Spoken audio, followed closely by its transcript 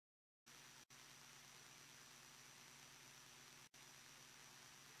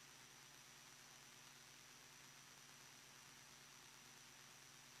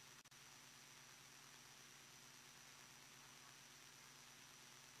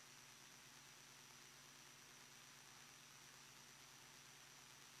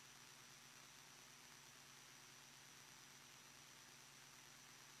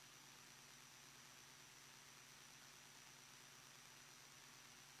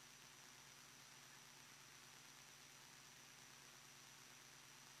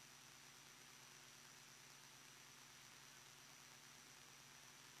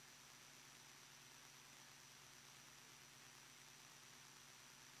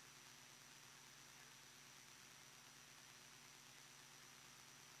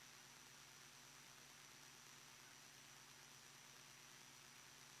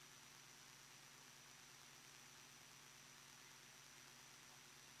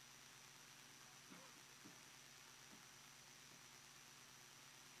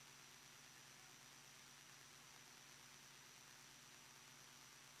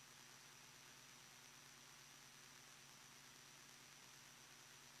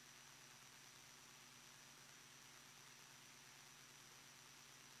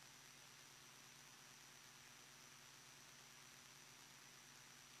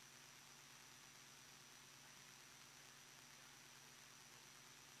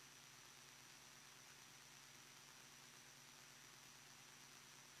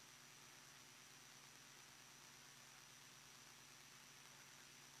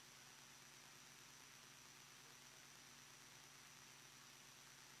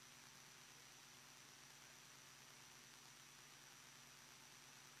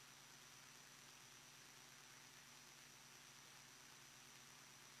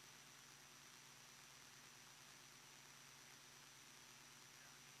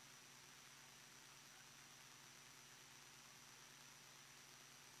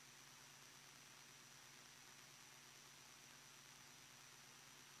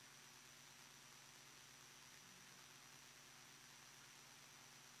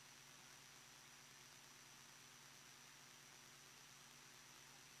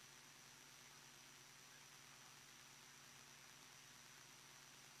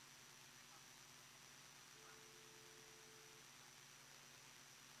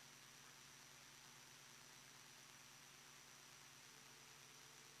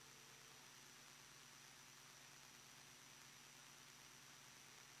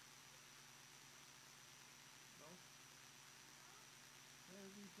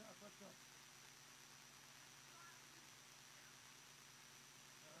What's up?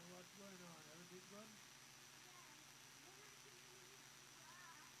 What's going on? Everything good?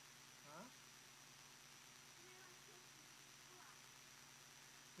 Huh?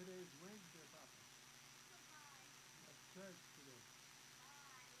 Today is Wednesday, Papa. That's church today.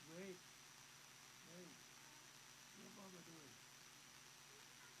 Wait, wait. What Mama doing?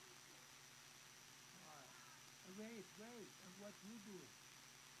 Alright. Wait. And what you doing?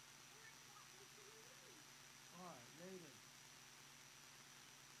 Alright, later.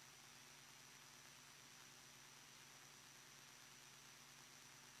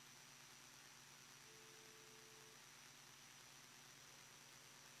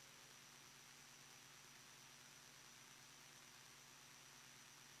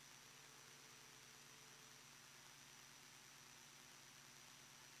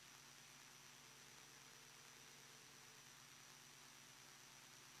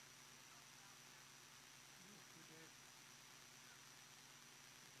 Yesterday,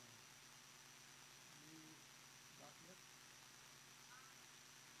 me, Bartlett,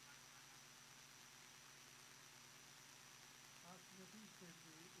 asked me if he sent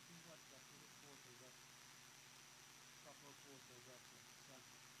me, if he WhatsApp me the photos of, couple of photos of Sunday. Thanks.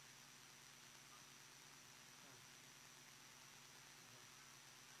 Uh-huh.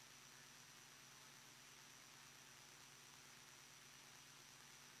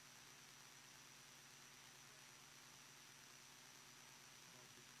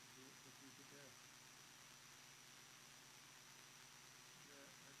 The people there. Yeah,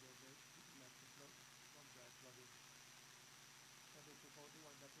 and then they left the plug drive plug in. And they took out the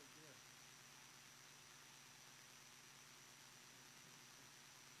one that was there.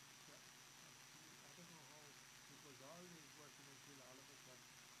 So I don't know how it was always working until all of a sudden.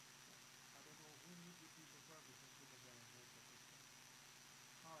 I don't know who give people permission to go there and hook up and stuff.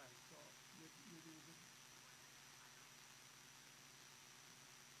 All right, so you're using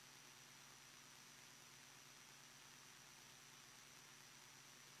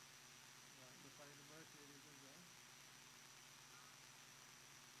you find the Mercedes as well.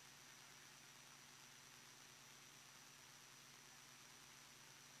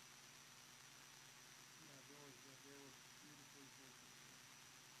 Yeah, those they were beautiful photos. Yeah.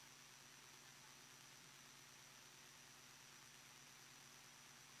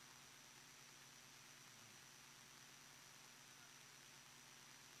 Right.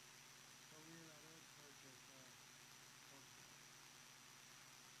 So I don't purchase something.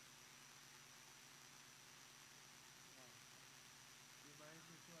 Right. Remind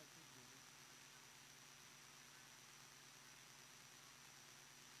me so I can get it.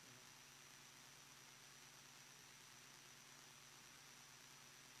 Uh-huh.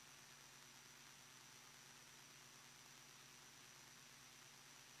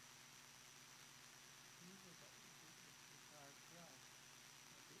 You know that the car crashed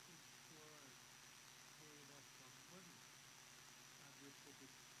and the insurance paid us some money and we put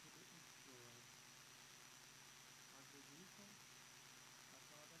it to the insurance on the vehicle. I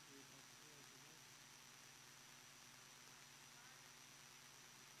thought I made my clear, you know.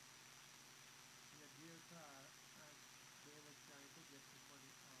 Yeah, dear car, and they were trying to get the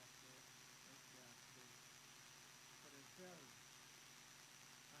money off the accident for themselves.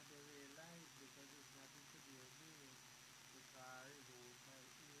 And they realized because it's not into their name, the car is owned by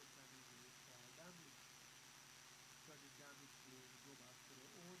Ace and it is car damage. So the damage claims go back to the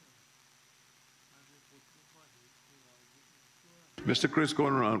owner. And we put the money towards the insurance. Mr. Chris, go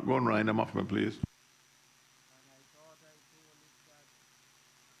and wind them off me, please. And I thought I told him that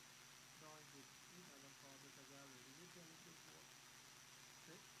knowing it, the call because I already did tell him before.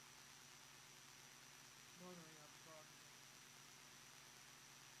 Say, no, you have to call me now.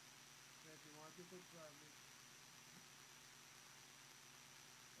 So if you want, you could probably.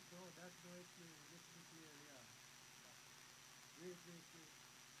 No, that's no excuse. Listen to clearly. Yeah. Yeah. Wait.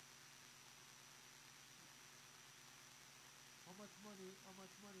 How much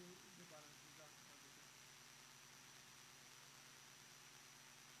money the balance is on the thing?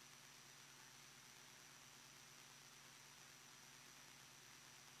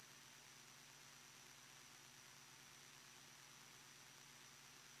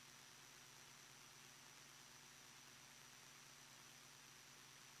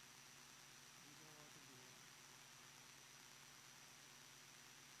 You know what to do.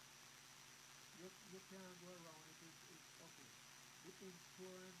 You can't go around it. It's okay. The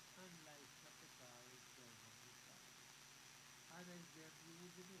insurance and life of the car is $1,200. And it's them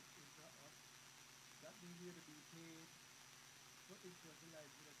using it. It's not us. That means you're to be paid for insurance and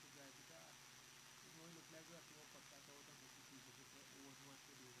life for them to drive the car. You know, it look like we have to work up that out and make the people just own one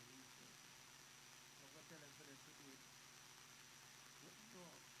to do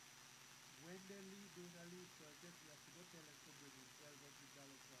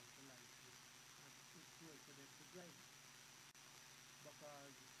for them to drive it.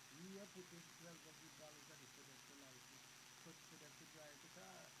 Because we are putting $1,200 on it for them to license, for them to drive the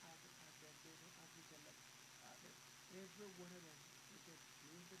car, and then they know, and we tell them, every one of them, it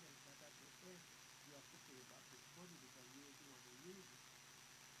explains to them that at the end, you have to pay back this money because you're the one who use it.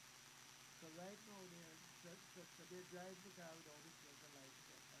 So right now, they drive the car without the driver's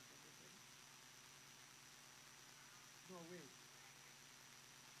license, and then they said, no, wait.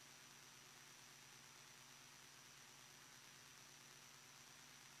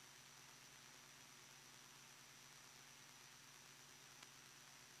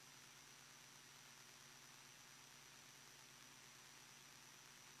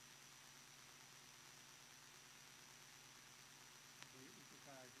 It's the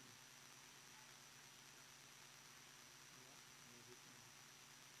car, yeah, maybe.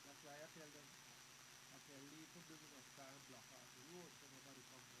 That's why I tell them, I tell leave to bring enough car and block off the road so nobody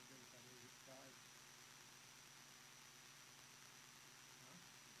comes and they look at it with cars. Huh?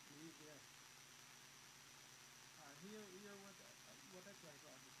 Leave there. Here what I try to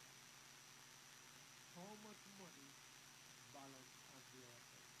understand. How much money balance on their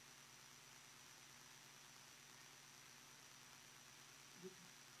account? With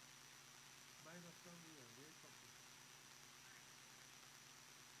minus from where it come from?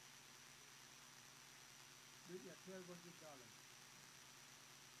 Yeah, $1,200.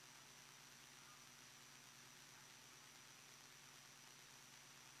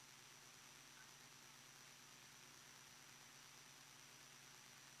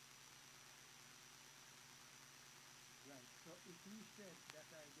 Right. So if he said that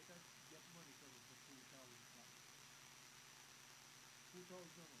I get money from him for $2,000,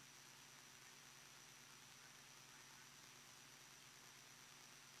 2,000,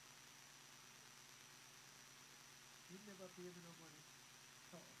 he never paid me no money.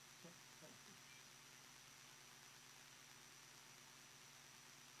 So, so, so,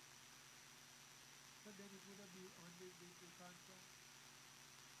 so then it would have been on the contract.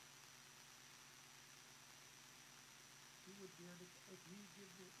 He would be on the, if he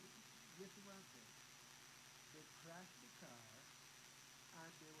give me, listen what I'm saying. They crashed the car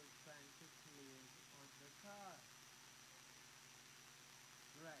and they were trying to claim on the car.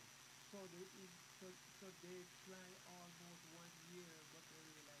 Right. So so they try almost 1 year, but they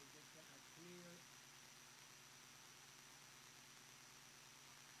realize they cannot clear,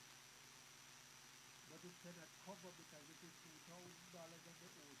 but it cannot cover because it is $2,000 and they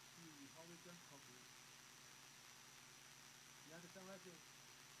owe three. How it can cover it? You understand what I'm saying?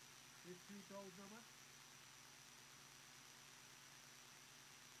 It's 3,000 how much?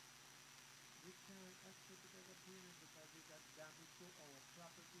 We can't accept it as a payment because it's a damage to our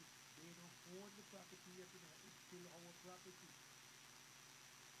property. They don't own the property yet, it's still our property.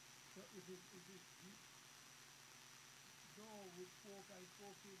 So if it, no, I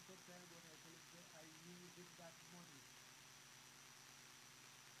spoke to him sometime when I told him that I using that money.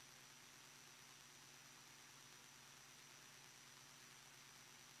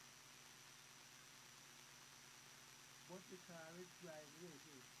 But the car is driving,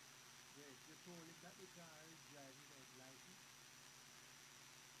 wait, you told him that the car is driving without license,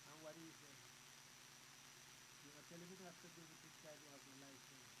 and what he said, you know, tell him he have to bring it inside you have no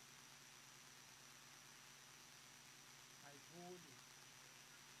license. I told him,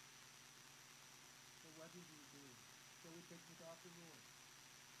 so what is he doing? So we take it off the road.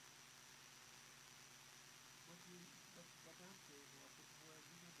 But we, but I'm saying, no, I put words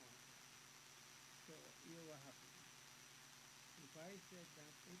in your mouth now. So here what happened. If I said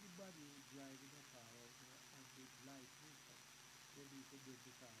that anybody who's driving a car out there and with license, they need to bring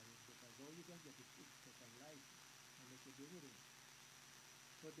the car in because all you can get is inspector license unless you bring it in.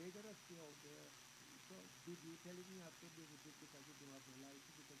 So they're gonna stay out there. So did you telling me you have to bring it in because you don't have no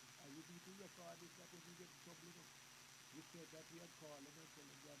license? Because you need to record this that when you get in trouble, you know. You said that you had called them and tell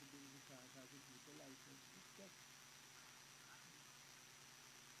them you have to bring in the car because you need the license. It's just,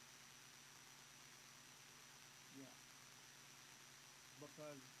 yeah,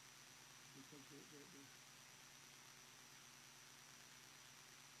 because they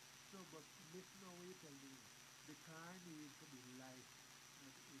no, but listen how you tell me now. The car needs to be licensed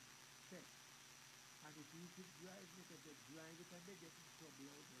and inspect. And if you keep driving it and they drive it and they get in trouble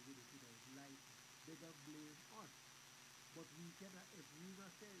out there with it without license, they gonna blame us. But we cannot, if we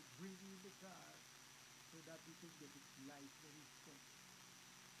not say bring in the car so that we can get it licensed and inspect.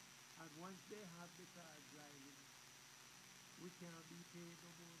 And once they have the car driving, we can't be paying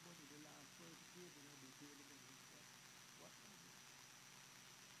no more money. The last person came in and they pay the money themselves. What money?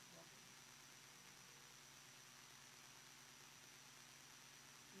 What money?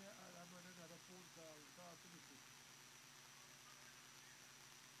 Yeah, I'm on another phone call.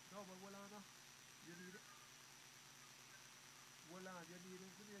 No, but hold on. You need, hold on, you need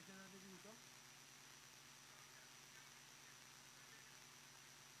information on the vehicle?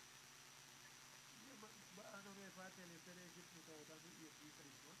 Yeah, but I don't know if I tell you, say they ship it out on the 8th for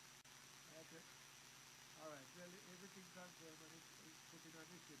this one. Okay. All right. Well, everything confirmed and it's put in on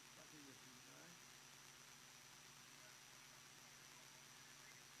the ship at the 8th, all right?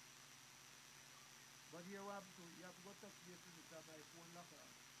 But you have to go touch base with me because my phone lock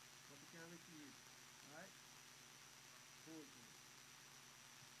off. But we can receive it. All right? Cool, cool.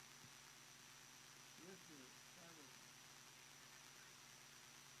 Yes, sir. I know.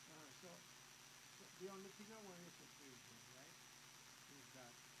 So the only thing I want you to say is, right, is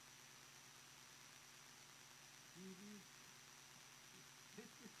that he needs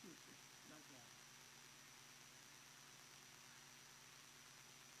that's right.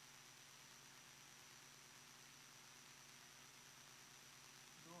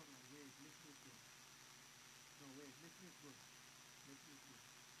 No, no, wait, listen is good. No, wait, listen is good. Listen is good.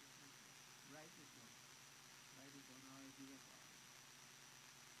 Listen is good. Write it down. Write it down or I'll give a call.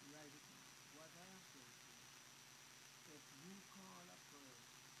 Write it down. What I am saying is, if you call a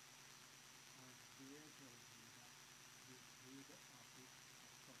person and they tell you that they paid the office a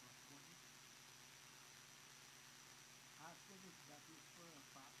sum of money, ask them if that is for a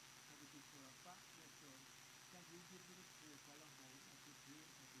fact, and if it's for a fact, then say, can you give me the total amount that you paid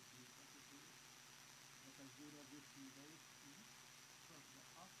and the date that you paid? Because you would have received a receipt from the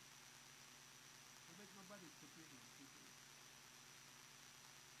office. So make nobody put in on people.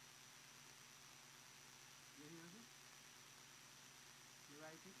 You hear me? You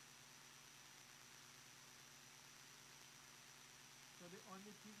write it? So the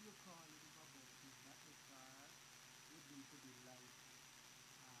only thing you're calling him about is that the car would need to be licensed.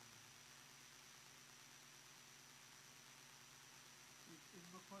 Um, it's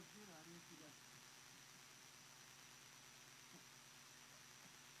my cousin, I didn't see that.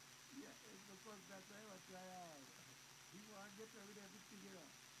 Yeah, it's because that's why I was trying. He want to get with everything, you know.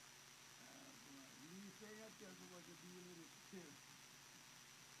 Boy, Lee say I tell me what to deal with it.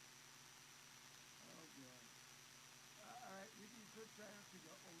 Oh, boy. All right, we need to try and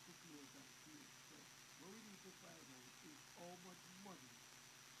figure out how to close that case. So what we need to find out is how much money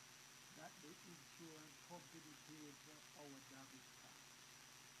that the insurance company paid for our damaged car.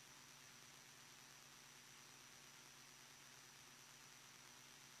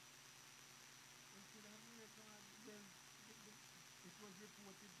 Instead of America, well, it was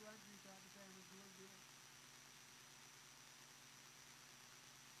reported to Anita at the time when she was there.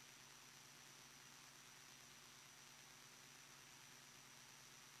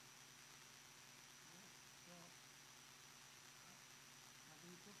 Yeah. So I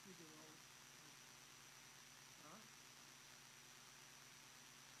need to figure out. Huh?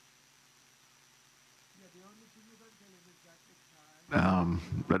 Yeah, the only thing you can tell him is that the car.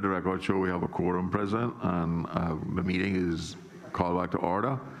 Let the record show we have a quorum present, and the meeting is called back to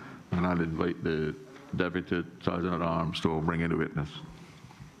order. And I'll invite the Deputy Sergeant at Arms to bring in the witness.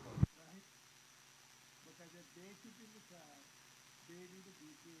 Right? Because if they keep in the car, they need to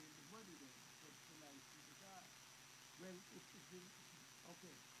be paying the money then to license the car. Well, if it's been,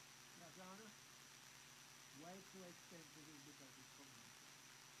 okay, Your Honor, why it's so expensive is because it's commercial.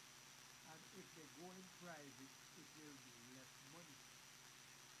 And if they go in private, it will be less money.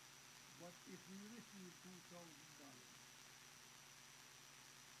 But if we receive $2,000,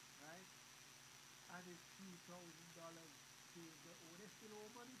 right, and it's $3,000 paying the owe, they still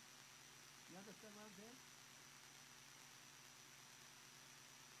owe money. You understand what I'm saying?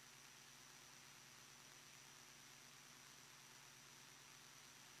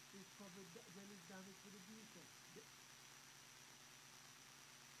 It's covered when it's damage to the vehicle.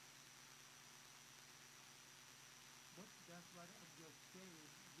 But that's what I'm just saying.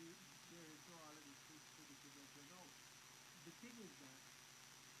 There is no all of these things to let you know. The thing is that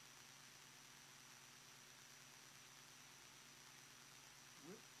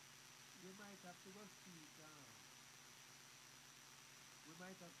we might have to go seek we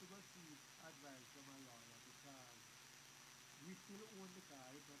might have to go seek advice from a lawyer because we still own the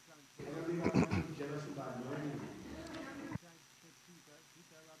car. It's not transferred.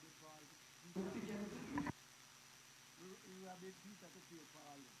 Peter Robin Paul. Robin Peter to pay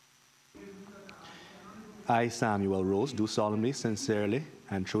Paul. I, Samuel Rose, do solemnly, sincerely,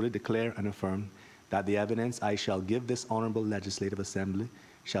 and truly declare and affirm that the evidence I shall give this honorable legislative assembly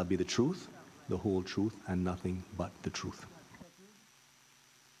shall be the truth, the whole truth, and nothing but the truth. That's settled,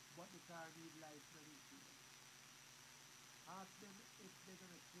 but the car need license and insurance. Ask them if they're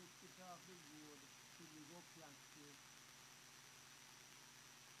gonna take it off the road till we go cancel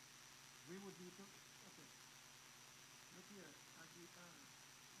people? Okay. Look here, Black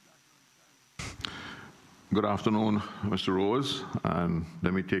man. Good afternoon, Mr. Rose, and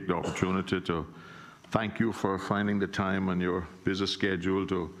let me take the opportunity to thank you for finding the time on your busy schedule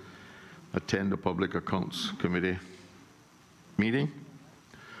to attend the Public Accounts Committee meeting.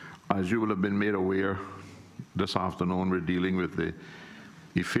 As you will have been made aware, this afternoon we're dealing with the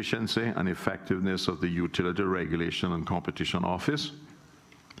efficiency and effectiveness of the Utility Regulation and Competition Office.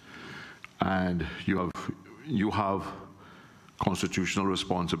 And you have constitutional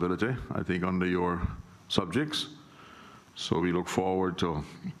responsibility, I think, under your subjects. So we look forward to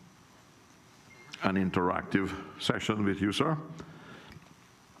an interactive session with you, sir.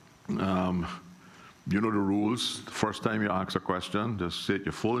 You know the rules. The first time you ask a question, just state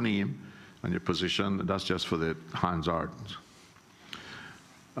your full name and your position. That's just for the Hansard.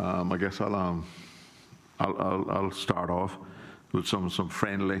 I guess I'll start off with some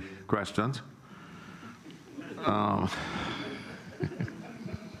friendly questions.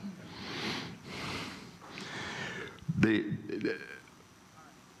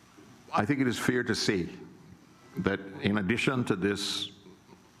 I think it is fair to say that in addition to this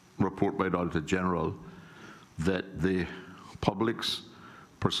report by the Auditor General, that the public's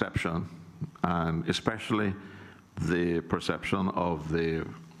perception, and especially the perception of the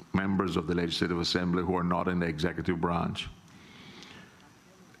members of the Legislative Assembly who are not in the executive branch,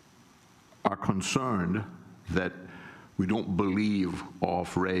 are concerned that we don't believe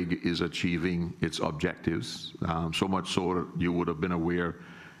OFREG is achieving its objectives, so much so that you would have been aware,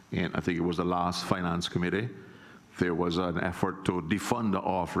 and I think it was the last Finance Committee, there was an effort to defund the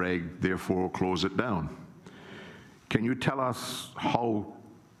OFREG, therefore close it down. Can you tell us how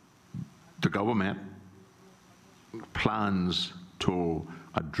the government plans to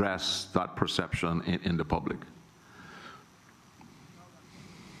address that perception in the public?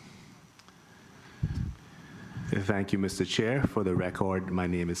 Thank you, Mr. Chair. For the record, my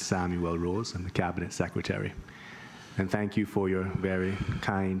name is Samuel Rose. I'm the Cabinet Secretary. And thank you for your very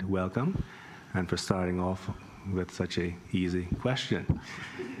kind welcome and for starting off with such an easy question.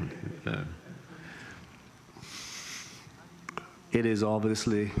 It is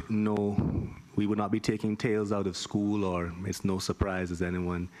obviously we would not be taking tales out of school, or it's no surprise as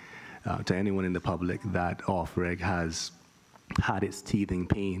anyone, to anyone in the public that OFREG has had its teething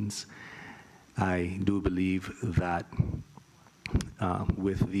pains. I do believe that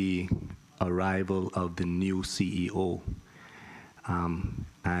with the arrival of the new CEO,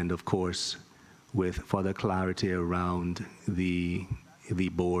 and of course with further clarity around the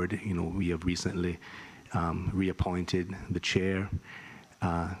board, we have recently reappointed the chair.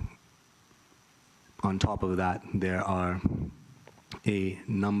 On top of that, there are a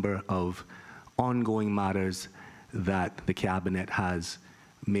number of ongoing matters that the Cabinet has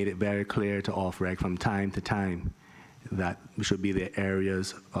made it very clear to OFREG from time to time that should be the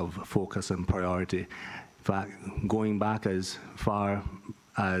areas of focus and priority. In fact, going back as far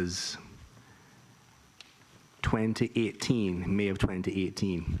as 2018, May of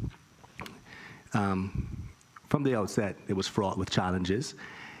 2018, from the outset, it was fraught with challenges.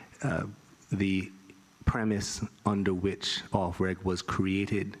 The premise under which OFREG was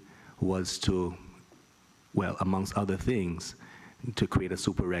created was to, well, amongst other things, to create a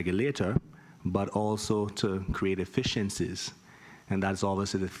super regulator, but also to create efficiencies. And that's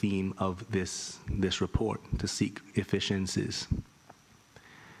obviously the theme of this report, to seek efficiencies.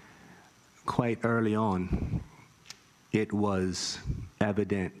 Quite early on, it was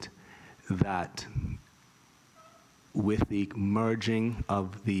evident that with the merging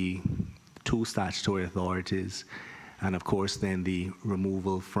of the two statutory authorities, and of course then the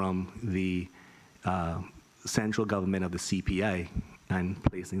removal from the central government of the CPI and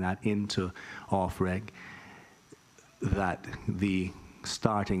placing that into OFREG, that the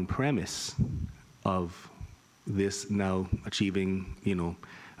starting premise of this now achieving,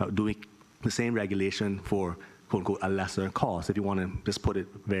 doing the same regulation for quote unquote a lesser cost, if you want to just put it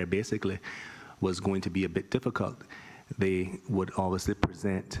very basically, was going to be a bit difficult. They would obviously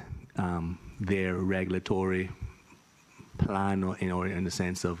present their regulatory plan, or in the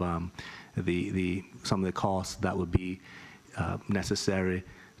sense of some of the costs that would be necessary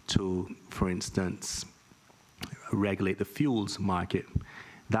to, for instance, regulate the fuels market.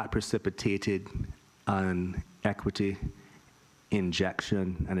 That precipitated an equity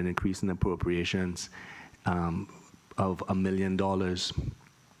injection and an increase in appropriations of $1 million,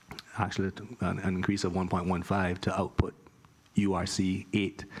 actually an increase of 1.15 to output URC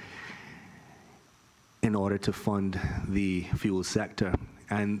 8 in order to fund the fuel sector.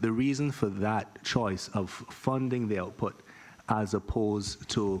 And the reason for that choice of funding the output as opposed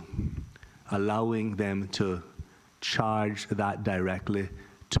to allowing them to charge that directly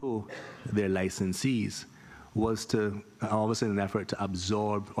to their licensees was to, obviously in an effort to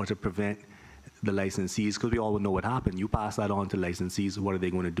absorb or to prevent the licensees, because we all know what happened. You pass that on to licensees, what are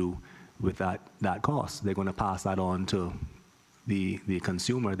they going to do with that cost? They're going to pass that on to the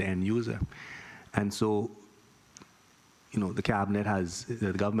consumer, the end user. And so, you know, the government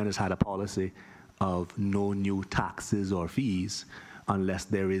has had a policy of no new taxes or fees unless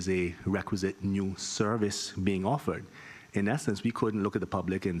there is a requisite new service being offered. In essence, we couldn't look at the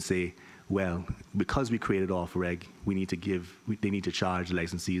public and say, well, because we created off-reg, they need to charge the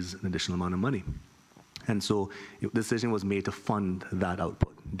licensees an additional amount of money. And so the decision was made to fund that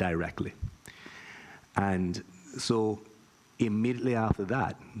output directly. And so immediately after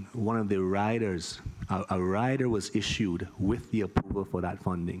that, one of the riders, a rider was issued with the approval for that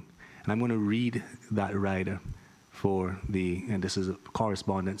funding. And I'm going to read that rider and this is a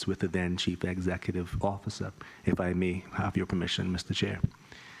correspondence with the then Chief Executive Officer, if I may have your permission, Mr. Chair.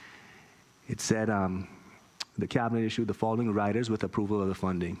 It said, the Cabinet issued the following riders with approval of the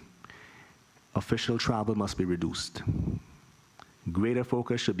funding. Official travel must be reduced. Greater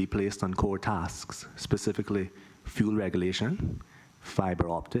focus should be placed on core tasks, specifically fuel regulation, fiber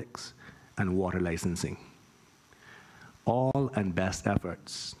optics, and water licensing. All and best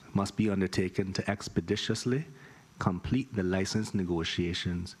efforts must be undertaken to expeditiously complete the license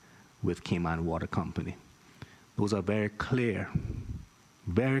negotiations with Cayman Water Company. Those are very clear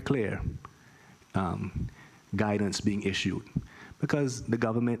guidance being issued, because the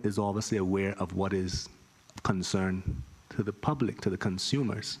government is obviously aware of what is concern to the public, to the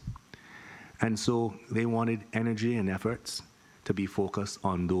consumers. And so they wanted energy and efforts to be focused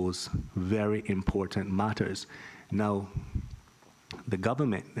on those very important matters. Now, the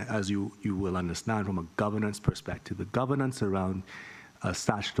government, as you will understand from a governance perspective, the governance around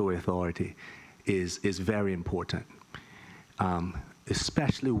statutory authority is very important,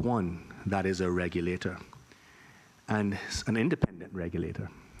 especially one that is a regulator and an independent regulator.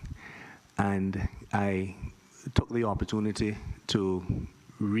 And I took the opportunity to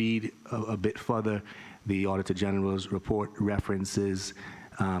read a bit further. The Auditor General's report references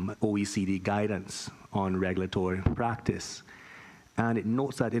OECD guidance on regulatory practice. And it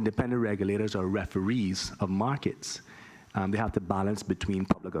notes that independent regulators are referees of markets. They have to balance between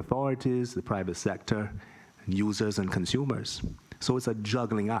public authorities, the private sector, users, and consumers. So it's a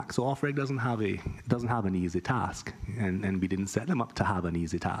juggling act. So Off-Reg doesn't have an easy task, and we didn't set them up to have an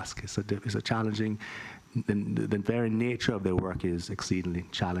easy task. It's a challenging. The very nature of their work is exceedingly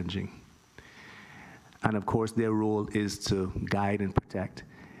challenging. And of course, their role is to guide and protect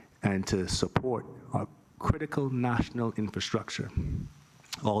and to support our critical national infrastructure.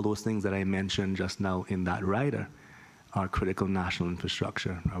 All those things that I mentioned just now in that rider are critical national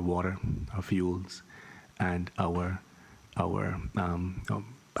infrastructure: our water, our fuels, and our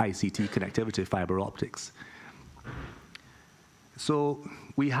ICT connectivity, fiber optics. So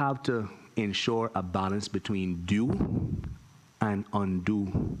we have to ensure a balance between due and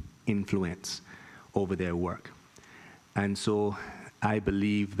undue influence over their work. And so I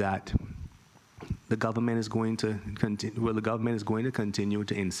believe that the government is going to continue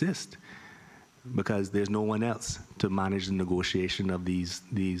to insist, because there's no one else to manage the negotiation of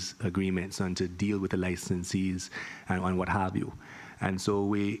these agreements and to deal with the licensees and what have you. And so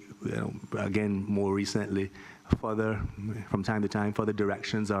we, again, more recently, from time to time, further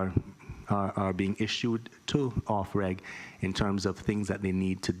directions are being issued to Off-Reg in terms of things that they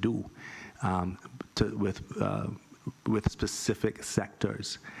need to do with specific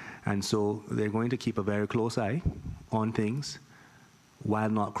sectors. And so they're going to keep a very close eye on things while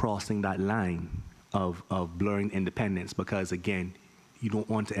not crossing that line of blurring independence, because again, you don't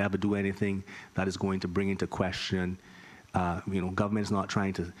want to ever do anything that is going to bring into question, government is not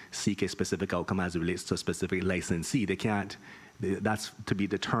trying to seek a specific outcome as it relates to a specific licensee. They can't, that's to be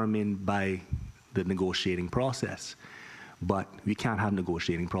determined by the negotiating process. But we can't have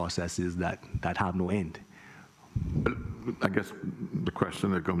negotiating processes that have no end. I guess the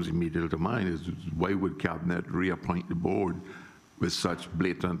question that comes immediately to mind is, why would Cabinet reappoint the board with such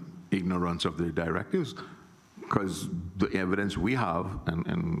blatant ignorance of their directives? Because the evidence we have,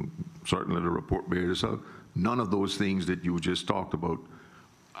 and certainly the report bears this out, none of those things that you just talked about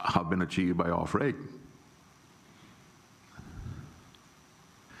have been achieved by Off-Reg.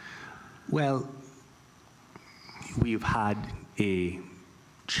 Well, we've had a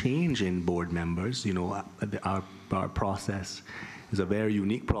change in board members. Our process is a very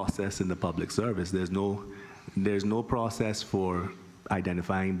unique process in the public service. There's no process for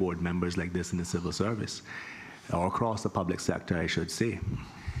identifying board members like this in the civil service, or across the public sector, I should say.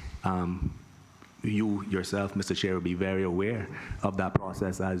 you yourself, Mr. Chair, will be very aware of that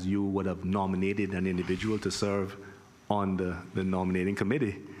process, as you would have nominated an individual to serve on the nominating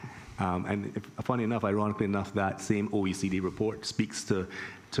committee. Funny enough, ironically enough, that same OECD report speaks to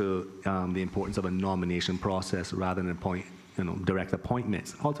the importance of a nomination process rather than direct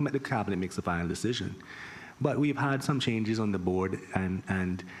appointments. Ultimately, the cabinet makes the final decision. But we've had some changes on the board,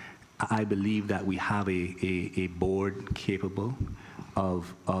 and I believe that we have a board capable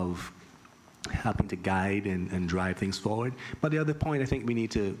of helping to guide and drive things forward. But the other point I think we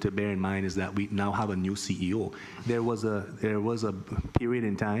need to bear in mind is that we now have a new CEO. There was a period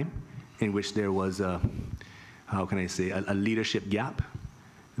in time in which there was a leadership gap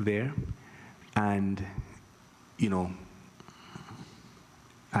there. And,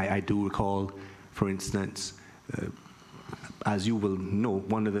 I do recall, for instance, as you will know,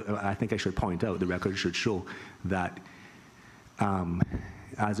 I think I should point out, the record should show that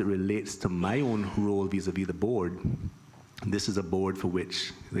as it relates to my own role vis-a-vis the board, this is a board for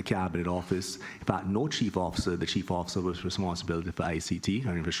which the Cabinet Office, in fact, no chief officer, the chief officer with responsibility for ICT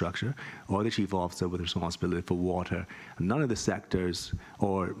or infrastructure, or the chief officer with responsibility for water, none of the sectors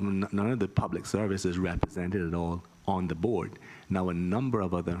or none of the public services represented at all on the board. Now, a number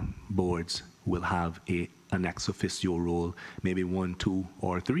of other boards will have an ex officio role, maybe 1, 2,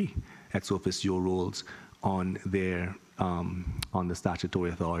 or 3 ex officio roles on their on the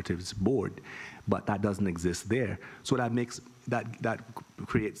statutory authorities board, but that doesn't exist there. So that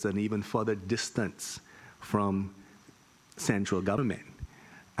creates an even further distance from central government.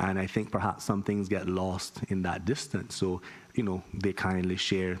 And I think perhaps some things get lost in that distance. So, they kindly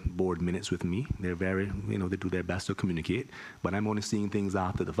share board minutes with me. They're very, they do their best to communicate, but I'm only seeing things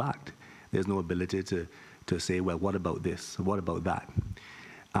after the fact. There's no ability to say, well, what about this? What about that?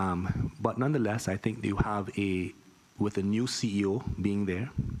 But nonetheless, I think you have with a new CEO being there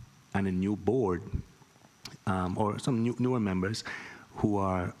and a new board, or some newer members who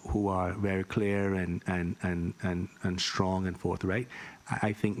are very clear and strong and forthright,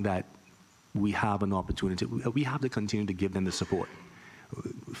 I think that we have an opportunity. We have to continue to give them the support.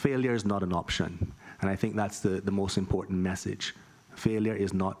 Failure is not an option, and I think that's the most important message. Failure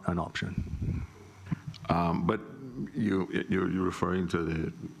is not an option. But you're referring to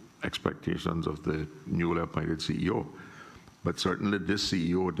the expectations of the newly appointed CEO. But certainly this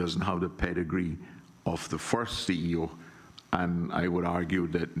CEO doesn't have the pedigree of the first CEO. And I would argue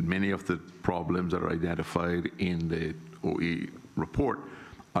that many of the problems that are identified in the OE report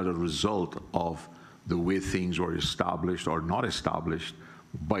are the result of the way things were established or not established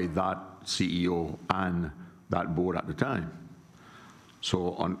by that CEO and that board at the time.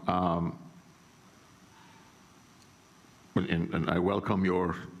 So and I welcome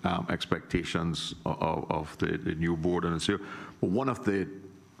your expectations of the new board and CEO.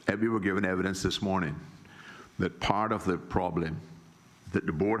 But we were given evidence this morning that part of the problem that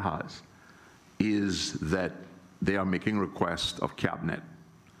the board has is that they are making requests of cabinet,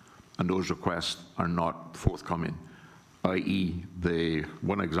 and those requests are not forthcoming. I.e.,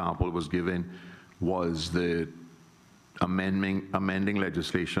 one example was given was the amending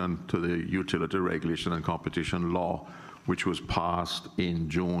legislation to the Utility Regulation and Competition Law, which was passed in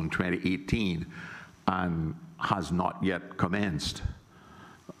June 2018 and has not yet commenced.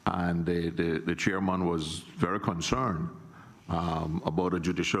 And the chairman was very concerned about a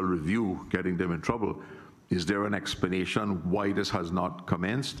judicial review getting them in trouble. Is there an explanation why this has not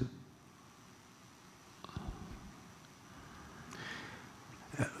commenced?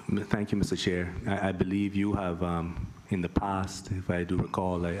 Thank you, Mr. Chair. I believe you have, in the past, if I do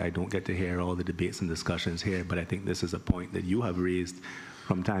recall, I don't get to hear all the debates and discussions here, but I think this is a point that you have raised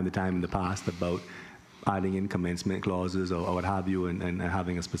from time to time in the past about adding in commencement clauses or what have you, and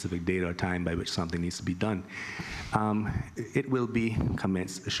having a specific date or time by which something needs to be done. It will be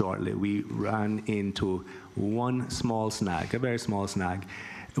commenced shortly. We ran into one small snag, a very small snag,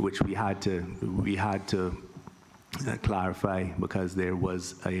 which we had to clarify because there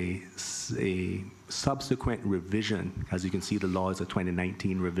was a subsequent revision. As you can see, the law is a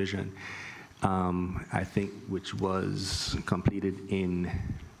 2019 revision, I think, which was completed in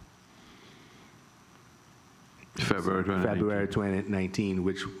February 2019,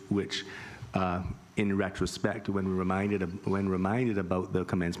 which in retrospect, when reminded about the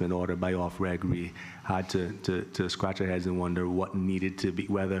commencement order by off-reg, we had to scratch our heads and wonder what needed to be,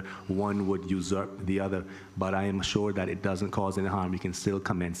 whether one would usurp the other. But I am sure that it doesn't cause any harm. We can still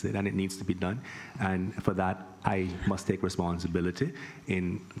commence it, and it needs to be done. And for that, I must take responsibility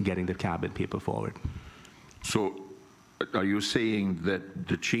in getting the cabinet paper forward. So are you saying that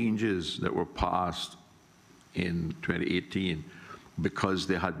the changes that were passed in 2018, because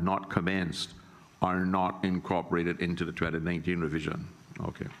they had not commenced, are not incorporated into the 2019 revision.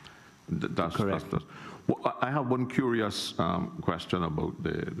 Okay. That's Correct. Well, I have one curious question about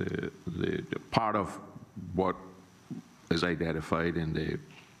the part of what is identified in the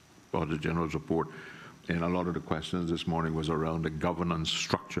Auditor General's report, and a lot of the questions this morning was around the governance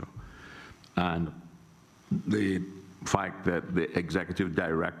structure and the fact that the executive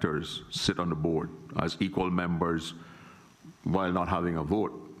directors sit on the board as equal members while not having a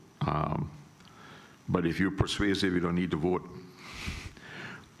vote. But if you're persuasive, you don't need to vote.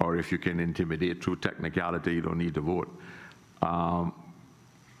 Or if you can intimidate through technicality, you don't need to vote.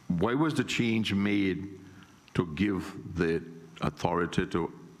 Why was the change made to give the authority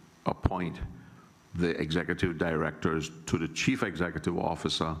to appoint the executive directors to the chief executive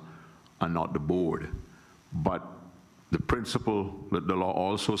officer and not the board? But the principle that the law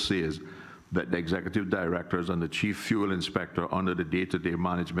also says that the executive directors and the chief fuel inspector under the day-to-day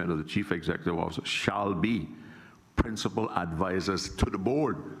management of the chief executive officer shall be principal advisors to the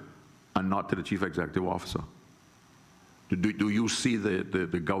board and not to the chief executive officer. Do you see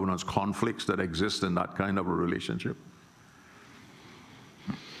the governance conflicts that exist in that kind of a relationship?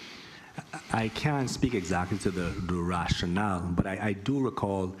 I can't speak exactly to the rationale, but I do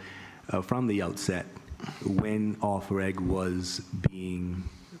recall from the outset when OFREG was being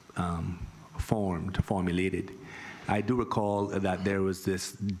formulated, I do recall that there was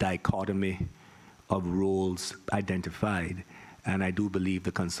this dichotomy of roles identified, and I do believe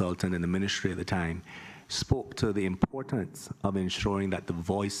the consultant and the ministry at the time spoke to the importance of ensuring that the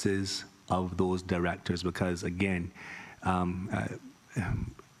voices of those directors, because again,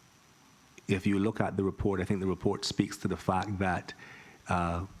 if you look at the report, I think the report speaks to the fact that,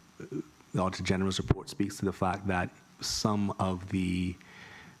 the Auditor General's report speaks to the fact that some of the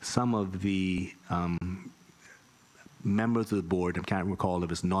members of the board, I can't recall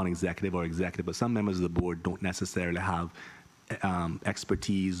if it's non-executive or executive, but some members of the board don't necessarily have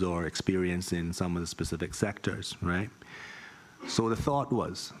expertise or experience in some of the specific sectors, right? So the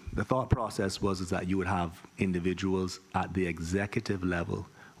thought process was that you would have individuals at the executive level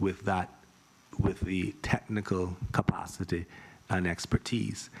with the technical capacity and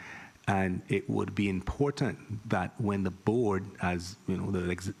expertise. And it would be important that when the board, as you know,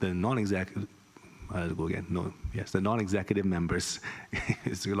 the non-executive, the non-executive members,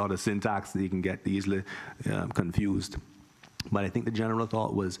 it's a lot of syntax that you can get easily confused. But I think the general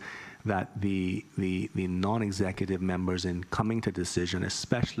thought was that the non-executive members in coming to decision,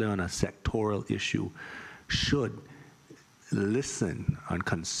 especially on a sectoral issue, should listen and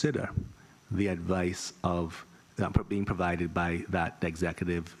consider the advice of being provided by that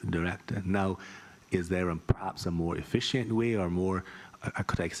executive director. Now, is there perhaps a more efficient way or more,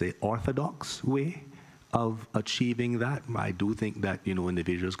 could I say, orthodox way of achieving that? I do think that, you know,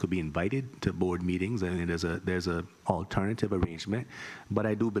 individuals could be invited to board meetings, and there's a alternative arrangement. But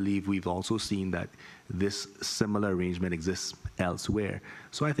I do believe we've also seen that this similar arrangement exists elsewhere.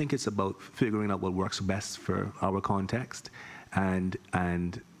 So I think it's about figuring out what works best for our context, and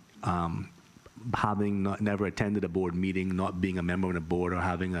having never attended a board meeting, not being a member of the board, or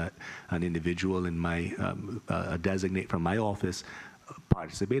having an individual in my a designate from my office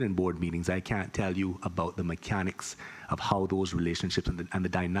participate in board meetings, I can't tell you about the mechanics of how those relationships and the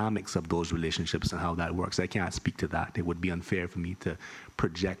dynamics of those relationships and how that works. I can't speak to that. It would be unfair for me to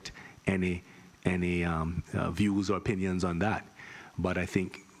project any views or opinions on that. But I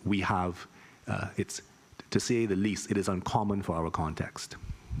think we have, it's, to say the least, it is uncommon for our context.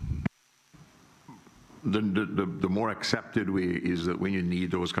 The more accepted way is that when you need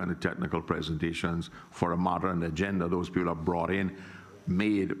those kind of technical presentations for a matter on the agenda, those people are brought in,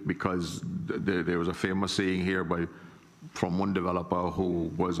 made, because there was a famous saying here from one developer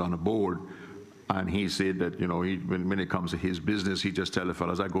who was on a board, and he said that, you know, when it comes to his business, he just tell the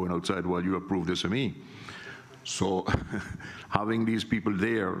fellas, I going outside while you approve this of me. So having these people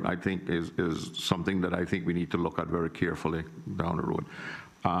there, I think, is something that I think we need to look at very carefully down the road.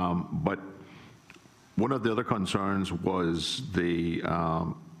 But one of the other concerns was the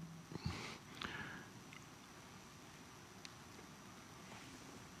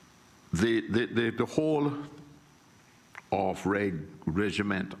whole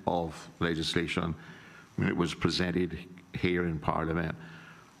regiment of legislation, when it was presented here in Parliament,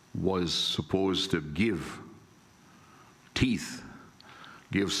 was supposed to give teeth,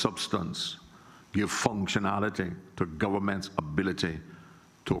 give substance, give functionality to government's ability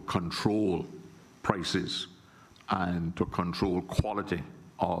to control prices and to control quality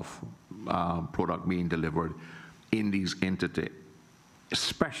of product being delivered in these entities,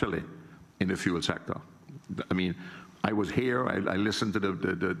 especially in the fuel sector. I mean, I was here, I listened to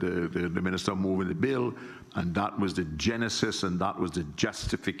the minister moving the bill, and that was the genesis and that was the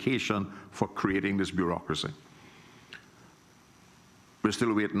justification for creating this bureaucracy. We're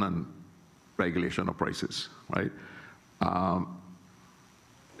still waiting on regulation of prices, right?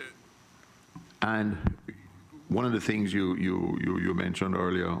 And one of the things you mentioned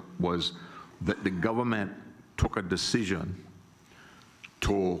earlier was that the government took a decision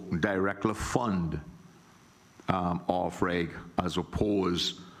to directly fund off-reg as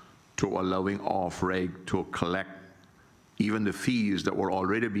opposed to allowing off-reg to collect even the fees that were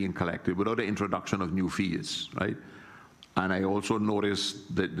already being collected without the introduction of new fees, right? And I also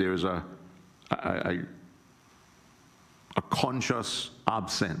noticed that there's a conscious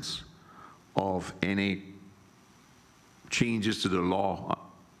absence of any changes to the law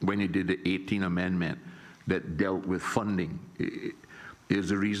when you did the 18th Amendment that dealt with funding. Is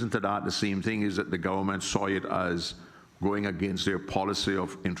the reason to that the same thing is that the government saw it as going against their policy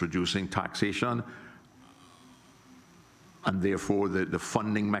of introducing taxation, and therefore the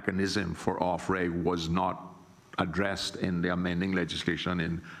funding mechanism for off-reg was not addressed in the amending legislation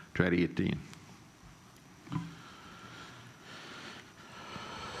in 2018.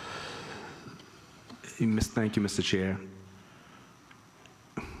 Thank you, Mr. Chair.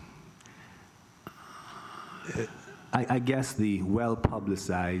 I guess the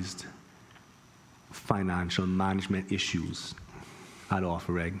well-publicized financial management issues at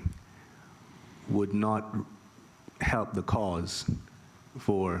off-reg would not help the cause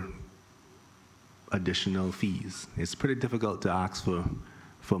for additional fees. It's pretty difficult to ask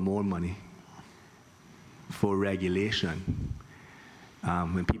for more money for regulation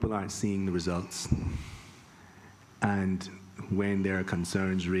when people aren't seeing the results and when there are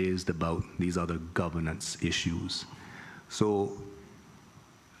concerns raised about these other governance issues. So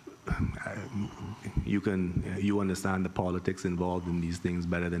you understand the politics involved in these things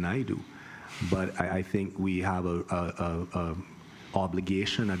better than I do, but I think we have a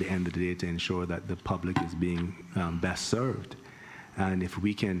obligation at the end of the day to ensure that the public is being best served. And if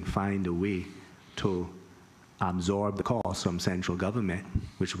we can find a way to absorb the costs from central government,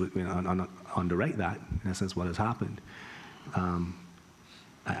 which would underwrite that, in essence what has happened,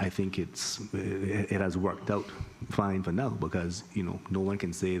 I think it has worked out fine for now, because no one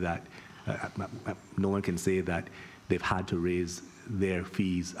can say that they've had to raise their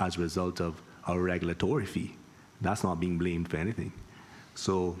fees as a result of a regulatory fee. That's not being blamed for anything.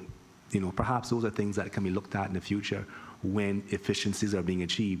 So, perhaps those are things that can be looked at in the future when efficiencies are being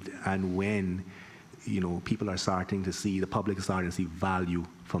achieved and when people are starting to see, the public is starting to see value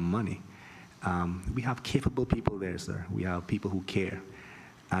for money. We have capable people there, sir. We have people who care.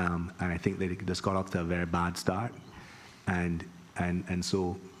 And I think they just got off to a very bad start. And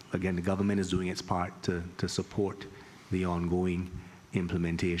so, again, the government is doing its part to support the ongoing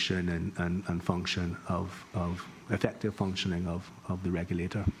implementation and function of effective functioning of the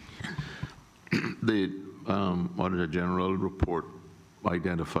regulator. The Auditor General report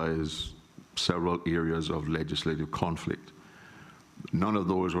identifies several areas of legislative conflict. None of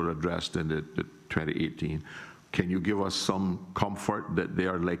those were addressed in the 2018. Can you give us some comfort that they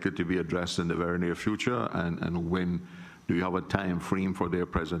are likely to be addressed in the very near future? And when do you have a time frame for their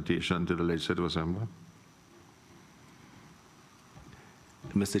presentation to the Legislative Assembly?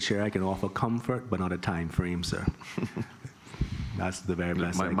 Mr. Chair, I can offer comfort, but not a time frame, sir. That's the very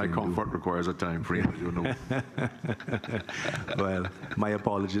best I can do. My comfort requires a time frame, as you know. Well, my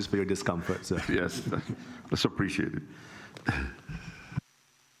apologies for your discomfort, sir. Yes, that's appreciated.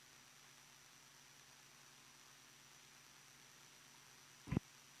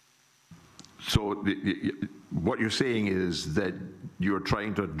 So what you're saying is that you're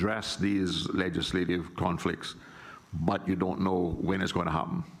trying to address these legislative conflicts, but you don't know when it's going to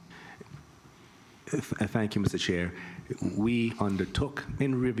happen. Thank you, Mr. Chair. We undertook,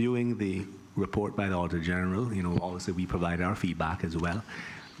 in reviewing the report by the Auditor General, obviously we provide our feedback as well.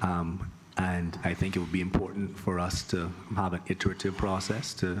 And I think it would be important for us to have an iterative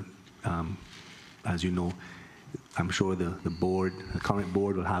process to, as you know, I'm sure the current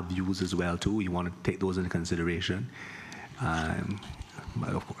board will have views as well too. You want to take those into consideration. And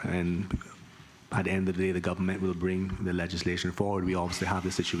at the end of the day, the government will bring the legislation forward. We obviously have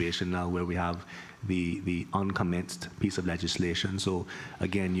the situation now where we have the uncommenced piece of legislation. So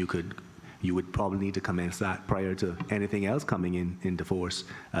again, you would probably need to commence that prior to anything else coming into force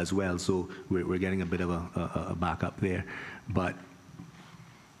as well. So we're getting a bit of a backup there. But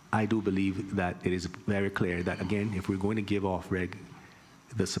I do believe that it is very clear that, again, if we're going to give off-reg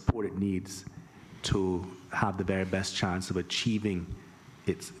the support it needs to have the very best chance of achieving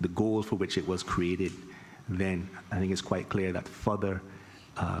the goal for which it was created, then I think it's quite clear that further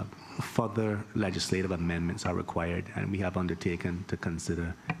legislative amendments are required, and we have undertaken to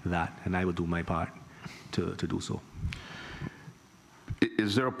consider that, and I will do my part to do so.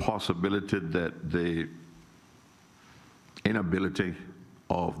 Is there a possibility that the inability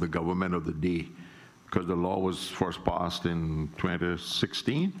of the government of the day, because the law was first passed in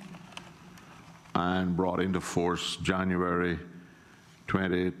 2016 and brought into force January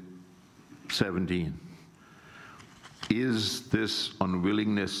 2017, is this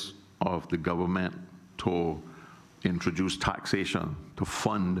unwillingness of the government to introduce taxation to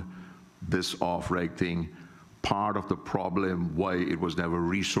fund this off-reg thing part of the problem why it was never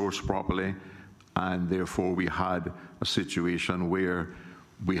resourced properly, and therefore we had a situation where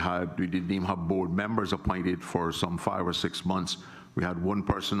we didn't even have board members appointed for some 5 or 6 months. We had one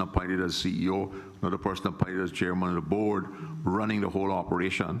person appointed as CEO, another person appointed as chairman of the board, running the whole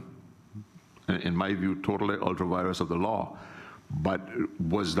operation. In my view, totally ultra-virus of the law. But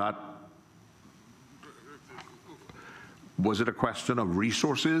was it a question of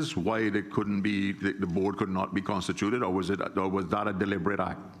resources, why they couldn't be, the board could not be constituted, or was that a deliberate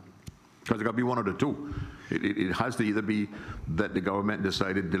act? Because it got to be one of the two. It has to either be that the government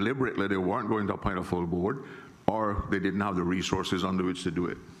decided deliberately they weren't going to appoint a full board, or they didn't have the resources under which to do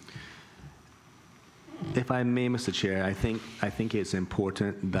it. If I may, Mr. Chair, I think it's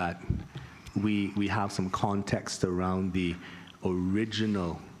important that we have some context around the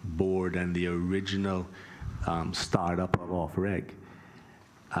original board and the original startup of off-reg.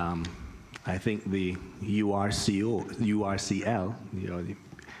 I think the URCL,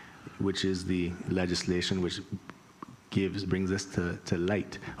 which is the legislation which brings this to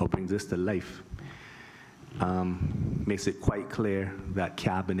light, or brings this to life, makes it quite clear that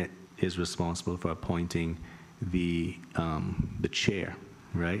cabinet is responsible for appointing the chair,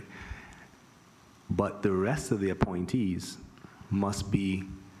 right? But the rest of the appointees must be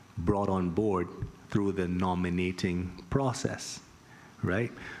brought on board through the nominating process, right?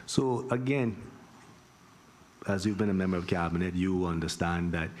 So again, as you've been a member of cabinet, you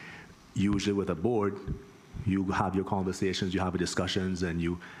understand that usually with a board, you have your conversations, you have your discussions, and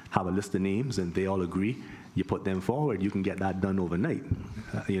you have a list of names, and they all agree. You put them forward. You can get that done overnight,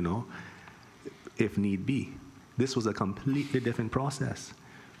 if need be. This was a completely different process,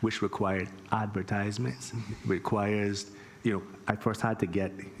 which required advertisements, requires, I first had to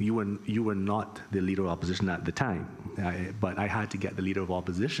get, you were not the leader of opposition at the time, but I had to get the leader of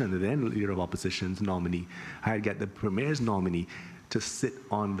opposition, the then leader of opposition's nominee. I had to get the premier's nominee to sit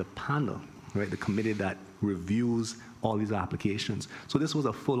on the panel, right, the committee that reviews all these applications. So this was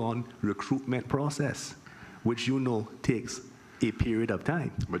a full-on recruitment process, which takes a period of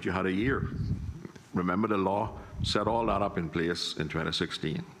time. But you had a year. Remember, the law set all that up in place in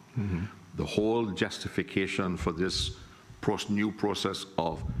 2016. Mm-hmm. The whole justification for this new process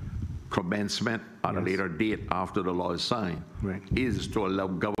of commencement at a later date after the law is signed, right, is to allow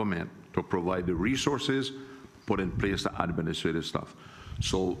government to provide the resources, put in place the administrative stuff.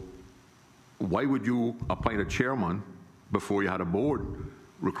 So why would you appoint a chairman before you had a board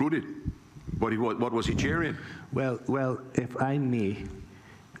recruited? What was he chairing? Well, if I may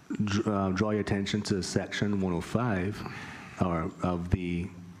draw your attention to Section 105 of the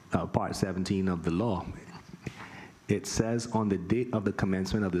Part 17 of the law. It says, on the date of the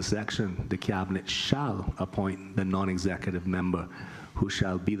commencement of the section, the cabinet shall appoint the non-executive member who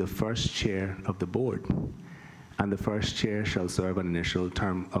shall be the first chair of the board, and the first chair shall serve an initial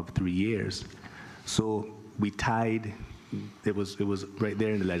term of 3 years. So we tied, it was right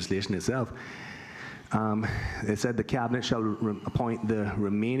there in the legislation itself. It said the cabinet shall appoint the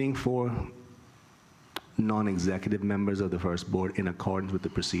remaining 4 non-executive members of the first board in accordance with the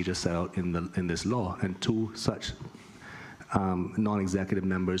procedure set out in this law, and 2 such non-executive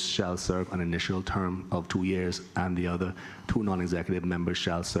members shall serve an initial term of 2 years, and the other 2 non-executive members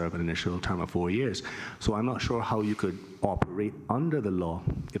shall serve an initial term of 4 years. So I'm not sure how you could operate under the law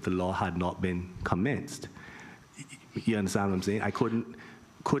if the law had not been commenced. You understand what I'm saying? I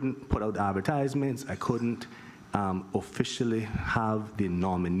couldn't put out advertisements. I couldn't officially have the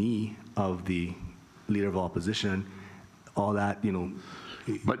nominee of the leader of opposition, all that,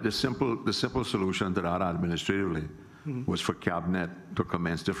 But the simple solution to that administratively was for cabinet to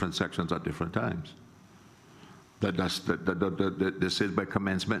commence different sections at different times. This is by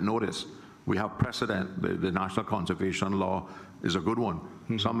commencement notice. We have precedent. The National Conservation Law is a good one.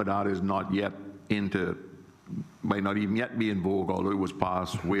 Some of that is not yet might not even yet be in vogue, although it was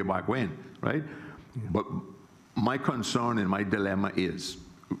passed way back when, right? Yeah. But my concern and my dilemma is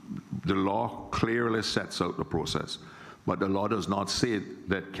the law clearly sets out the process. But the law does not say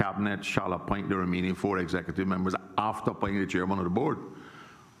that cabinet shall appoint the remaining 4 executive members after appointing the chairman of the board,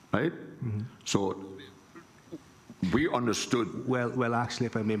 right? So we understood. Well, actually,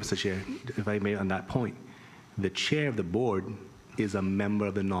 if I may, Mr. Chair, if I may on that point, the chair of the board is a member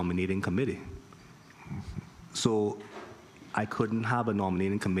of the nominating committee. So I couldn't have a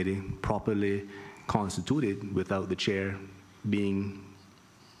nominating committee properly constituted without the chair being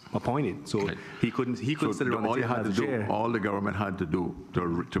appointed. So Right. he couldn't sit around the chair as the chair. All the government had to do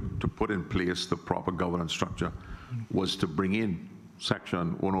to put in place the proper governance structure was to bring in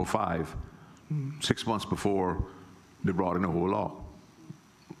Section 105 6 months before they brought in the whole law,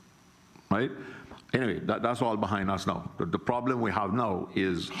 right? Anyway, that's all behind us now. The problem we have now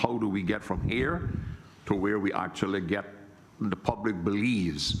is how do we get from here to where we actually get the public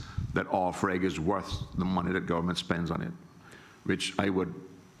believes that OFREG is worth the money that government spends on it, which I would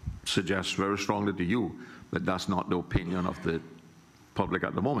suggest very strongly to you that that's not the opinion of the public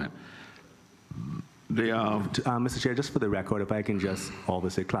at the moment. Mr. Chair, just for the record, if I can just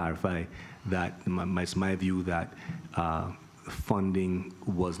obviously clarify that it's my view that funding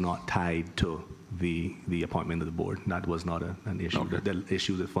was not tied to the appointment of the board. That was not an issue. Okay. The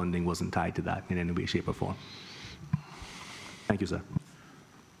issue that funding wasn't tied to that in any way, shape, or form. Thank you, sir.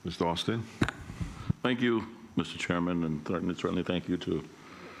 Mr. Austin? Thank you, Mr. Chairman, and certainly thank you to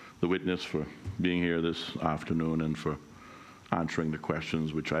the witness for being here this afternoon and for answering the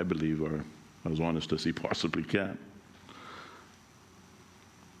questions, which I believe are as honest as he possibly can.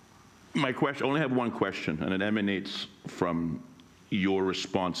 My question, I only have one question, and it emanates from your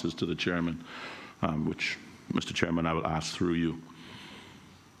responses to the chairman, which, Mr. Chairman, I will ask through you.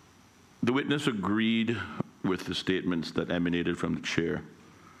 The witness agreed with the statements that emanated from the chair,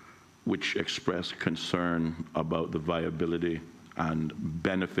 which expressed concern about the viability and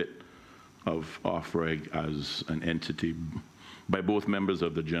benefit of OFREG as an entity by both members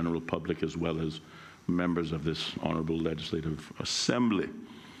of the general public as well as members of this Honorable Legislative Assembly,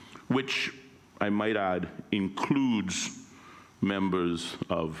 which I might add includes members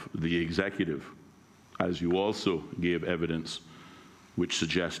of the executive, as you also gave evidence which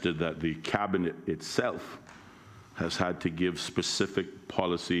suggested that the cabinet itself has had to give specific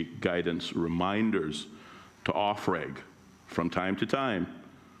policy guidance reminders to OFREG from time to time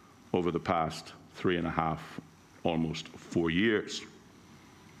over the past 3.5, almost 4 years,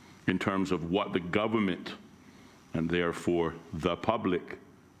 in terms of what the government and therefore the public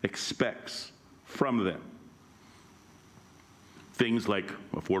expects from them. Things like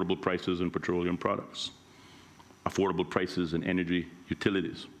affordable prices in petroleum products, affordable prices in energy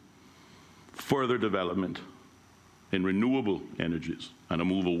utilities, further development in renewable energies and a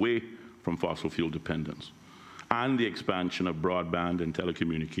move away from fossil fuel dependence, and the expansion of broadband and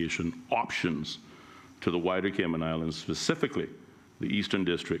telecommunication options to the wider Cayman Islands, specifically the eastern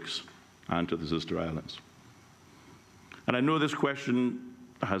districts and to the sister islands. And I know this question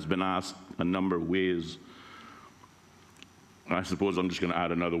has been asked a number of ways. I suppose I'm just going to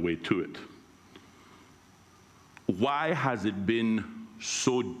add another way to it. Why has it been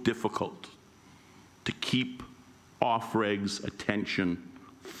so difficult to keep OFREG's attention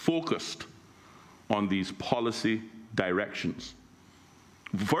focused on these policy directions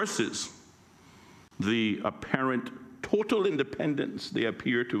versus the apparent total independence they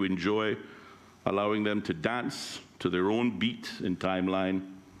appear to enjoy, allowing them to dance to their own beat and timeline,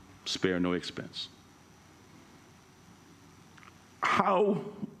 spare no expense? How,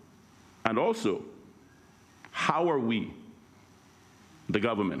 and also, how are we, the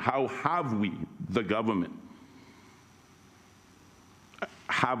government, how have we, the government,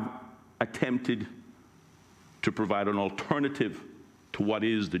 have attempted to provide an alternative to what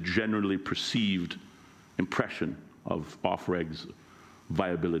is the generally perceived impression of OFREG's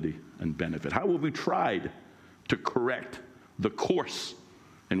viability and benefit? How have we tried to correct the course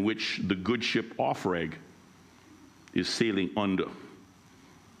in which the good ship OFREG is sailing under?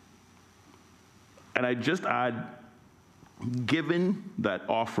 And I just add, given that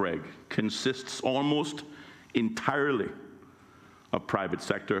OFREG consists almost entirely of private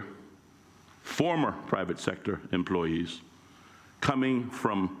sector, former private sector employees, coming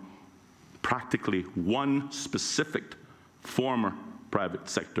from practically one specific former private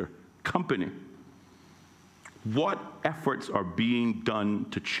sector company, what efforts are being done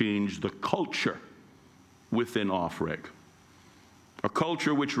to change the culture within OFREG? A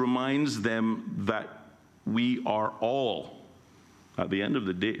culture which reminds them that we are all, at the end of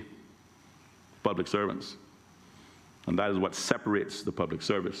the day, public servants. And that is what separates the public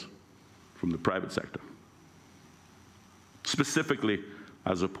service from the private sector. Specifically,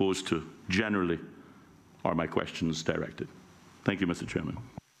 as opposed to generally are my questions directed. Thank you, Mr. Chairman.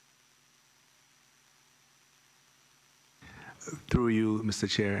 Through you, Mr.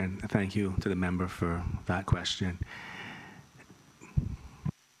 Chair, and thank you to the member for that question.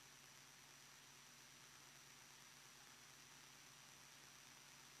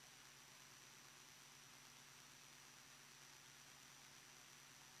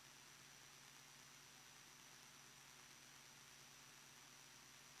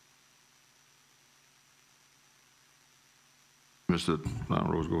 Mr.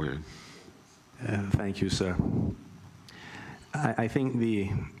 Rose, go ahead. Thank you, sir. I think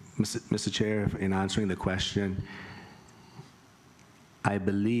Mr. Chair, in answering the question, I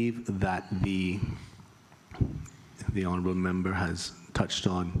believe that the honourable member has touched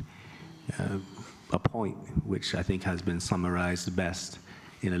on a point which I think has been summarized best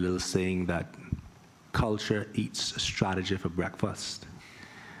in a little saying that culture eats strategy for breakfast.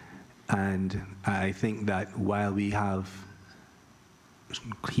 And I think that while we have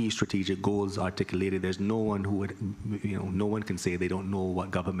key strategic goals articulated, there's no one who would, no one can say they don't know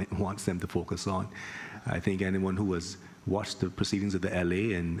what government wants them to focus on. I think anyone who has watched the proceedings of the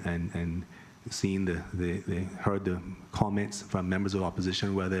LA and seen heard the comments from members of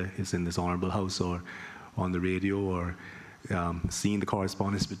opposition, whether it's in this honorable house or on the radio, or seen the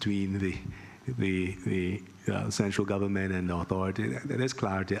correspondence between the central government and the authority, there's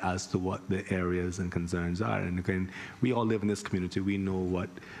clarity as to what the areas and concerns are. And again, we all live in this community. We know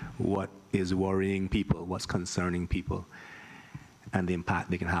what is worrying people, what's concerning people, and the impact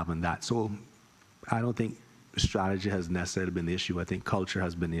they can have on that. So I don't think strategy has necessarily been the issue. I think culture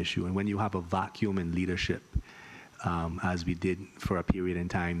has been the issue. And when you have a vacuum in leadership, as we did for a period in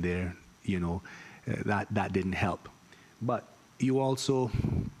time there, that didn't help. But you also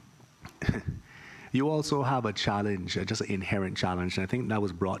have a challenge, just an inherent challenge, and I think that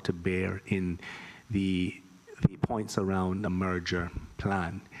was brought to bear in the points around the merger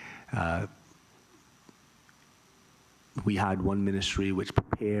plan. We had one ministry which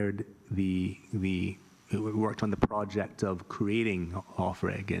prepared worked on the project of creating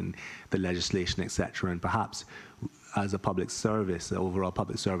OFREG and the legislation, etc. And perhaps as a public service, the overall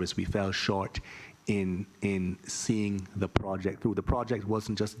public service, we fell short in seeing the project through. The project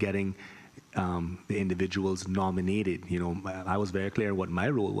wasn't just getting the individuals nominated. I was very clear what my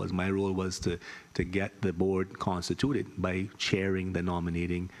role was. My role was to get the board constituted by chairing the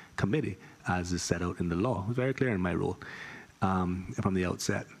nominating committee, as is set out in the law. I was very clear in my role from the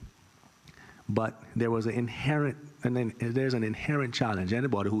outset. But there was an inherent, and then there's an inherent challenge.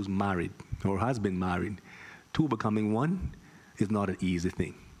 Anybody who's married or has been married, two becoming one is not an easy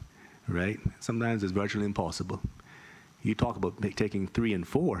thing, right? Sometimes it's virtually impossible. You talk about taking 3 and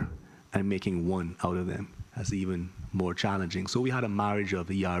 4 and making one out of them. That's even more challenging. So we had a marriage of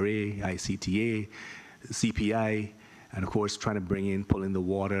the ERA, ICTA, CPI, and of course trying to pull in the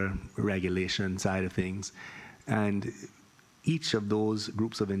water regulation side of things. And each of those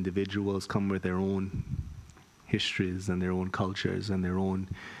groups of individuals come with their own histories and their own cultures and their own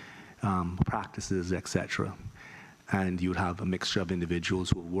practices, etc. And you'd have a mixture of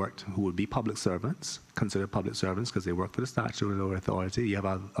individuals who would be public servants, considered public servants because they work for the statutory authority. You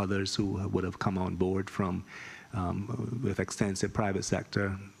have others who would have come on board from with extensive private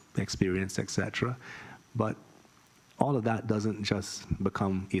sector experience, etc. But all of that doesn't just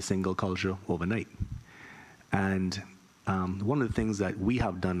become a single culture overnight. And one of the things that we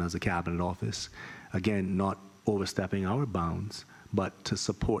have done as a cabinet office, again, not overstepping our bounds, but to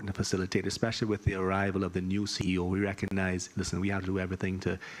support and facilitate, especially with the arrival of the new CEO, we recognize, listen, we have to do everything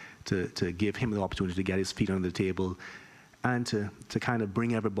to give him the opportunity to get his feet under the table and to kind of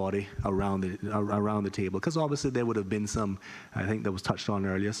bring everybody around the table. Because obviously there would have been some, I think that was touched on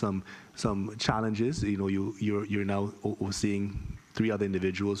earlier, some challenges. You're now overseeing 3 other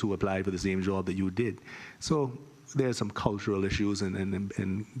individuals who applied for the same job that you did. So there's some cultural issues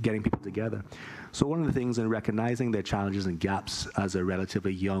in getting people together. So one of the things in recognizing their challenges and gaps as a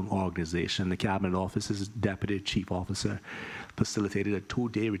relatively young organization, the Cabinet Office's Deputy Chief Officer facilitated a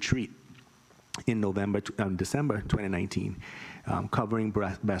 2-day retreat in December 2019, covering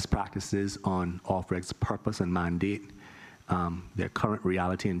best practices on OFREG's purpose and mandate, their current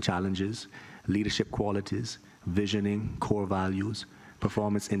reality and challenges, leadership qualities, visioning, core values,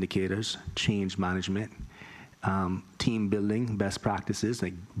 performance indicators, change management, team building, best practices,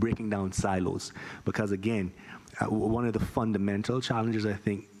 like breaking down silos. Because again, one of the fundamental challenges, I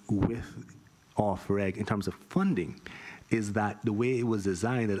think, with OFREG in terms of funding is that the way it was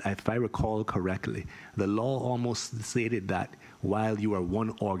designed, if I recall correctly, the law almost stated that while you are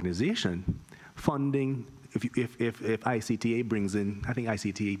one organization, funding if ICTA brings in, I think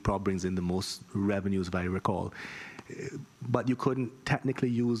ICTA probably brings in the most revenues, if I recall, but you couldn't technically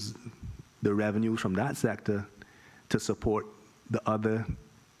use the revenue from that sector to support the other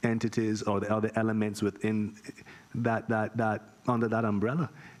entities or the other elements within that under that umbrella.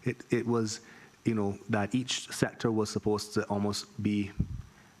 It was, you know, that each sector was supposed to almost be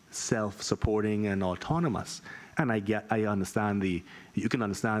self-supporting and autonomous. And I understand you can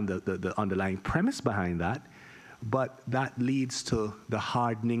understand the underlying premise behind that, but that leads to the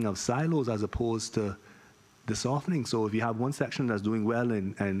hardening of silos as opposed to the softening. So if you have one section that's doing well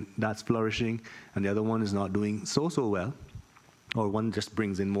and that's flourishing, and the other one is not doing so well, or one just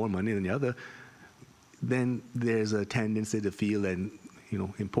brings in more money than the other, then there's a tendency to feel that, you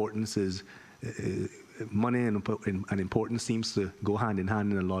know, importance is money and importance seems to go hand in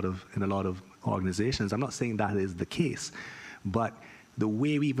hand in a lot of organizations. I'm not saying that is the case, but the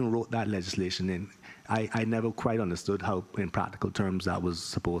way we even wrote that legislation in, I never quite understood how, in practical terms, that was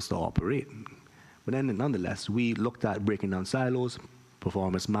supposed to operate. But then, nonetheless, we looked at breaking down silos,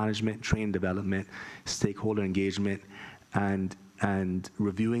 performance management, training development, stakeholder engagement, and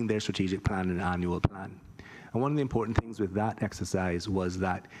reviewing their strategic plan and annual plan. And one of the important things with that exercise was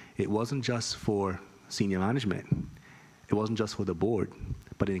that it wasn't just for senior management, it wasn't just for the board,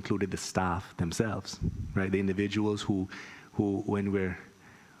 but it included the staff themselves, right? The individuals who when we're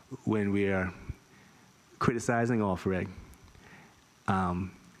criticizing Ofreg,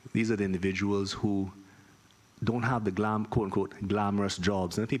 these are the individuals who don't have the quote unquote glamorous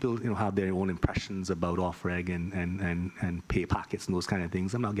jobs. And people, you know, have their own impressions about Ofreg and pay packets and those kind of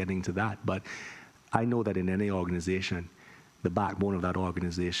things. I'm not getting into that, but I know that in any organization, the backbone of that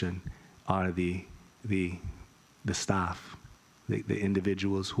organization are the staff, the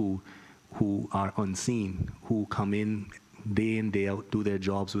individuals who are unseen, who come in, day out, do their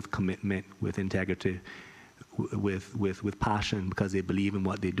jobs with commitment, with integrity, with passion, because they believe in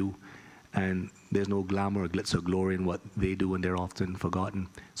what they do. And there's no glamour or glitz or glory in what they do, and they're often forgotten.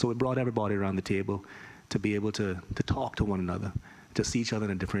 So it brought everybody around the table to be able to talk to one another, to see each other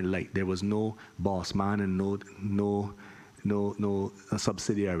in a different light. There was no boss man and no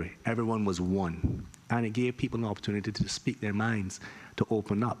subsidiary. Everyone was one. And it gave people an opportunity to speak their minds, to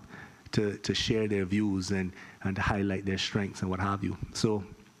open up, to share their views and to highlight their strengths and what have you. So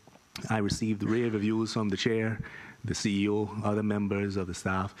I received rave reviews from the chair, the CEO, other members of the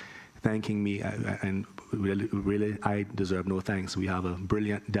staff, thanking me, and really, I deserve no thanks. We have a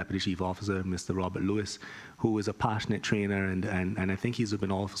brilliant Deputy Chief Officer, Mr. Robert Lewis, who is a passionate trainer, and I think he's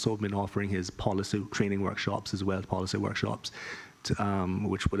also been offering his policy training workshops as well, policy workshops,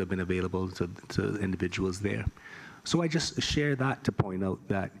 which would have been available to individuals there. So I just share that to point out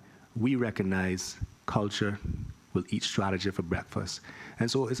that we recognize culture will eat strategy for breakfast.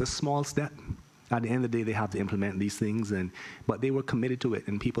 And so it's a small step. At the end of the day, they have to implement these things, but they were committed to it,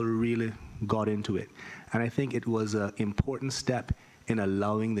 and people really got into it. And I think it was an important step in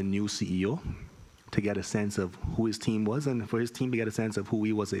allowing the new CEO to get a sense of who his team was, and for his team to get a sense of who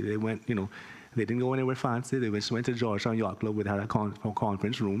he was. They went, you know, they didn't go anywhere fancy. They just went to Georgetown Yacht Club, had a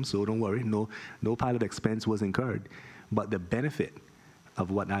conference room, so don't worry, no pilot expense was incurred. But the benefit of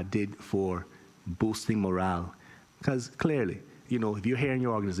what that did for boosting morale, because clearly, you know, if you're hearing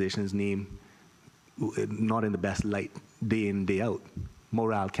your organization's name not in the best light day in, day out,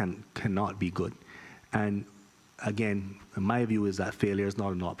 morale cannot be good. And again, my view is that failure is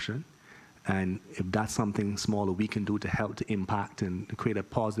not an option. And if that's something smaller we can do to help to impact and create a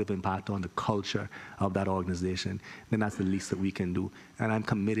positive impact on the culture of that organization, then that's the least that we can do. And I'm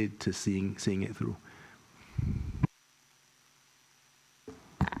committed to seeing it through.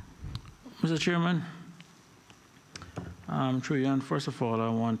 Mr. Chairman, through you, and first of all, I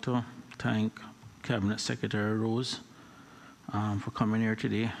want to thank Cabinet Secretary Rose for coming here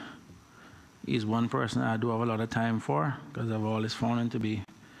today. He's one person I do have a lot of time for, because I've always found him to be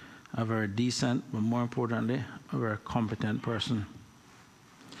a very decent, but more importantly, a very competent person.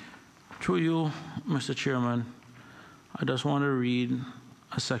 Through you, Mr. Chairman, I just want to read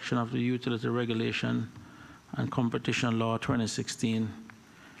a section of the Utility Regulation and Competition Law 2016,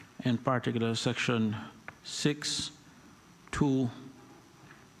 in particular section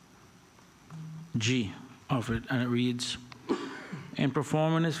 6(2)G of it, and it reads, in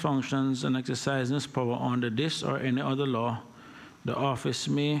performing its functions and exercising its power under this or any other law, the office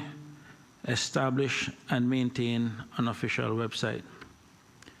may establish and maintain an official website.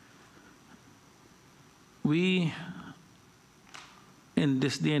 We, in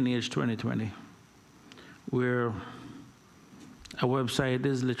this day and age, 2020, where a website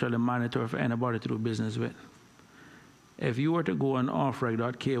is literally mandatory for anybody to do business with. If you were to go on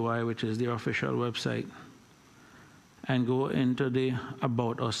offreg.ky, which is their official website, and go into the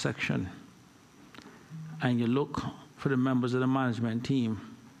About Us section, and you look for the members of the management team,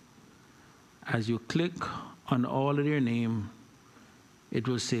 as you click on all of their name, it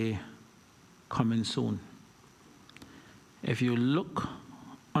will say, coming soon. If you look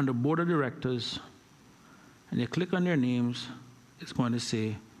on the board of directors and you click on their names, it's going to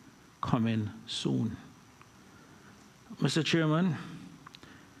say, coming soon. Mr. Chairman,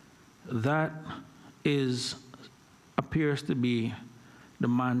 that appears to be the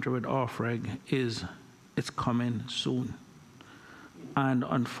mantra with OFREG, is it's coming soon. And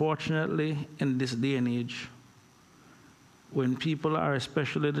unfortunately, in this day and age, when people are,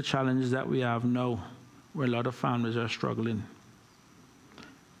 especially the challenges that we have now, where a lot of families are struggling,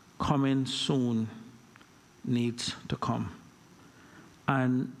 coming soon needs to come.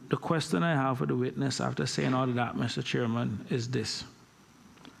 And the question I have for the witness after saying all of that, Mr. Chairman, is this.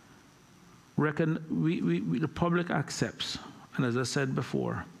 The public accepts, and as I said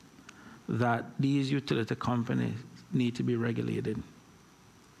before, that these utility companies need to be regulated.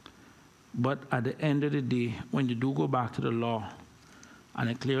 But at the end of the day, when you do go back to the law, and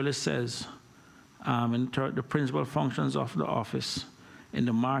it clearly says the principal functions of the office in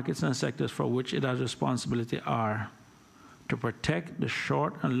the markets and sectors for which it has responsibility are to protect the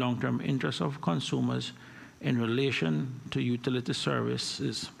short and long-term interests of consumers in relation to utility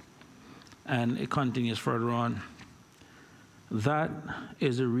services. And it continues further on. That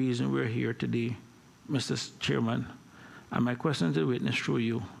is the reason we're here today, Mr. Chairman. And my question to the witness through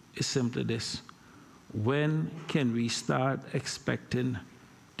you is simply this. When can we start expecting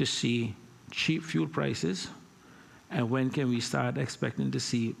to see cheap fuel prices? And when can we start expecting to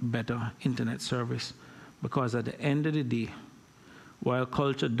see better internet service? Because at the end of the day, while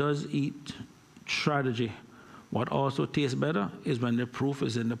culture does eat strategy, what also tastes better is when the proof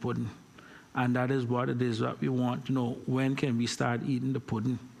is in the pudding. And that is what it is that we want to know. When can we start eating the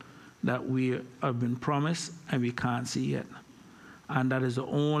pudding that we have been promised and we can't see yet? And that is the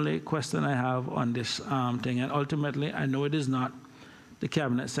only question I have on this thing. And ultimately, I know it is not the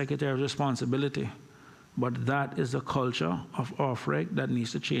Cabinet Secretary's responsibility, but that is the culture of OFREG that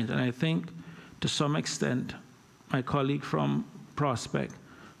needs to change. And I think, to some extent, my colleague from Prospect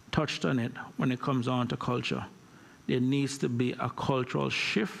touched on it when it comes on to culture. There needs to be a cultural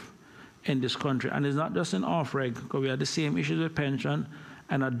shift in this country. And it's not just in OFREG, because we have the same issues with pension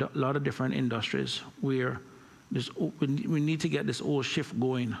and a lot of different industries where we need to get this whole shift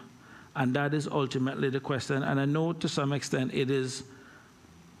going. And that is ultimately the question. And I know to some extent it is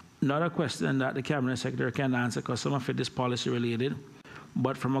not a question that the Cabinet Secretary can answer, because some of it is policy related.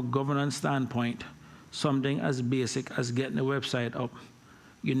 But from a governance standpoint, something as basic as getting the website up.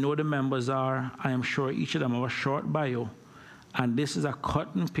 You know the members are, I am sure each of them have a short bio. And this is a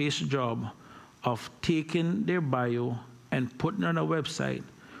cut and paste job of taking their bio and putting it on a website,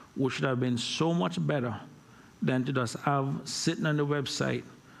 which would have been so much better than to just have sitting on the website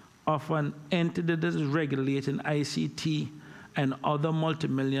of an entity that is regulating ICT and other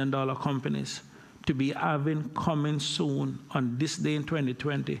multi-million-dollar companies to be having coming soon on this day in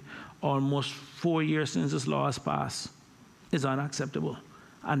 2020, almost 4 years since this law has passed, is unacceptable.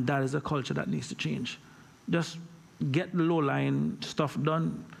 And that is a culture that needs to change. Just get the low-lying stuff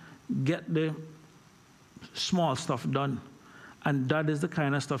done, get the small stuff done. And that is the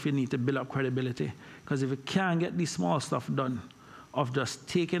kind of stuff you need to build up credibility. Because if you can't get the small stuff done, of just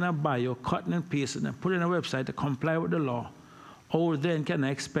taking a bio, cutting and pasting, and putting on a website to comply with the law, or then can I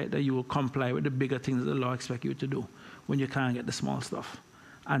expect that you will comply with the bigger things that the law expects you to do when you can't get the small stuff?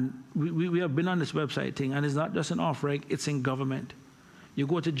 And we have been on this website thing, and it's not just in OFREG, it's in government. You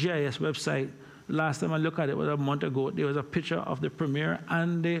go to GIS website, last time I looked at it was a month ago, there was a picture of the Premier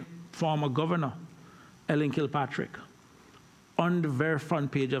and the former governor, Ellen Kilpatrick, on the very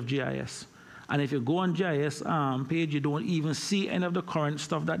front page of GIS. And if you go on GIS page, you don't even see any of the current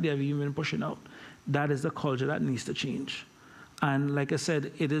stuff that they have even been pushing out. That is the culture that needs to change. And like I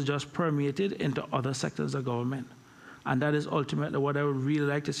said, it is just permeated into other sectors of government. And that is ultimately what I would really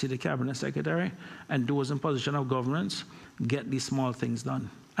like to see the Cabinet Secretary and those in position of governance get these small things done.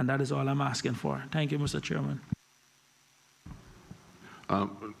 And that is all I'm asking for. Thank you, Mr. Chairman.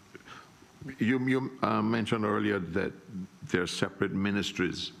 You mentioned earlier that there are separate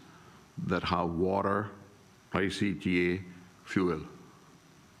ministries that have water, ICTA, fuel.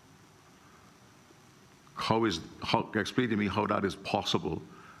 Explain to me how that is possible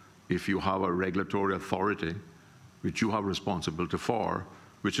if you have a regulatory authority which you have responsibility for,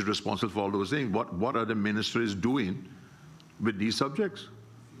 which is responsible for all those things. What are the ministries doing with these subjects?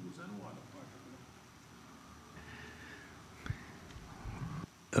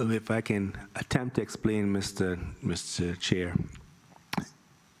 If I can attempt to explain, Mr. Chair,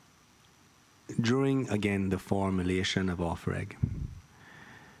 during, again, the formulation of OFREG,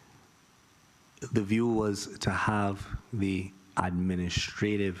 the view was to have the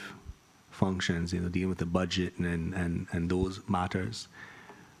administrative functions, dealing with the budget and those matters,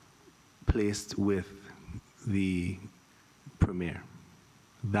 placed with the Premier.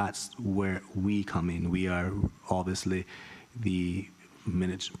 That's where we come in. We are obviously the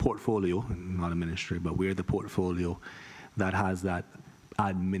portfolio, not a ministry, but we're the portfolio that has that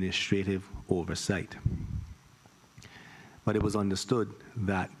administrative oversight. But it was understood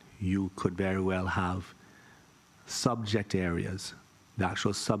that you could very well have subject areas, the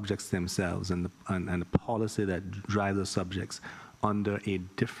actual subjects themselves, and the policy that drives the subjects under a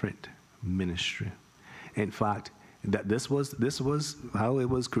different ministry. In fact, that this was how it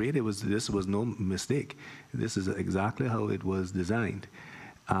was created. This was no mistake. This is exactly how it was designed.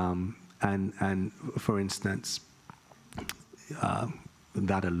 And for instance,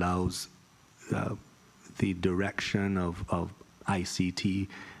 that allows the direction of ICT,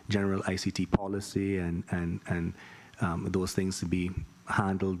 general ICT policy, and those things to be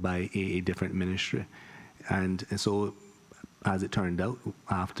handled by a different ministry. And so, as it turned out,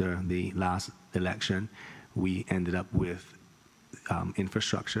 after the last election, we ended up with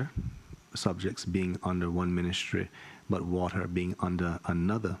infrastructure subjects being under one ministry, but water being under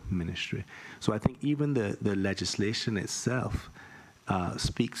another ministry. So I think even the legislation itself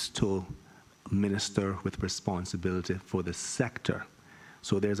speaks to minister with responsibility for the sector.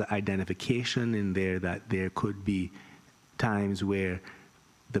 So there's an identification in there that there could be times where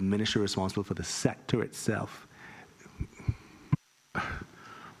the minister responsible for the sector itself.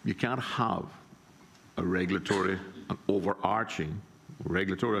 You can't have a regulatory, an overarching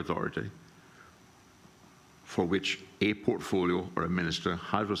regulatory authority for which a portfolio or a minister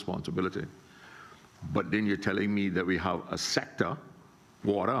has responsibility. But then you're telling me that we have a sector,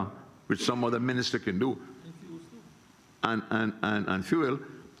 water, which some other minister can do, and fuel.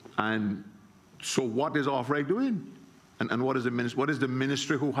 And so what is OFREG doing? And what is the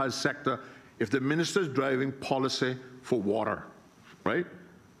ministry who has sector? If the minister is driving policy for water, right?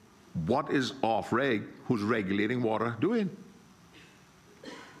 What is OFREG, who's regulating water, doing?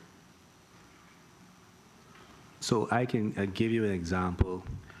 So I can give you an example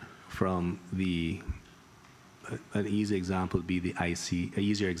from an easy example would be an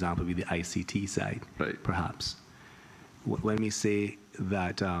easier example would be the ICT side, right, perhaps. When we say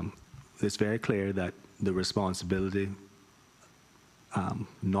that it's very clear that the responsibility,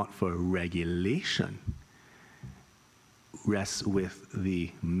 not for regulation, rests with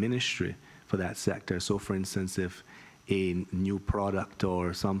the ministry for that sector. So for instance, if a new product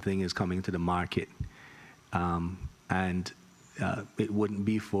or something is coming to the market, and it wouldn't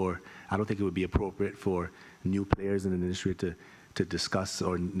be I don't think it would be appropriate for new players in the industry to discuss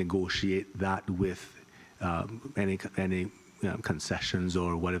or negotiate that with any concessions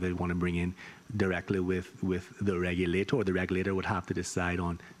or whatever they want to bring in directly with the regulator, or the regulator would have to decide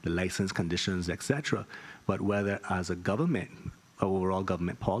on the license conditions, etc. But whether as a government, overall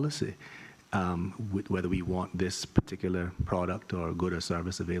government policy, whether we want this particular product or good or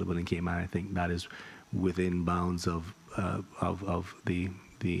service available in Cayman, I think that is within bounds of the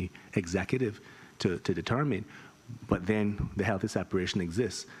executive to determine. But then the healthy separation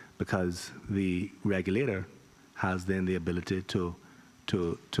exists because the regulator has then the ability to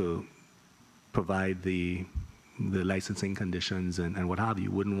provide the licensing conditions and what have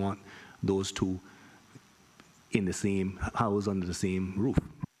you. Wouldn't want those two in the same house under the same roof.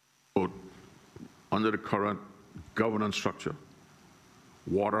 But under the current governance structure,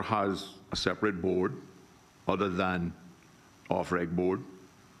 water has a separate board other than OFREG board,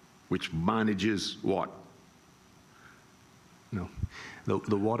 which manages what? No.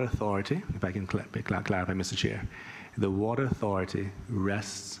 The Water Authority, if I can clarify, Mr. Chair, the Water Authority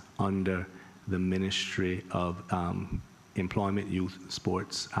rests under the Ministry of Employment, Youth,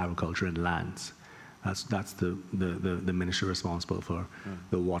 Sports, Agriculture, and Lands. That's the ministry responsible for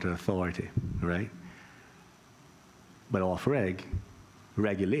the Water Authority, right? But OFREG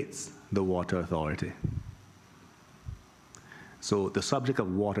regulates the Water Authority. So the subject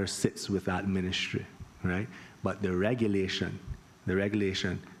of water sits with that ministry, right? But the regulation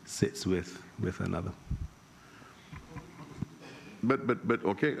sits with another. But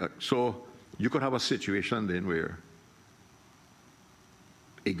okay, so you could have a situation then where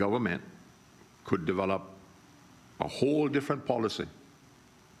a government could develop a whole different policy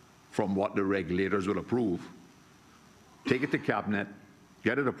from what the regulators will approve, take it to cabinet,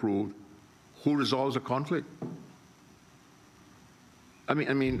 get it approved. Who resolves the conflict?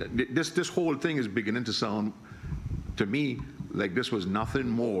 This whole thing is beginning to sound, to me, like this was nothing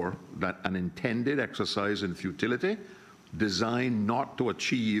more than an intended exercise in futility, designed not to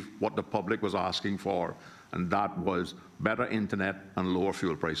achieve what the public was asking for, and that was better internet and lower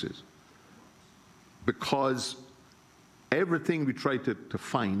fuel prices. Because everything we try to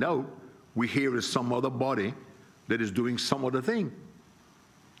find out, we hear is some other body that is doing some other thing.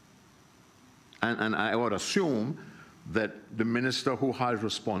 And I would assume that the minister who had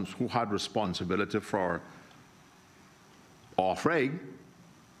responsibility for off-reg,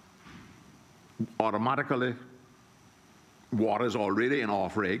 automatically water is already in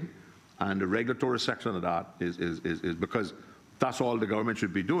off-reg, and the regulatory section of that is because that's all the government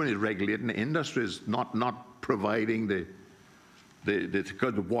should be doing, is regulating the industries, not providing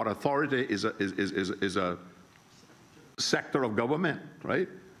because the water authority is a sector of government, right?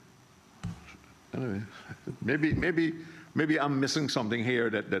 Anyway, maybe I'm missing something here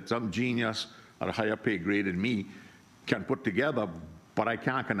that some genius at a higher pay grade than me can put together, but I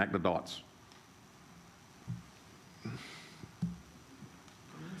can't connect the dots.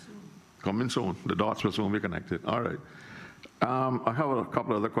 Coming soon. The dots will soon be connected. All right. I have a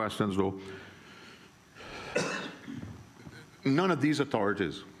couple other questions, though. None of these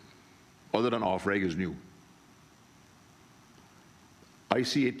authorities, other than off-reg, is new.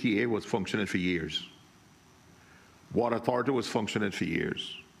 ICATA was functioning for years. Water Authority was functioning for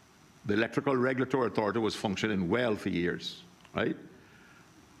years. The Electrical Regulatory Authority was functioning well for years, right?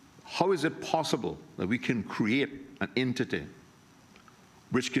 How is it possible that we can create an entity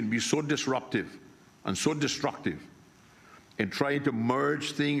which can be so disruptive and so destructive in trying to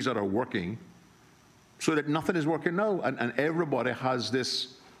merge things that are working so that nothing is working now, and everybody has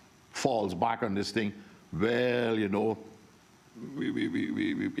this, falls back on this thing, well, you know,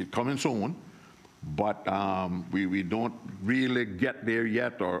 it's coming soon, but we don't really get there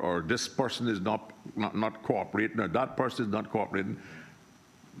yet, or this person is not cooperating, or that person is not cooperating.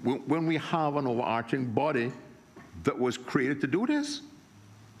 When we have an overarching body that was created to do this.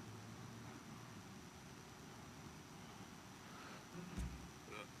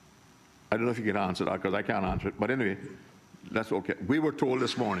 I don't know if you can answer that, because I can't answer it, but anyway, that's okay. We were told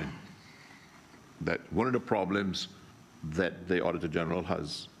this morning that one of the problems that the Auditor General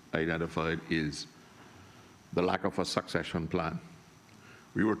has identified is the lack of a succession plan.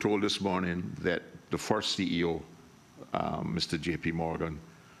 We were told this morning that the first CEO, Mr. J.P. Morgan,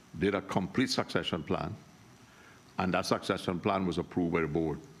 did a complete succession plan, and that succession plan was approved by the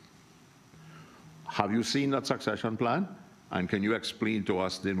board. Have you seen that succession plan? And can you explain to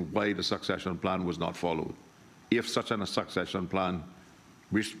us then why the succession plan was not followed? If such a succession plan,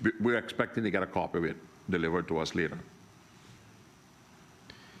 we're expecting to get a copy of it delivered to us later.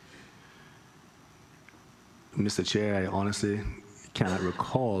 Mr. Chair, I honestly cannot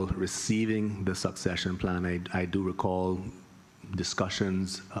recall receiving the succession plan. I do recall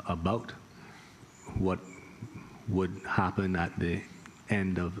discussions about what would happen at the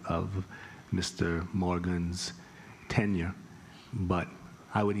end of Mr. Morgan's tenure, but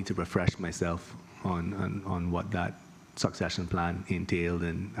I would need to refresh myself on what that succession plan entailed,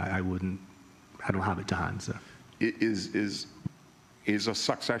 and I don't have it to hand, sir. Is a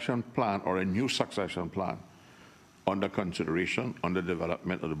succession plan or a new succession plan under consideration, under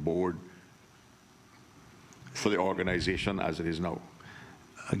development of the board for the organization as it is now?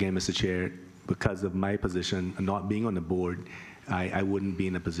 Again, Mr. Chair, because of my position, not being on the board, I wouldn't be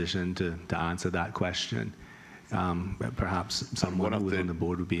in a position to answer that question. Perhaps someone who was on the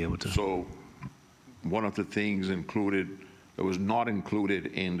board would be able to. So one of the things included, that was not included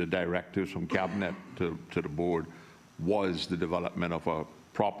in the directives from Cabinet to the board, was the development of a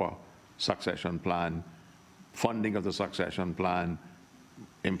proper succession plan, funding of the succession plan,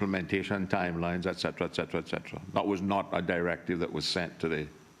 implementation timelines, et cetera, et cetera, et cetera. That was not a directive that was sent to the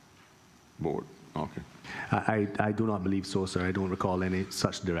board. Okay. I do not believe so, sir. I don't recall any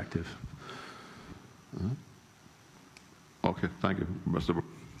such directive. Okay, thank you, Mr.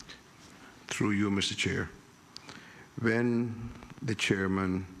 Through you, Mr. Chair. When the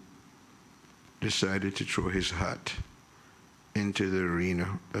chairman decided to throw his hat into the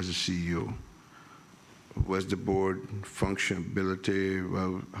arena as a CEO, was the board functionability,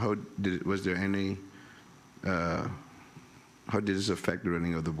 well, was there any, how did this affect the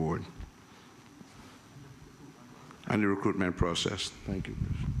running of the board and the recruitment process? Thank you.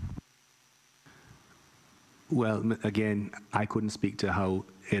 Well, again, I couldn't speak to how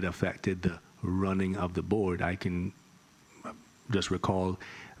it affected the running of the board. I can just recall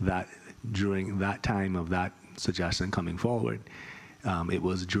that during that time of that suggestion coming forward, it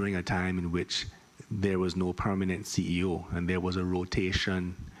was during a time in which there was no permanent CEO, and there was a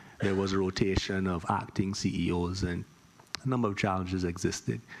rotation. There was a rotation of acting CEOs, and a number of challenges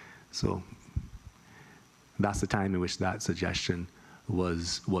existed. So that's the time in which that suggestion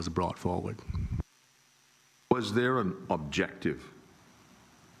was brought forward. Was there an objective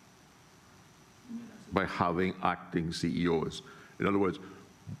by having acting CEOs? In other words,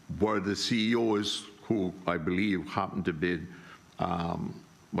 were the CEOs who I believe happened to be,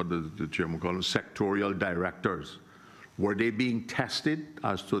 what the chairman call them, sectorial directors, were they being tested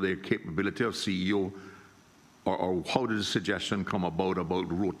as to their capability of CEO, or how did the suggestion come about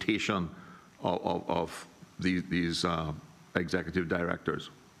rotation of these executive directors?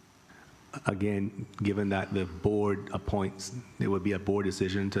 Again, given that the board appoints, there would be a board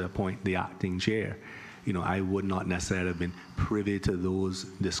decision to appoint the acting chair. You know, I would not necessarily have been privy to those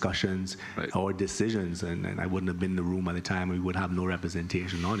discussions or decisions, and I wouldn't have been in the room at the time. We would have no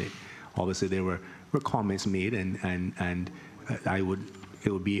representation on it. Obviously, there were comments made, and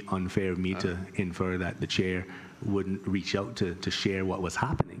it would be unfair of me to infer that the chair wouldn't reach out to share what was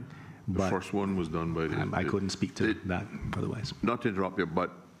happening. But the first one was done by the... I couldn't speak to that otherwise. Not to interrupt you, but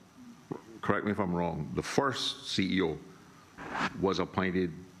correct me if I'm wrong, the first CEO was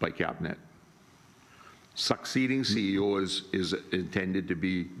appointed by Cabinet. Succeeding CEO is intended to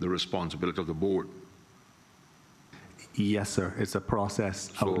be the responsibility of the board. Yes, sir. It's a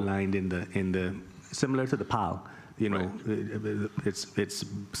process outlined in the similar to the PAL. You know, it's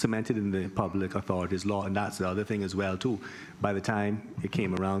cemented in the Public Authorities Law, and that's the other thing as well too. By the time it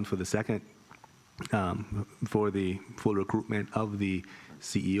came around for the second, for the full recruitment of the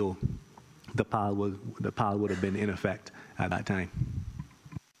CEO, the PAL would have been in effect at that time.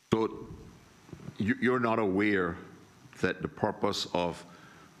 So you're not aware that the purpose of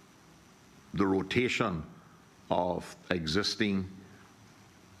the rotation of existing,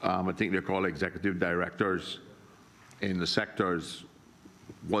 I think they're called executive directors in the sectors,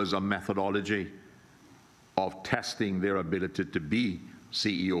 was a methodology of testing their ability to be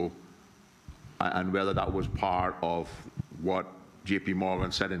CEO, and whether that was part of what J.P.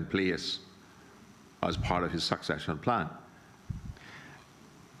 Morgan set in place as part of his succession plan?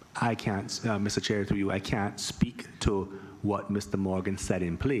 I can't, Mr. Chair, through you, I can't speak to what Mr. Morgan set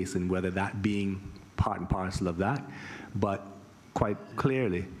in place and whether that being part and parcel of that, but quite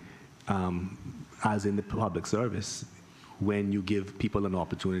clearly, as in the public service, when you give people an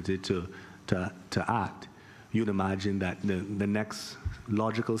opportunity to act, you'd imagine that the next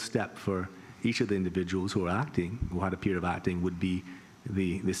logical step for each of the individuals who are acting, who had a period of acting, would be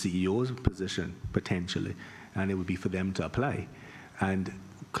the CEO's position, potentially, and it would be for them to apply. And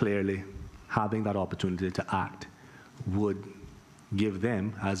clearly, having that opportunity to act would give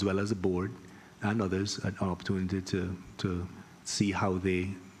them, as well as the board and others, an opportunity to see how they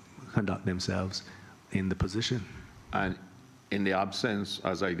conduct themselves in the position. And in the absence,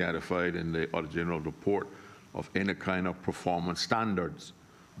 as identified in the Auditor General report, of any kind of performance standards,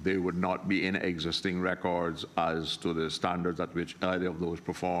 there would not be any existing records as to the standards at which either of those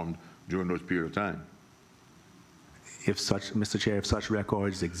performed during those period of time. If such, Mr. Chair, if such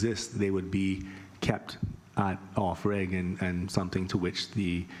records exist, they would be kept at off-reg and something to which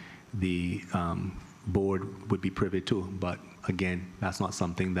the board would be privy to. But again, that's not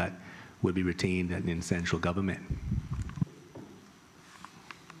something that would be retained in central government.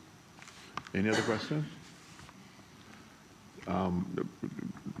 Any other questions?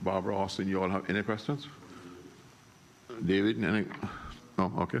 Barbara, Austin, you all have any questions? David, any?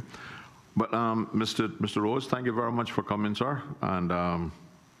 No, okay. But Mr. Rose, thank you very much for coming, sir. And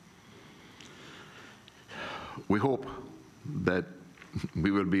we hope that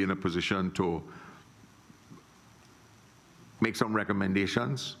we will be in a position to make some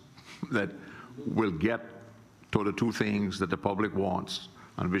recommendations that will get to the two things that the public wants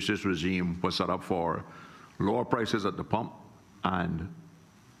and which this regime was set up for: lower prices at the pump and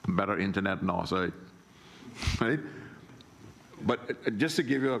better internet on our side, right? But just to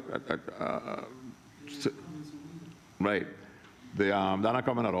give you right, they're not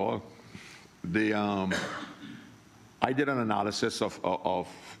coming at all. I did an analysis of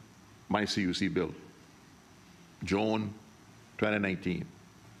my CUC bill, June 2019,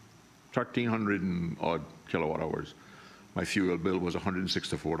 1,300 and odd kilowatt hours. My fuel bill was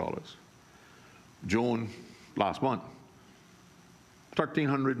 $164. June last month,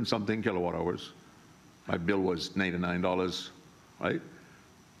 1,300 and something kilowatt hours. My bill was $99, right?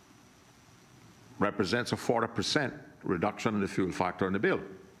 Represents a 40% reduction in the fuel factor in the bill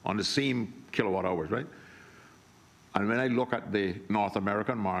on the same kilowatt hours, right? And when I look at the North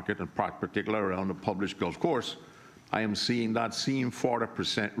American market, and particularly around the published Gulf Coast, I am seeing that same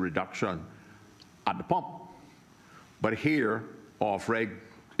 40% reduction at the pump. But here, off-reg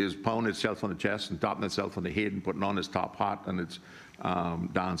is pounding itself on the chest and tapping itself on the head and putting on its top hat and its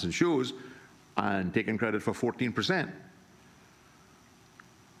dancing shoes and taking credit for 14%.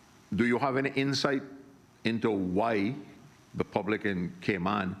 Do you have any insight into why the public in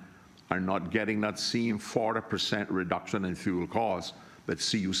Cayman are not getting that same 40% reduction in fuel costs that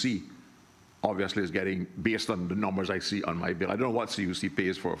CUC obviously is getting based on the numbers I see on my bill? I don't know what CUC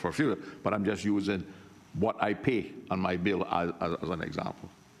pays for fuel, but I'm just using what I pay on my bill as an example.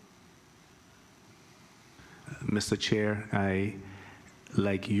 Mr. Chair, I,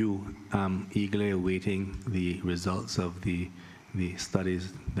 like you, am eagerly awaiting the results of the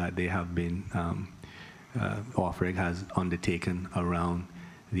studies that they have been, OFREG has undertaken around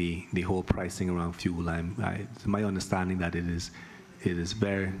the whole pricing around fuel. It's my understanding that it is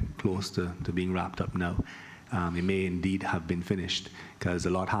very close to being wrapped up now. It may indeed have been finished because a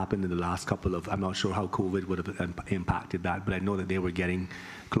lot happened in the last couple of, I'm not sure how COVID would have impacted that, but I know that they were getting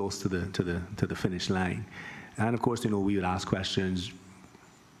close to the finish line. And of course, you know, we would ask questions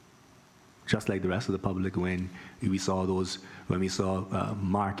just like the rest of the public when we saw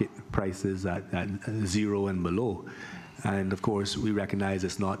market prices at 0 and below. And of course, we recognize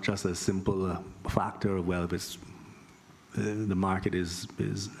it's not just a simple factor of, well, if it's the market is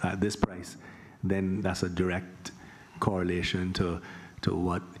at this price, then that's a direct correlation to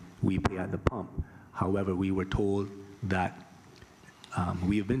what we pay at the pump. However, we were told that,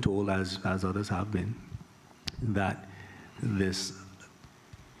 we have been told, as others have been, that this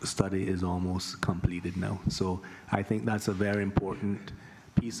study is almost completed now. So I think that's a very important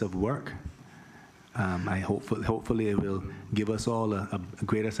piece of work. Hopefully it will give us all a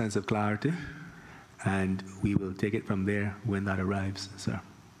greater sense of clarity, and we will take it from there when that arrives, sir.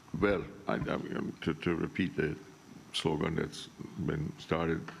 Well, to repeat the slogan that's been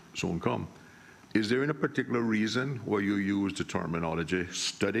started, soon come. Is there any particular reason why you use the terminology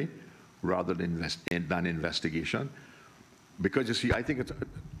study rather than investigation? Because you see, I think it's,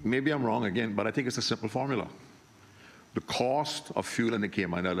 maybe I'm wrong again, but I think it's a simple formula. The cost of fuel in the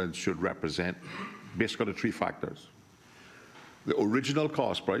Cayman Islands should represent basically the 3 factors: the original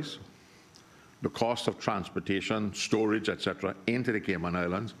cost price, the cost of transportation, storage, etc., into the Cayman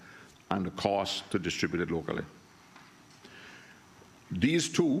Islands, and the cost to distribute it locally. These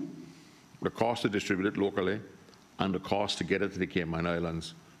 2, the cost to distribute it locally and the cost to get it to the Cayman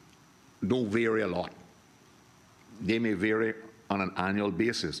Islands, don't vary a lot. They may vary on an annual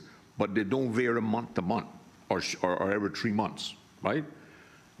basis, but they don't vary month to month or every 3 months, right?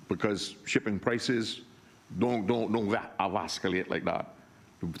 Because shipping prices don't escalate like that.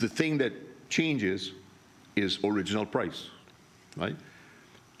 The thing that changes is original price, right?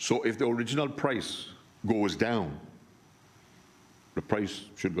 So if the original price goes down, the price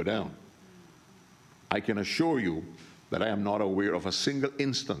should go down. I can assure you that I am not aware of a single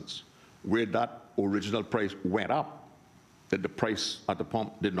instance where that original price went up, that the price at the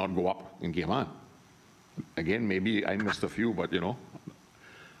pump did not go up in Cayman. Again, maybe I missed a few, but you know,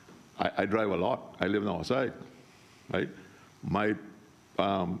 I drive a lot. I live on the side, right? My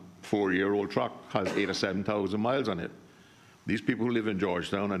 4-year-old truck has 8,000 or 7,000 miles on it. These people who live in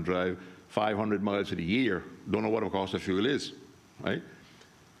Georgetown and drive 500 miles a year don't know what the cost of fuel is, right?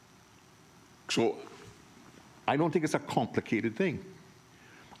 So I don't think it's a complicated thing.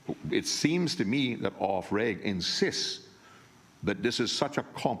 It seems to me that OFREG insists that this is such a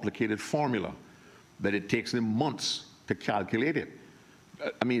complicated formula that it takes them months to calculate it.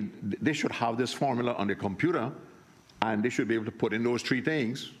 I mean, they should have this formula on their computer, and they should be able to put in those 3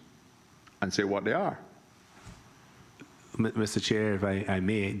 things and say what they are. Mr. Chair, if I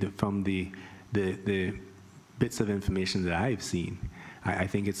may, from the bits of information that I've seen, I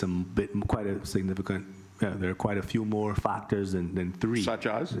think it's quite a significant. There are quite a few more factors than 3. Such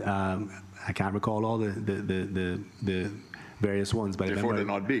as? I can't recall all the various ones, but therefore they're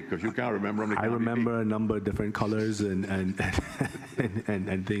not big, because you can't remember them. I remember a number of different colors and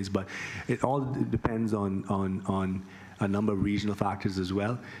and things, but it all depends on a number of regional factors as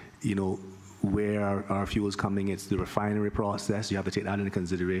well. You know, where our fuel is coming, it's the refinery process. You have to take that into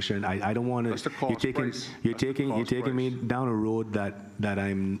consideration. I don't want to. You're taking me down a road that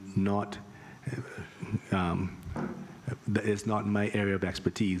I'm not. That is not my area of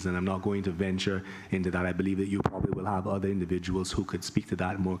expertise, and I'm not going to venture into that. I believe that you probably will have other individuals who could speak to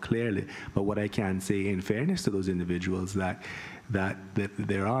that more clearly. But what I can say, in fairness to those individuals, that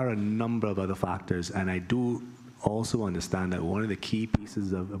there are a number of other factors, and I do also understand that one of the key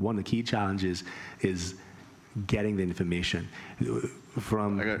challenges is getting the information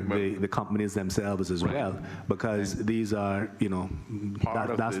from the companies themselves as well, because these are, you know,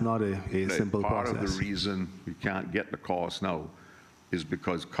 that's not a simple process. Part of the reason we can't get the cost now is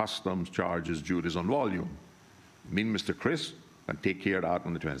because customs charges duties on volume. Me and Mr. Chris can take care of that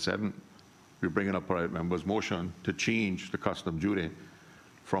on the 27th. We're bringing up private members' motion to change the custom duty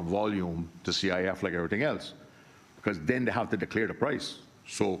from volume to CIF like everything else, because then they have to declare the price.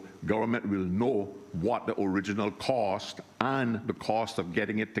 So government will know what the original cost and the cost of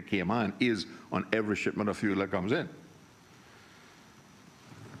getting it to Cayman is on every shipment of fuel that comes in.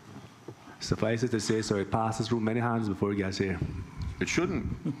 Suffice it to say, so it passes through many hands before it gets here. It shouldn't.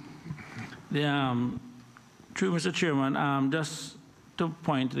 True, Mr. Chairman, just to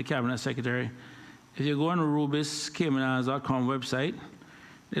point to the Cabinet Secretary, if you go on the rubiscaymanislands.com website,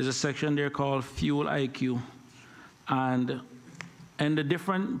 there's a section there called Fuel IQ. And the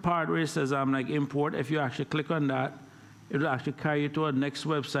different part where it says like import, if you actually click on that, it will actually carry you to a next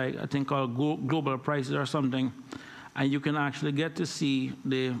website, I think called Global Prices or something. And you can actually get to see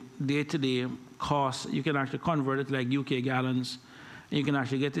the day-to-day costs. You can actually convert it to like UK gallons. And you can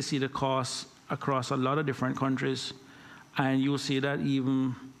actually get to see the costs across a lot of different countries. And you'll see that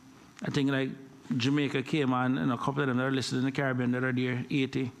even, I think like Jamaica, Cayman, and a couple of them that are listed in the Caribbean that are there,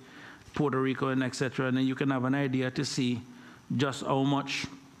 80, Puerto Rico, and etc. And then you can have an idea to see just how much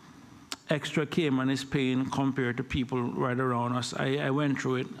extra Cayman is paying compared to people right around us. I went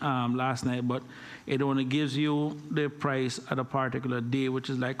through it last night, but it only gives you the price at a particular day, which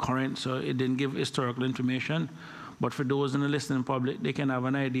is like current, so it didn't give historical information. But for those in the listening public, they can have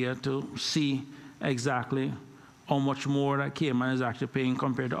an idea to see exactly how much more that Cayman is actually paying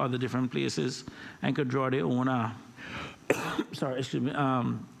compared to other different places, and could draw their own,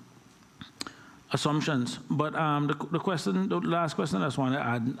 assumptions. But the last question I just want to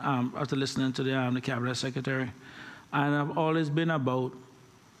add after listening to the Cabinet Secretary, and I've always been about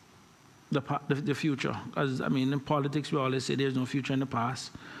the future. Because I mean, in politics we always say there's no future in the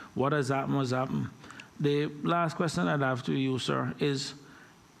past. What has happened was happened. The last question I'd have to you, sir, is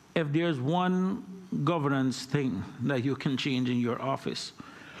if there's one governance thing that you can change in your office,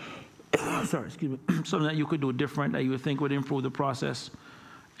 something that you could do different that you think would improve the process,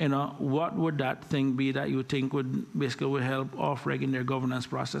 you know, what would that thing be that you think would help off-reg their governance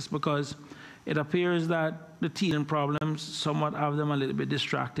process? Because it appears that the teething problems somewhat have them a little bit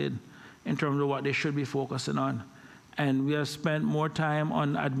distracted in terms of what they should be focusing on. And we have spent more time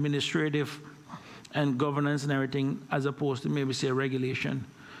on administrative and governance and everything as opposed to maybe say regulation.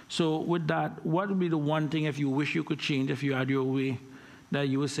 So with that, what would be the one thing if you wish you could change, if you had your way, that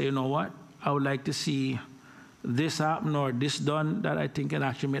you would say, you know what, I would like to see this happen or this done that I think can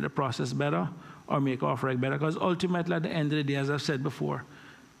actually make the process better or make off-reg better? Because ultimately, at the end of the day, as I've said before,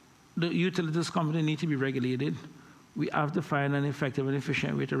 the utilities company need to be regulated. We have to find an effective and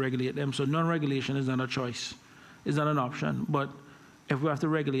efficient way to regulate them. So non-regulation is not a choice. It's not an option. But if we have to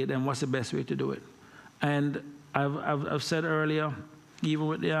regulate them, what's the best way to do it? And I've said earlier, even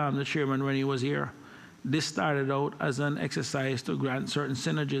with the chairman when he was here, this started out as an exercise to grant certain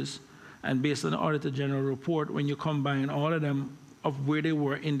synergies. And based on the Auditor General report, when you combine all of them of where they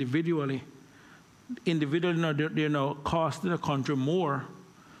were individually they're now costing the country more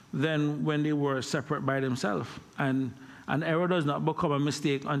than when they were separate by themselves. And an error does not become a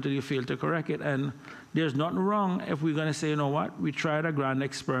mistake until you fail to correct it. And there's nothing wrong if we're going to say, you know what, we tried a grand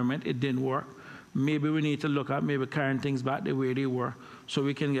experiment, it didn't work. Maybe we need to look at maybe carrying things back the way they were so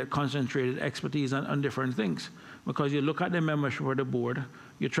we can get concentrated expertise on different things. Because you look at the membership of the board,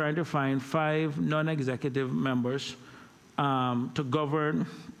 you're trying to find 5 non-executive members to govern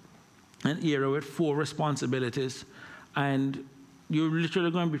an area with 4 responsibilities. And you're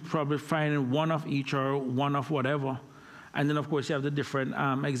literally going to be probably finding one of each or one of whatever. And then, of course, you have the different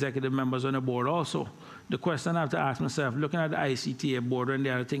executive members on the board also. The question I have to ask myself, looking at the ICTA board, and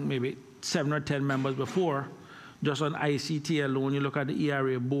there I think maybe 7 or 10 members before, just on ICT alone, you look at the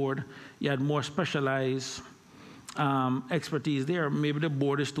ERA board, you had more specialized expertise there. Maybe the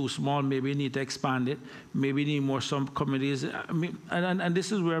board is too small, maybe you need to expand it, maybe you need more subcommittees. And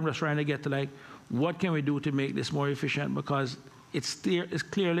this is where I'm just trying to get to, like, what can we do to make this more efficient? Because it's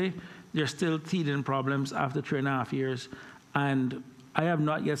clearly there's still teething problems after 3.5 years. And I have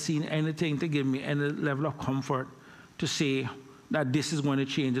not yet seen anything to give me any level of comfort to say that this is going to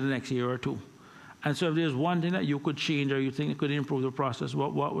change in the next year or 2. And so if there's one thing that you could change or you think it could improve the process,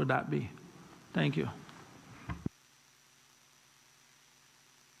 what would that be? Thank you.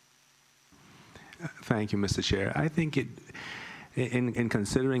 Thank you, Mr. Chair. I think in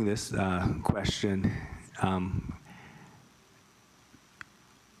considering this question,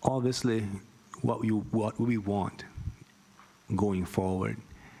 obviously what we want going forward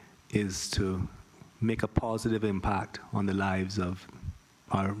is to make a positive impact on the lives of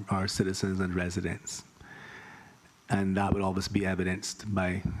our citizens and residents. And that would obviously be evidenced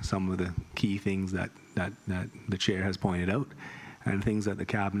by some of the key things that the chair has pointed out and things that the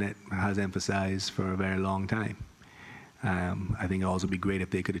cabinet has emphasized for a very long time. I think it also would be great if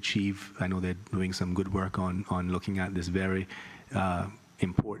they could achieve, I know they're doing some good work on looking at this very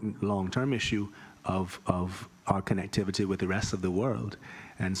important long-term issue of our connectivity with the rest of the world.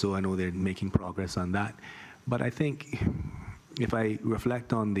 And so I know they're making progress on that. But I think if I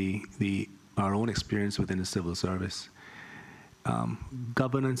reflect on our own experience within the civil service,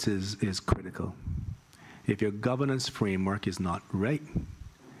 governance is critical. If your governance framework is not right,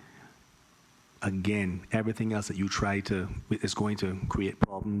 again, everything else that you try is going to create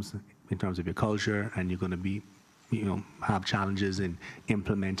problems in terms of your culture, and you're going to be, have challenges in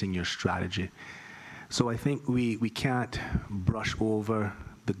implementing your strategy. So I think we can't brush over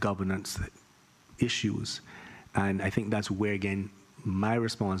the governance issues, and I think that's where, again, my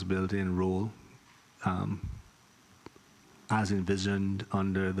responsibility and role as envisioned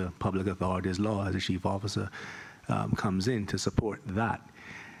under the Public Authorities Law as a chief officer comes in to support that.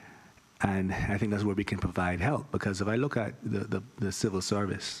 And I think that's where we can provide help, because if I look at the civil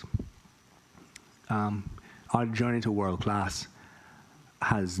service, our journey to world class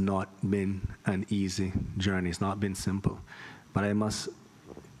has not been an easy journey. It's not been simple. But I must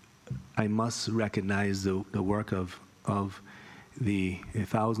recognize the work of the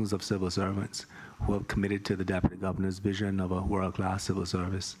thousands of civil servants who have committed to the Deputy Governor's vision of a world-class civil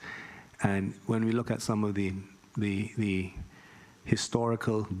service. And when we look at some of the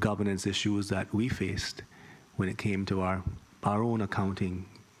historical governance issues that we faced when it came to our own accounting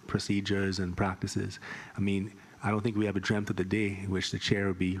procedures and practices, I mean, I don't think we ever dreamt of the day in which the chair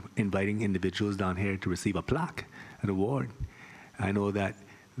would be inviting individuals down here to receive a plaque, an award. I know that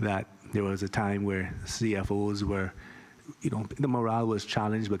there was a time where CFOs were, the morale was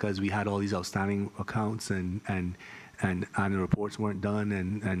challenged because we had all these outstanding accounts and the reports weren't done,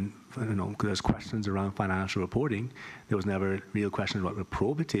 and there's questions around financial reporting. There was never real questions about the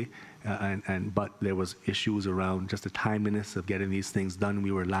probity, but there was issues around just the timeliness of getting these things done.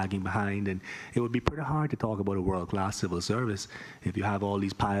 We were lagging behind, and it would be pretty hard to talk about a world-class civil service if you have all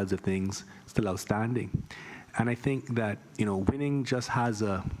these piles of things still outstanding. And I think that winning just has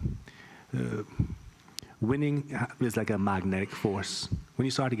winning is like a magnetic force. When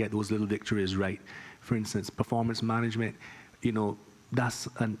you start to get those little victories right, for instance, performance management, that's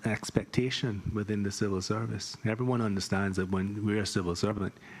an expectation within the civil service. Everyone understands that when we're a civil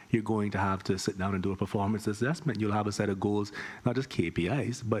servant, you're going to have to sit down and do a performance assessment. You'll have a set of goals, not just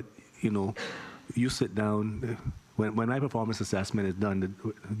KPIs, but you sit down. When my performance assessment is done,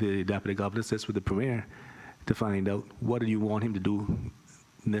 the Deputy Governor sits with the Premier to find out what do you want him to do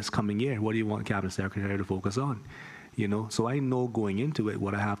this coming year. What do you want Cabinet Secretary to focus on? So I know going into it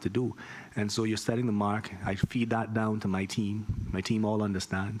what I have to do. And so you're setting the mark. I feed that down to my team. My team all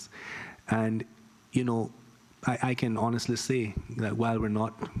understands. And, I can honestly say that while we're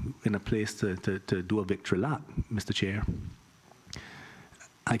not in a place to do a victory lap, Mr. Chair,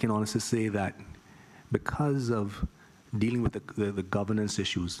 I can honestly say that because of dealing with the governance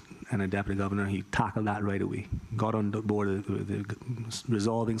issues, and a Deputy Governor, he tackled that right away, got on board with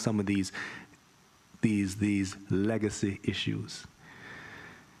resolving some of these legacy issues.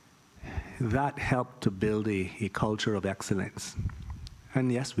 That helped to build a culture of excellence. And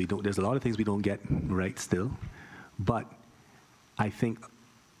yes, there's a lot of things we don't get right still, but I think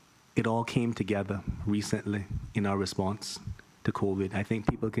it all came together recently in our response to COVID. I think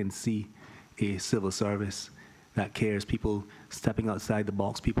people can see a civil service that cares, people stepping outside the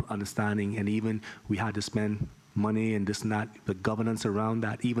box, people understanding, and even we had to spend money and this and that, the governance around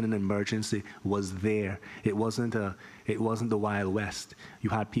that, even in an emergency, was there. It wasn't the Wild West. You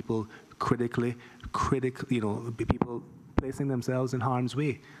had people people placing themselves in harm's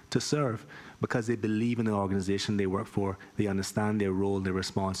way to serve because they believe in the organization they work for, they understand their role, their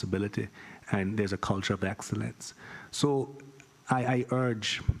responsibility, and there's a culture of excellence. So I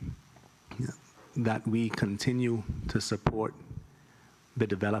urge that we continue to support the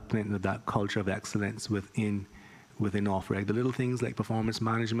development of that culture of excellence within OFREC. The little things like performance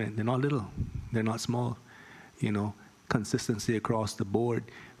management, they're not little, they're not small. Consistency across the board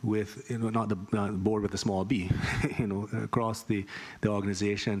with, not the board with a small b, across the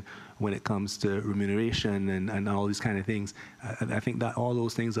organization when it comes to remuneration and all these kind of things. I think that all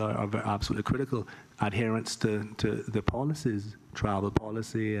those things are absolutely critical. Adherence to the policies, travel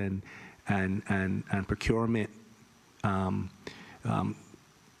policy and procurement,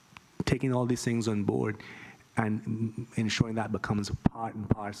 taking all these things on board and ensuring that becomes part and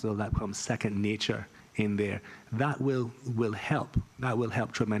parcel, that becomes second nature in there, that will help. That will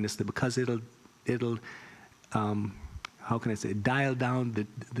help tremendously, because it'll how can I say, dial down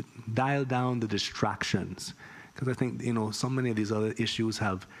the distractions. Because I think, you know, so many of these other issues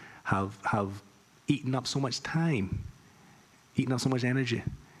have eaten up so much time, eaten up so much energy.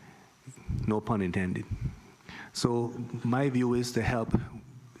 No pun intended. So my view is to help.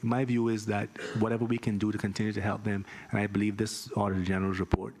 My view is that whatever we can do to continue to help them, and I believe this Auditor General's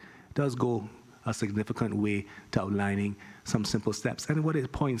report does go a significant way to outlining some simple steps. And what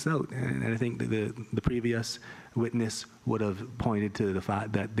it points out, and I think that the previous witness would have pointed to the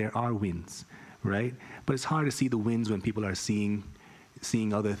fact that there are wins, right? But it's hard to see the wins when people are seeing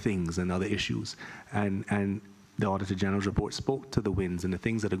other things and other issues. And the Auditor General's report spoke to the wins and the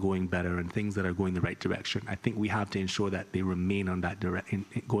things that are going better and things that are going the right direction. I think we have to ensure that they remain on that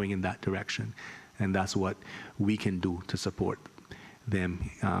going in that direction. And that's what we can do to support them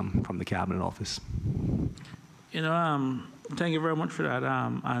from the Cabinet Office. You know, thank you very much for that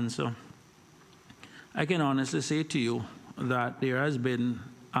answer. I can honestly say to you that there has been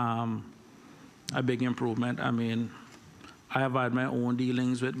a big improvement. I mean, I have had my own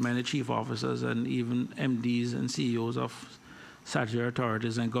dealings with many chief officers and even MDs and CEOs of statutory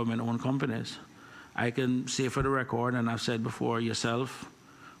authorities and government-owned companies. I can say for the record, and I've said before, yourself,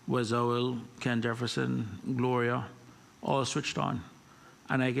 Wes Howell, Ken Jefferson, Gloria, all switched on.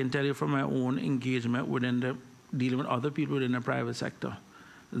 And I can tell you from my own engagement dealing with other people within the private sector,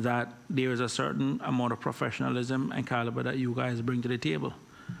 that there is a certain amount of professionalism and caliber that you guys bring to the table.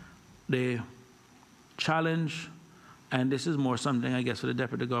 The challenge, and this is more something, I guess, for the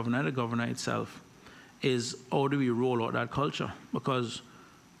Deputy Governor and the Governor itself, is how do we roll out that culture? Because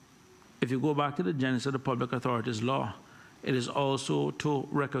if you go back to the genesis of the Public Authorities Law, it is also to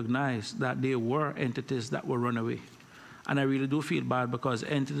recognize that there were entities that were run away. And I really do feel bad, because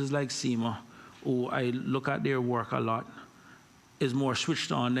entities like SEMA, who I look at their work a lot, is more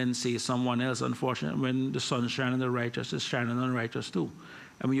switched on than, say, someone else. Unfortunately, when the sun's shining on the righteous, it's shining on the righteous too.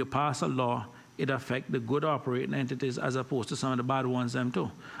 And when you pass a law, it affects the good operating entities as opposed to some of the bad ones, them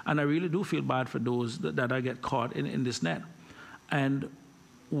too. And I really do feel bad for those that I get caught in this net. And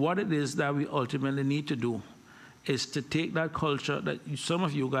what it is that we ultimately need to do is to take that culture that some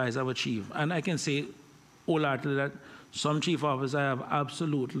of you guys have achieved. And I can say wholeheartedly that some chief officers I have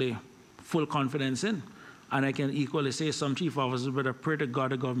absolutely full confidence in. And I can equally say some chief officers, but I pray to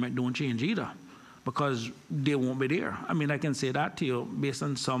God the government don't change either, because they won't be there. I mean, I can say that to you based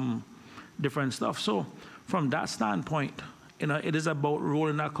on some different stuff. So from that standpoint, you know, it is about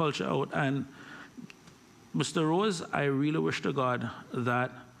rolling that culture out. And Mr. Rose, I really wish to God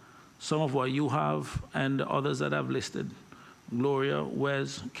that some of what you have and the others that I've listed, Gloria,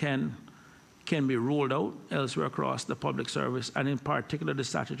 Wes, Ken, can be rolled out elsewhere across the public service, and in particular the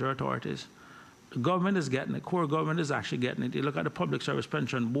statutory authorities. The government is getting it. Core government is actually getting it. You look at the Public Service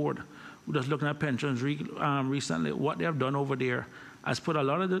Pension Board. We're just looking at pensions recently. What they have done over there has put a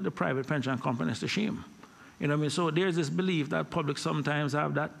lot of the private pension companies to shame. You know what I mean? So there's this belief that public sometimes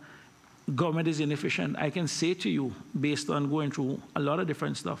have that government is inefficient. I can say to you, based on going through a lot of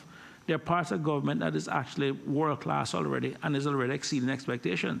different stuff, there are parts of government that is actually world-class already and is already exceeding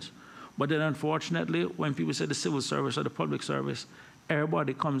expectations. But then unfortunately, when people say the civil service or the public service,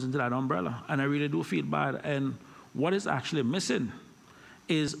 everybody comes into that umbrella. And I really do feel bad. And what is actually missing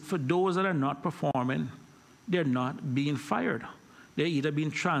is, for those that are not performing, they're not being fired. They're either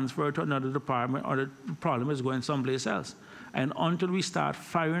being transferred to another department, or the problem is going someplace else. And until we start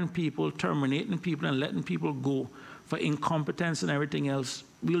firing people, terminating people, and letting people go for incompetence and everything else,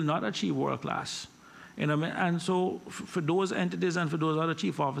 we'll not achieve world class. You know what I mean? And so for those entities and for those other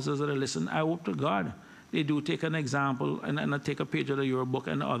chief officers that are listening, I hope to God they do take an example and take a page out of your book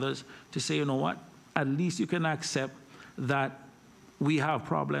and others to say, you know what, at least you can accept that we have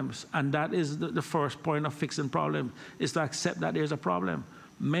problems. And that is the first point of fixing problems, is to accept that there's a problem.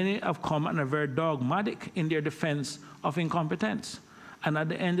 Many have come and are very dogmatic in their defense of incompetence. And at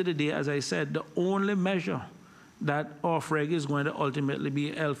the end of the day, as I said, the only measure that off-reg is going to ultimately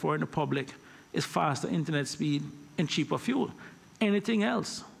be held for in the public is faster internet speed and cheaper fuel. Anything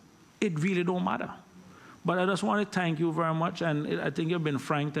else, it really don't matter. But I just want to thank you very much, and I think you've been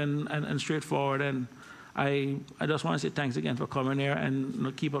frank and straightforward, and I just want to say thanks again for coming here,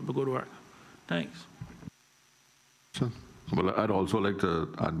 and keep up the good work. Thanks. Sure. Well, I'd also like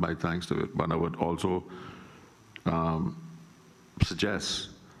to add my thanks to it, but I would also suggest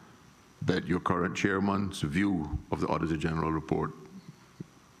that your current chairman's view of the Auditor General report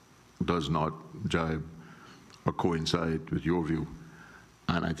does not jibe or coincide with your view.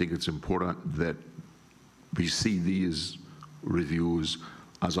 And I think it's important that we see these reviews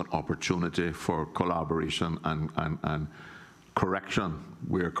as an opportunity for collaboration and correction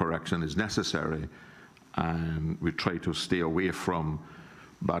where correction is necessary. And we try to stay away from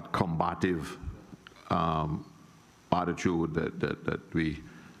that combative attitude that we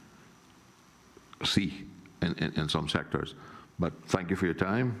see in some sectors. But thank you for your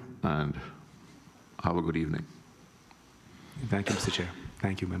time, and have a good evening. Thank you, Mr. Chair.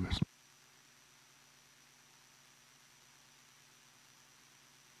 Thank you, members.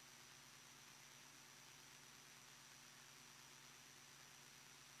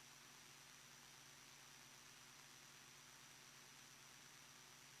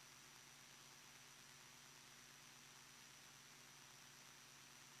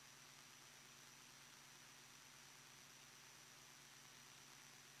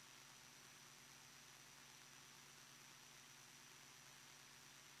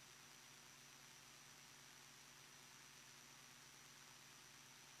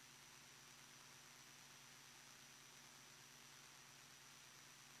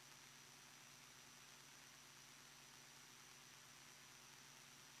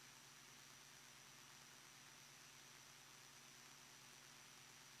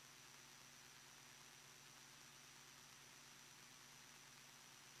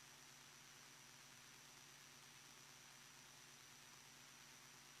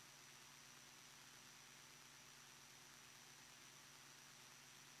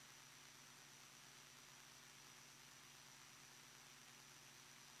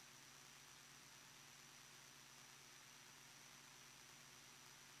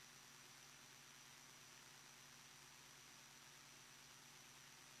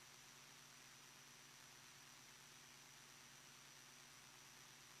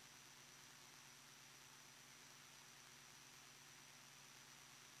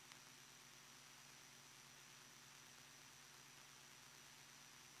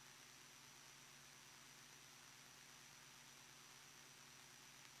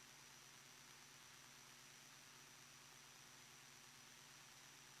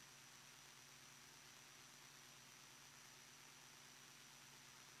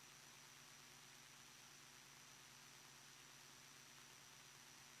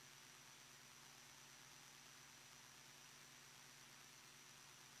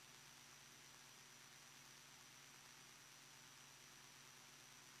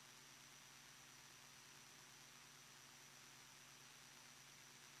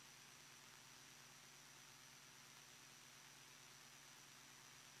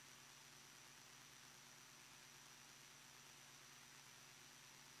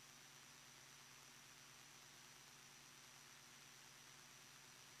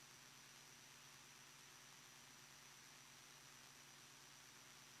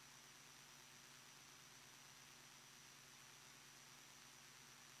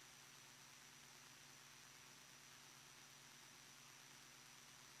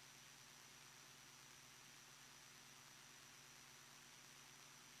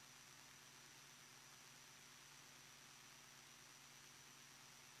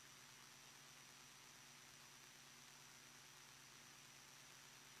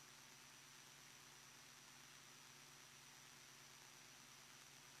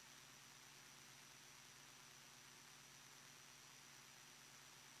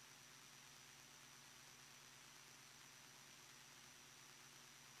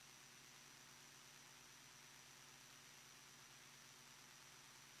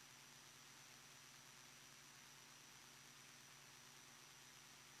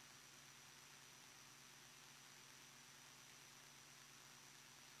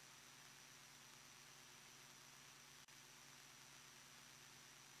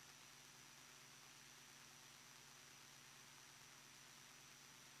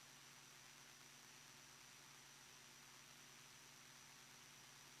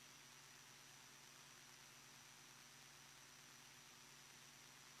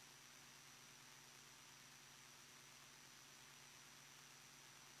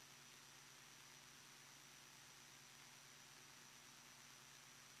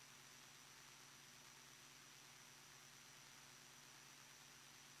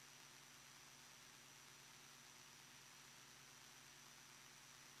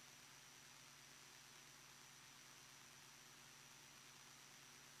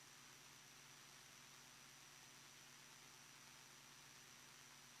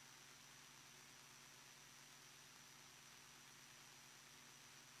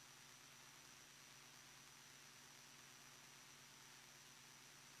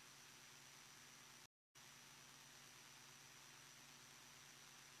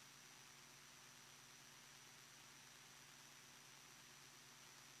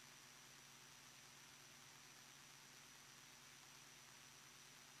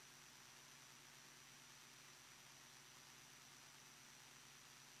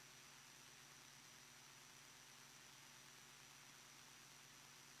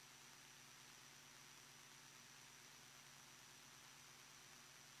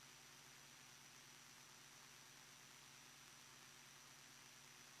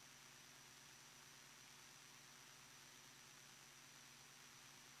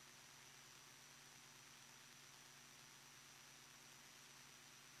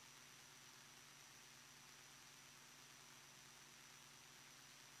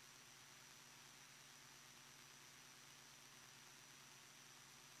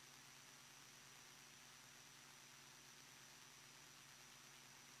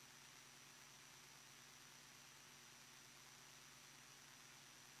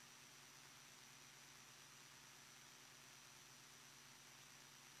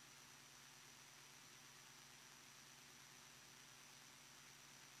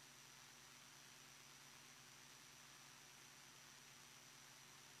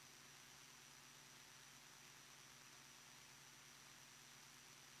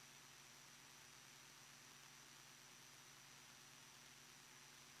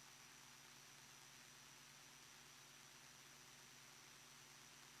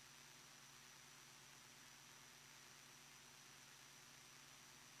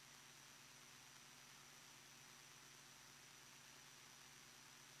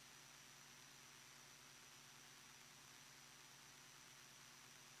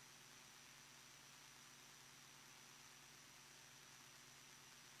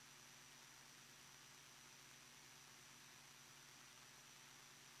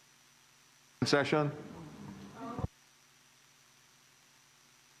 Session.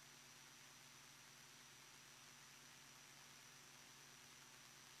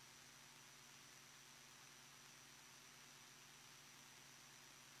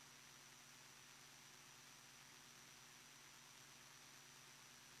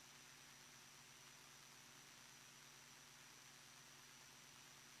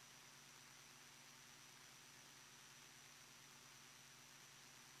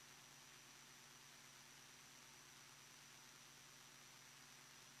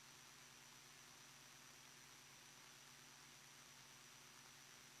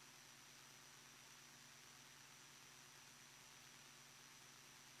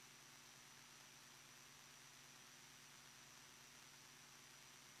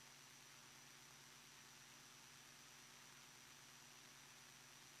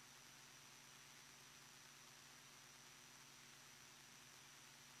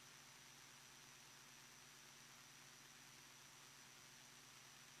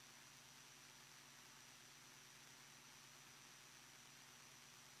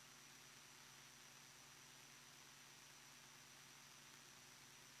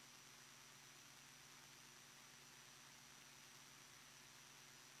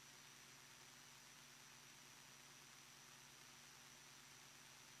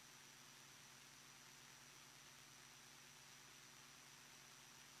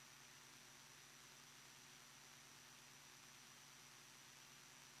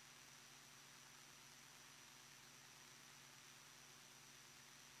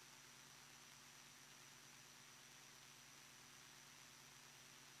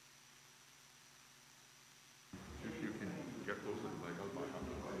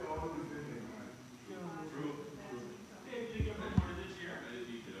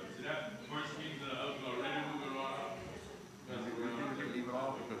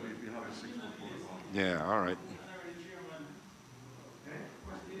 Yeah, all right.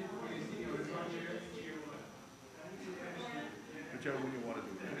 Whichever one you want to do,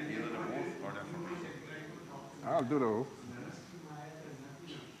 either the both or the. I'll do those.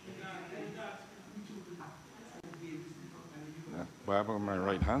 Bible in my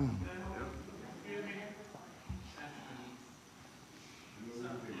right hand.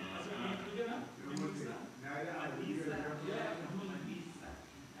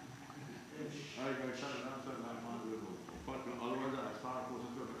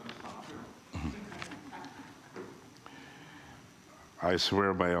 I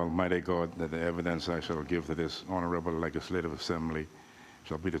swear by Almighty God that the evidence I shall give to this honorable legislative assembly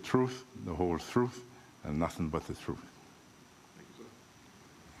shall be the truth, the whole truth, and nothing but the truth.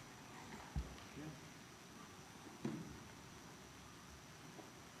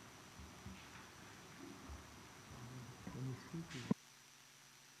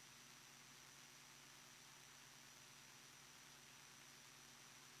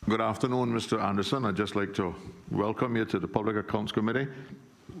 Good afternoon, Mr. Anderson. I'd just like to welcome you to the Public Accounts Committee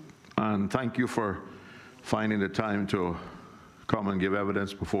and thank you for finding the time to come and give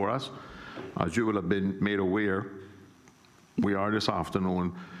evidence before us. As you will have been made aware, we are this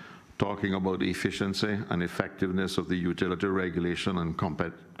afternoon talking about the efficiency and effectiveness of the Utility Regulation and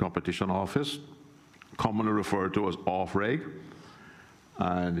Competition Office, commonly referred to as OFREG,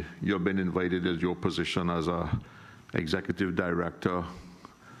 and you've been invited as your position as a Executive Director.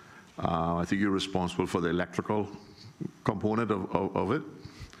 I think you're responsible for the electrical component of it.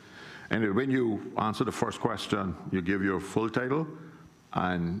 Anyway, when you answer the first question, you give your full title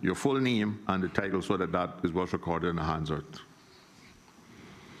and your full name and the title so that that is what's recorded in the Hansard.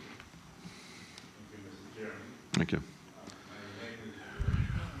 Thank you.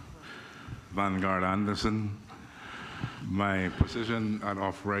 Vanguard Anderson. My position at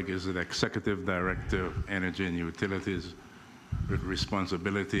OFREG is the Executive Director of Energy and Utilities with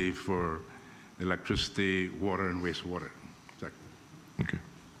responsibility for electricity, water, and wastewater. Okay.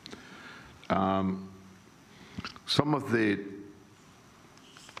 Some of the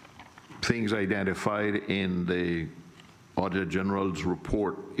things identified in the Auditor General's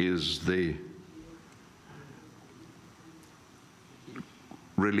report is the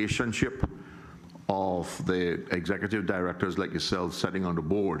relationship of the executive directors like yourself sitting on the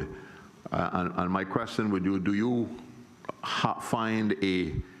board. And my question would you, do you find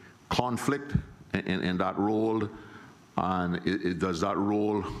a conflict in that role, and does that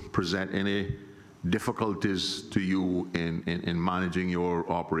role present any difficulties to you in managing your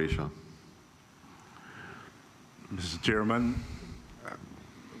operation? Mr. Chairman,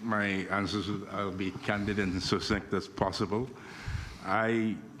 my answers, I'll be candid and succinct as possible.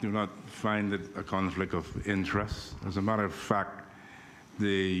 I do not find it a conflict of interest. As a matter of fact,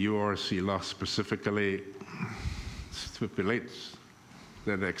 the URC law specifically stipulates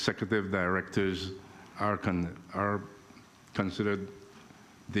that executive directors are considered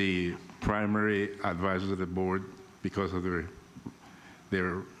the primary advisors of the board because of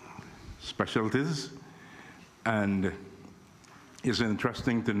their specialties. And it's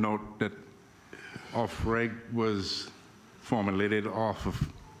interesting to note that OFREG was formulated off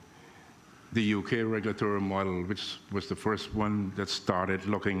of the UK regulatory model, which was the first one that started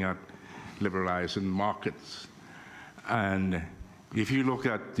looking at liberalizing markets. And if you look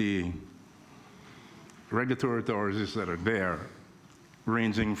at the regulatory authorities that are there,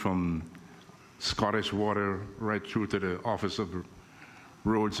 ranging from Scottish Water right through to the Office of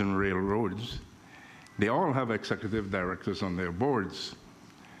Roads and Railroads, they all have executive directors on their boards.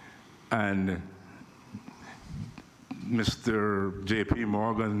 And Mr. J.P.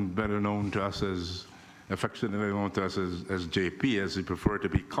 Morgan, better known to us as, affectionately known to us as JP, as he preferred to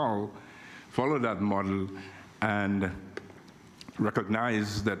be called, followed that model and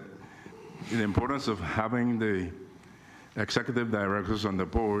recognized that the importance of having the executive directors on the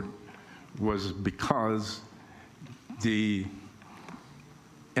board was because the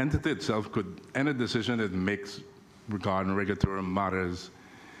entity itself could, any decision it makes regarding regulatory matters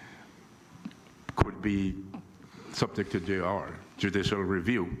could be subject to JR, judicial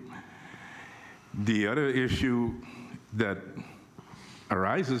review. The other issue that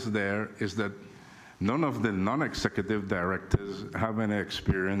arises there is that none of the non-executive directors have any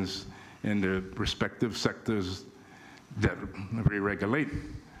experience in the respective sectors that we regulate.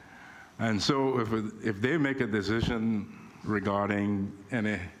 And so if they make a decision regarding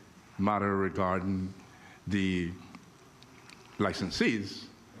any matter regarding the licensees,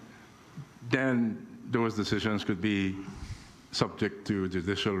 then those decisions could be subject to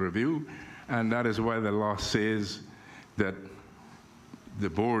judicial review. And that is why the law says that the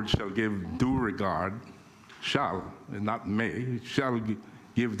board shall give due regard, shall, not may, shall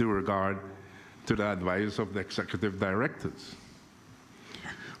give due regard to the advice of the executive directors.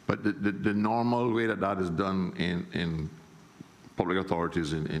 But the normal way that is done in public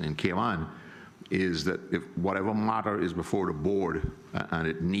authorities in Cayman is that if whatever matter is before the board and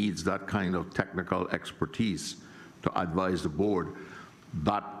it needs that kind of technical expertise to advise the board,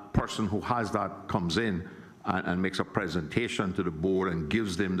 that person who has that comes in and makes a presentation to the board and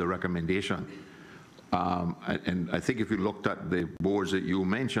gives them the recommendation. And I think if you looked at the boards that you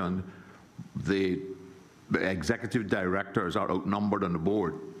mentioned, the executive directors are outnumbered on the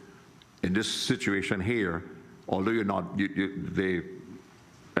board. In this situation here, although you're not,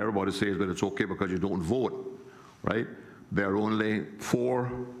 everybody says that it's okay because you don't vote, right? There are only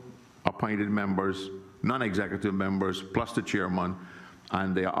 4 appointed members, non-executive members, plus the chairman,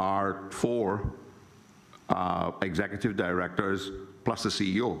 and there are 4 executive directors, plus the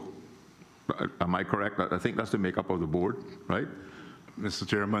CEO. Am I correct? I think that's the makeup of the board, right? Mr.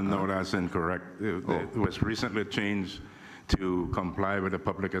 Chairman, no, that's incorrect. It was recently changed to comply with the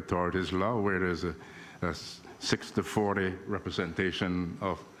Public Authorities Law, where there's a 60-40 representation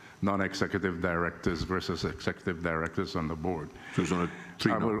of non-executive directors versus executive directors on the board. So it's only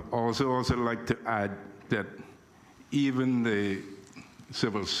 3 I would also like to add that even the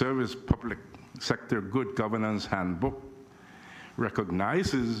Civil Service Public Sector Good Governance Handbook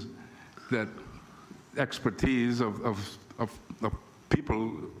recognizes that expertise of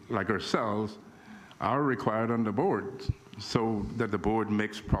people like ourselves are required on the board so that the board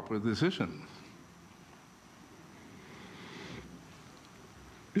makes proper decisions.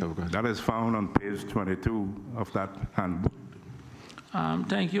 That is found on page 22 of that handbook.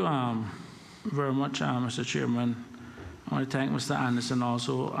 Thank you very much, Mr. Chairman. I want to thank Mr. Anderson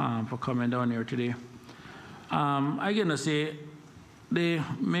also for coming down here today. I'm going to say the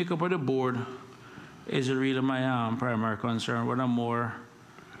makeup of the board is really my primary concern. What I'm more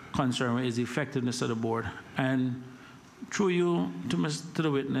concerned with is the effectiveness of the board. And through you to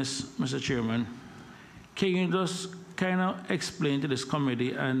the witness, Mr. Chairman, can you just kind of explain to this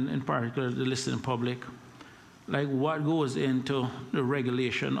committee, and in particular the listening public, like what goes into the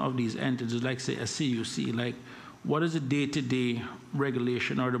regulation of these entities, like say a CUC, like what is the day-to-day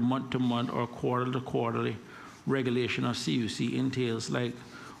regulation or the month-to-month or quarter-to-quarterly regulation of CUC entails? Like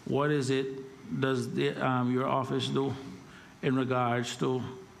what is it does your office do in regards to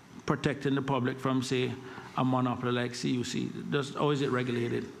protecting the public from, say, a monopoly like CUC? How is it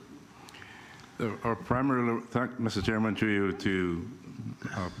regulated? Our primary, thank Mr. Chairman, to you, to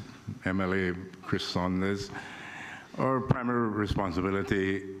MLA Chris Saunders. Our primary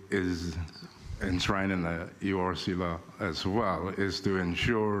responsibility is enshrined in the URC law as well, is to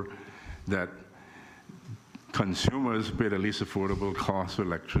ensure that consumers pay the least affordable cost of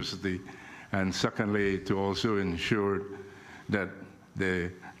electricity, and secondly, to also ensure that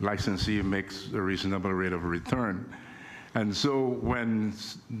the licensee makes a reasonable rate of return. And so when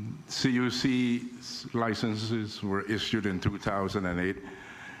CUC licenses were issued in 2008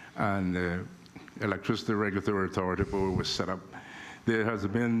 and the Electricity Regulatory Authority Board was set up, there has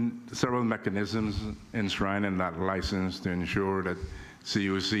been several mechanisms enshrined in that license to ensure that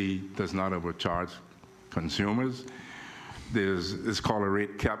CUC does not overcharge consumers. It's called a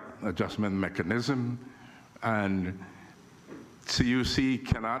rate cap adjustment mechanism, and CUC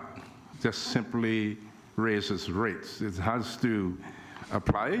cannot just simply raise its rates. It has to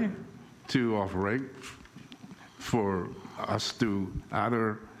apply to Off-Reg for us to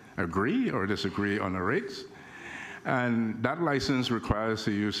either agree or disagree on the rates. And that license requires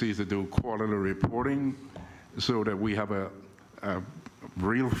CUC to do quarterly reporting so that we have a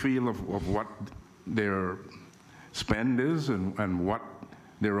real feel of what their spend is and what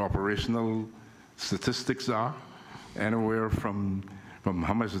their operational statistics are, anywhere from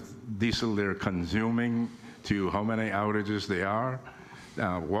how much diesel they're consuming to how many outages they are,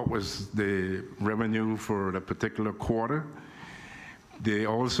 what was the revenue for the particular quarter. They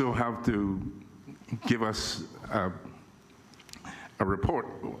also have to give us a report.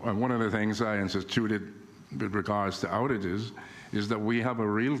 And one of the things I instituted with regards to outages is that we have a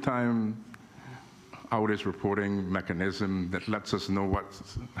real-time outage reporting mechanism that lets us know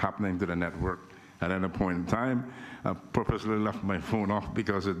what's happening to the network at any point in time. I purposely left my phone off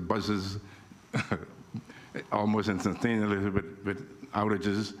because it buzzes almost instantaneously with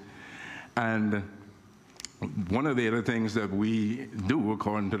outages. And one of the other things that we do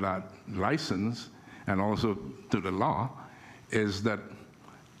according to that license and also to the law is that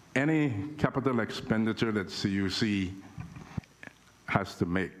any capital expenditure that CUC has to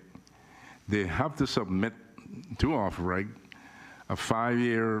make, they have to submit to Off-Reg a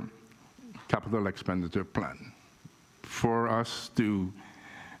 5-year capital expenditure plan for us to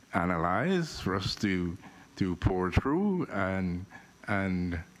analyze, for us to pour through and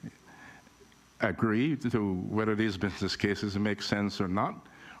agree to whether these business cases make sense or not,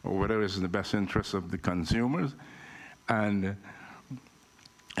 or whether it's in the best interest of the consumers. And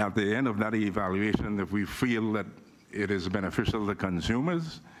at the end of that evaluation, if we feel that it is beneficial to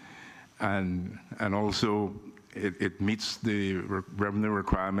consumers and also it meets the revenue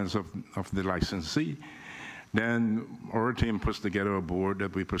requirements of the licensee, then our team puts together a board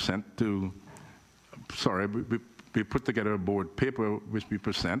that we present to, we put together a board paper which we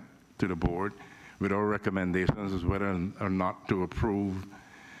present to the board with our recommendations as whether or not to approve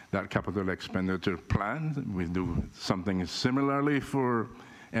that capital expenditure plan. We do something similarly for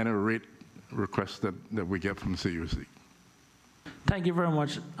any rate requests that we get from CUC. Thank you very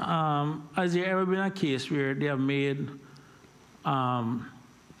much. Has there ever been a case where they have made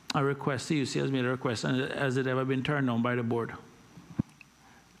a request, CUC has made a request, and has it ever been turned down by the board?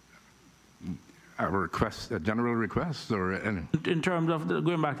 A request, a general request, or any? In terms of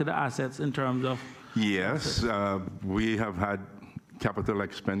going back to the assets, in terms of? Yes, we have had capital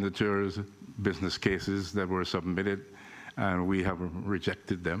expenditures, business cases that were submitted, and we have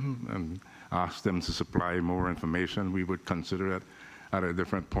rejected them and asked them to supply more information. We would consider it at a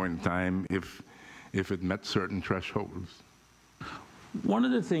different point in time if it met certain thresholds. One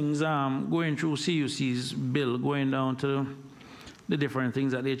of the things going through CUC's bill, going down to the different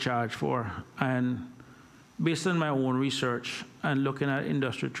things that they charge for, and based on my own research and looking at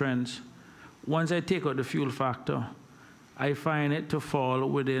industry trends, once I take out the fuel factor, I find it to fall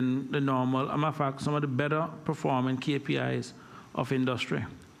within the normal, matter of fact, some of the better performing KPIs of industry.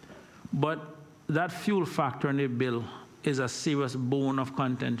 But that fuel factor in the bill is a serious bone of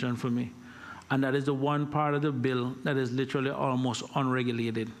contention for me. And that is the one part of the bill that is literally almost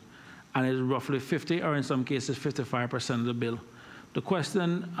unregulated. And it's roughly 50, or in some cases, 55% of the bill. The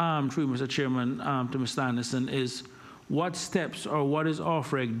question, through Mr. Chairman, to Mr. Anderson is, what steps or what is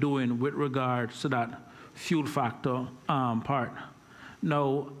Off-Reg doing with regards to that fuel factor part?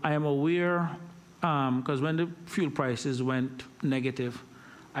 Now, I am aware, because when the fuel prices went negative,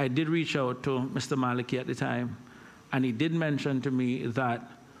 I did reach out to Mr. Maliki at the time, and he did mention to me that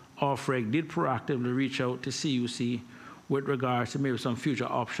Off-Reg did proactively reach out to CUC with regards to maybe some future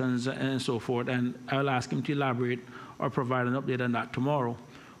options and so forth, and I'll ask him to elaborate or provide an update on that tomorrow.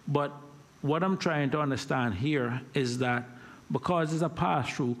 But what I'm trying to understand here is that because it's a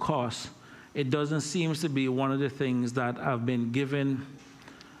pass-through cost, it doesn't seem to be one of the things that have been given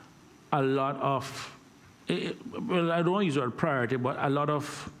a lot of, well, I don't want to use the word priority, but a lot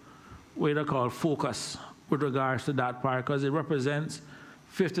of what they call focus with regards to that part, because it represents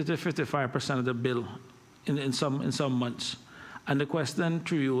 50 to 55% of the bill in some months. And the question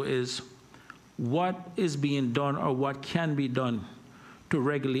to you is, what is being done or what can be done to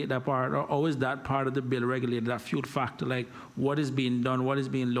regulate that part, or is that part of the bill regulated, that fuel factor? Like, what is being done, what is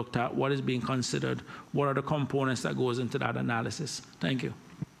being looked at, what is being considered, what are the components that goes into that analysis? Thank you.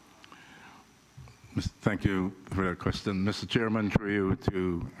 Thank you for that question. Mr. Chairman, through you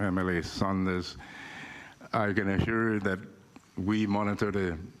to MLA Saunders, I can assure you that we monitor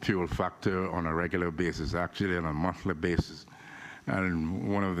the fuel factor on a regular basis, actually on a monthly basis.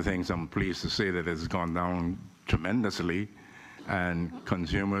 And one of the things I'm pleased to say that it's gone down tremendously, and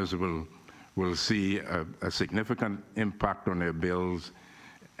consumers will see a significant impact on their bills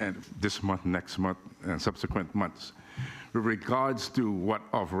and this month, next month, and subsequent months. With regards to what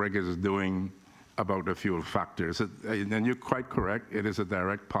OFREG is doing about the fuel factors, and you're quite correct, it is a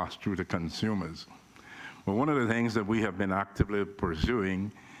direct pass-through to consumers. But one of the things that we have been actively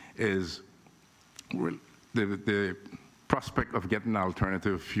pursuing is the prospect of getting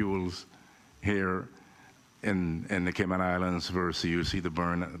alternative fuels here in the Cayman Islands for CUC to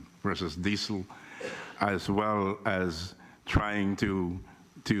burn versus diesel, as well as trying to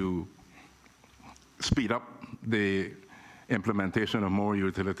speed up the implementation of more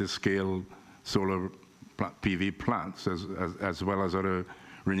utility-scale solar PV plants, as well as other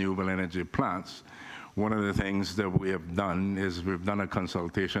renewable energy plants. One of the things that we have done is we've done a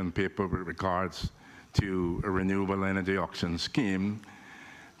consultation paper with regards to a renewable energy auction scheme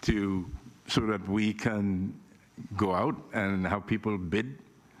so that we can go out and have people bid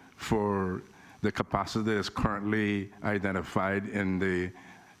for the capacity that's currently identified in the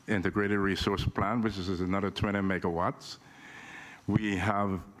integrated resource plan, which is another 20 megawatts. We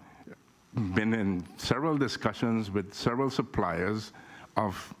have been in several discussions with several suppliers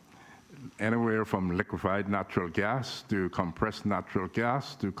of anywhere from liquefied natural gas to compressed natural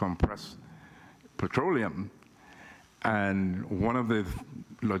gas to compressed petroleum. And one of the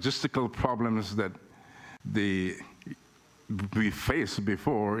logistical problems that we faced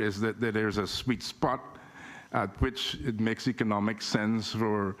before is that there's a sweet spot at which it makes economic sense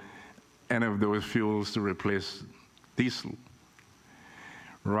for any of those fuels to replace diesel.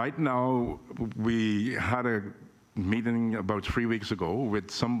 Right now, we had a meeting about 3 weeks ago with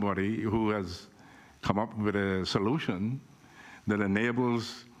somebody who has come up with a solution that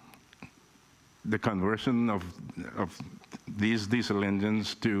enables the conversion of these diesel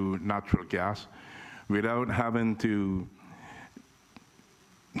engines to natural gas without having to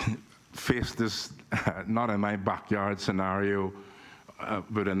face this not in my backyard scenario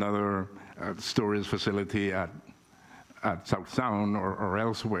with another storage facility at South Sound or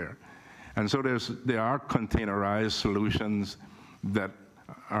elsewhere. And so there are containerized solutions that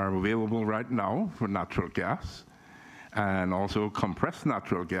are available right now for natural gas, and also compressed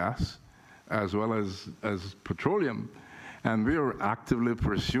natural gas, as well as petroleum. And we are actively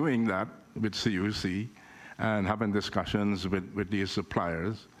pursuing that with CUC and having discussions with these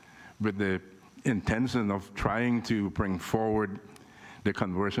suppliers with the intention of trying to bring forward the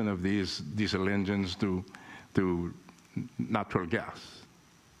conversion of these diesel engines to natural gas,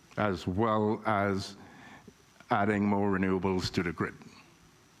 as well as adding more renewables to the grid.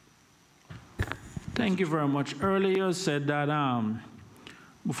 Thank you very much. Earlier you said that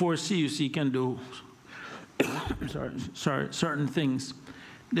before CUC can do certain things,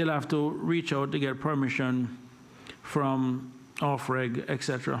 they'll have to reach out to get permission from OFREG,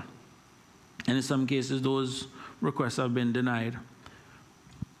 etc. And in some cases, those requests have been denied.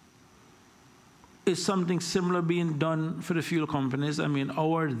 Is something similar being done for the fuel companies? I mean,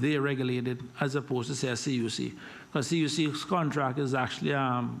 how are they regulated as opposed to, say, a CUC? Because CUC's contract is actually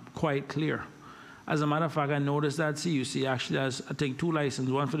quite clear. As a matter of fact, I noticed that CUC actually has, I think, 2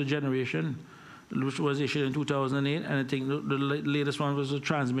 licenses, one for the generation, which was issued in 2008, and I think the latest one was the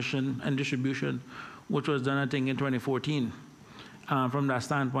transmission and distribution, which was done, I think, in 2014. From that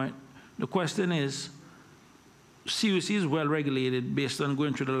standpoint, the question is, CUC is well regulated based on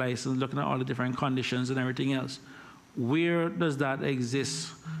going through the license, looking at all the different conditions and everything else. Where does that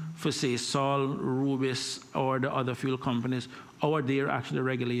exist for, say, Sol, Rubis, or the other fuel companies? How are they actually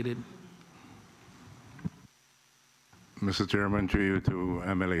regulated? Mr. Chairman, through you to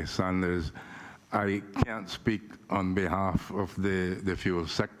MLA Saunders, I can't speak on behalf of the fuel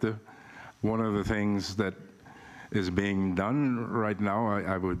sector. One of the things that is being done right now,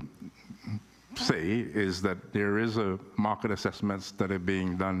 I would say, is that there is a market assessments that are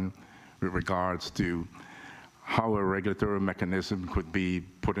being done with regards to how a regulatory mechanism could be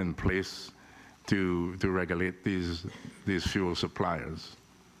put in place to regulate these fuel suppliers.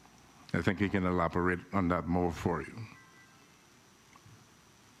 I think he can elaborate on that more for you.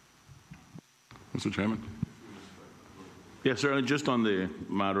 Mr. Chairman? Yes, certainly. Just on the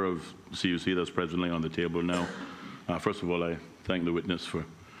matter of CUC that's presently on the table now, first of all, I thank the witness for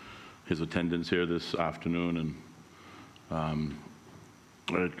his attendance here this afternoon, and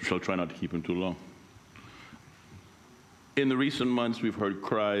I shall try not to keep him too long. In the recent months, we've heard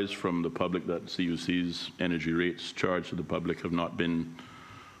cries from the public that CUC's energy rates charged to the public have not been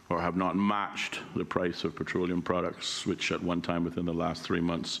or have not matched the price of petroleum products, which at one time within the last 3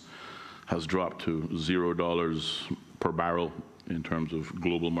 months has dropped to $0 per barrel in terms of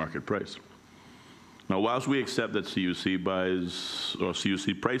global market price. Now, whilst we accept that CUC buys, or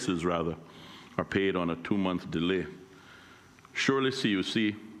CUC prices rather, are paid on a 2-month delay, surely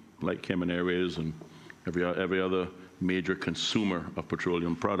CUC, like Cayman Airways and every other major consumer of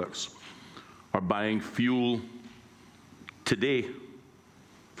petroleum products, are buying fuel today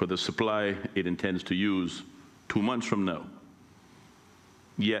for the supply it intends to use 2 months from now.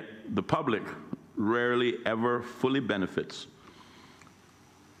 Yet the public rarely ever fully benefits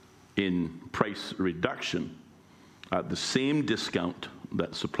in price reduction at the same discount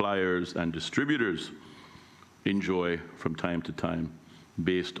that suppliers and distributors enjoy from time to time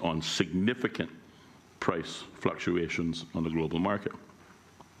based on significant price fluctuations on the global market.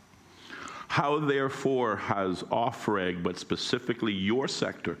 How, therefore, has OFREG, but specifically your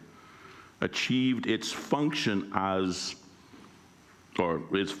sector, achieved its function as, or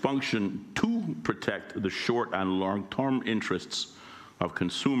its function to protect the short and long-term interests of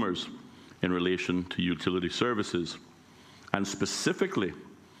consumers in relation to utility services? And specifically,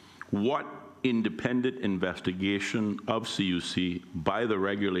 what independent investigation of CUC by the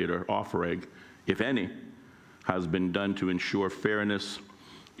regulator, OFREG, if any, has been done to ensure fairness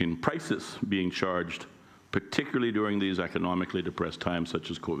in prices being charged, particularly during these economically depressed times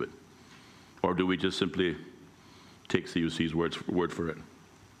such as COVID? Or do we just simply take CUC's word for it?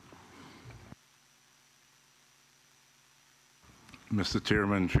 Mr.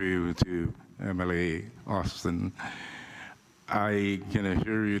 Chairman, through you to MLA Austin, I can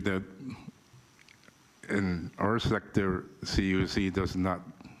assure you that in our sector, CUC does not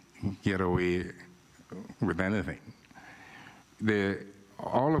get away with anything.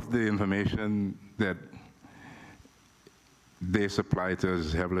 All of the information that they supply to us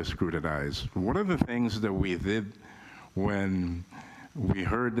is heavily scrutinized. One of the things that we did when we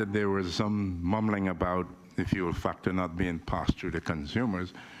heard that there was some mumbling about the fuel factor not being passed through to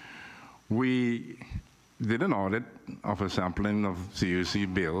consumers, we did an audit of a sampling of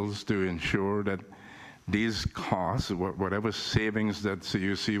CUC bills to ensure that these costs, whatever savings that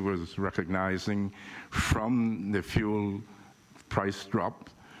CUC was recognizing from the fuel price drop,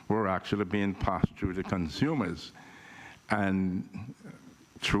 were actually being passed through to consumers. And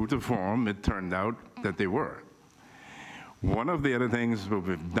true to form, it turned out that they were. One of the other things that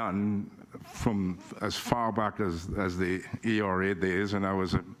we've done from as far back as the ERA days, and I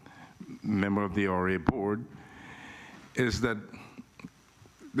was a member of the ERA board, is that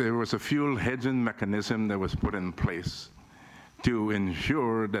there was a fuel hedging mechanism that was put in place to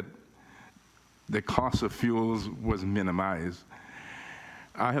ensure that the cost of fuels was minimized.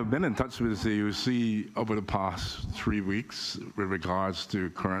 I have been in touch with CUC over the past 3 weeks with regards to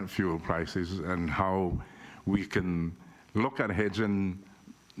current fuel prices and how we can look at hedging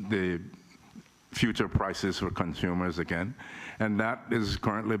the future prices for consumers again. And that is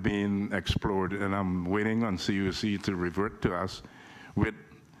currently being explored, and I'm waiting on CUC to revert to us with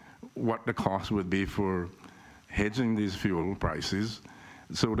what the cost would be for hedging these fuel prices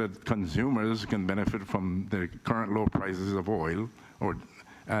so that consumers can benefit from the current low prices of oil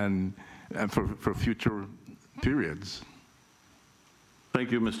and for future periods.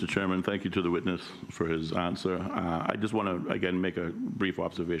 Thank you, Mr. Chairman. Thank you to the witness for his answer. I just want to, again, make a brief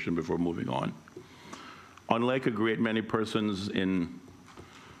observation before moving on. Unlike a great many persons in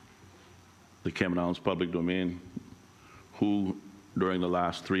the Cayman Islands public domain who, during the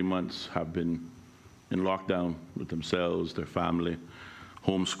last 3 months, have been in lockdown with themselves, their family,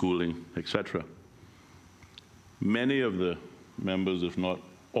 homeschooling, etc., many of the members, if not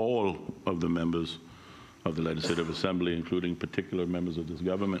all of the members of the Legislative Assembly, including particular members of this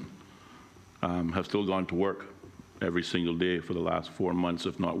government, have still gone to work every single day for the last 4 months,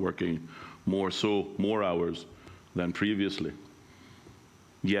 if not working more hours than previously.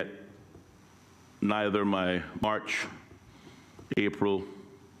 Yet neither my March, April,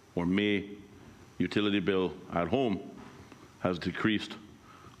 or May utility bill at home has decreased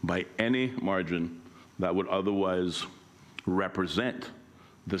by any margin that would otherwise represent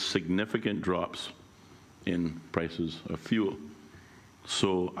the significant drops in prices of fuel.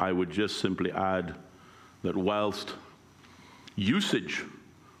 So I would just simply add that whilst usage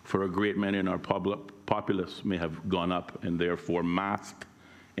for a great many in our populace may have gone up and therefore masked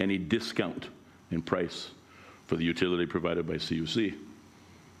any discount in price for the utility provided by CUC.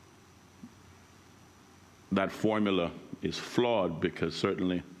 That formula is flawed because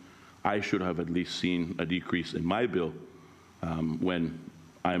certainly I should have at least seen a decrease in my bill when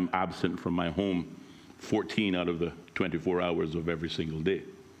I'm absent from my home 14 out of the 24 hours of every single day,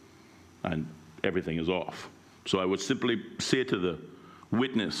 and everything is off. So I would simply say to the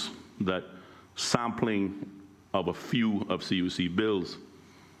witness that sampling of a few of CUC bills,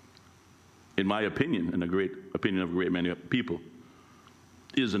 in my opinion, and a great opinion of a great many people,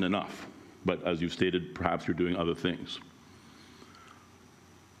 isn't enough. But as you stated, perhaps you're doing other things.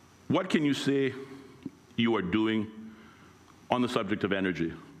 What can you say you are doing on the subject of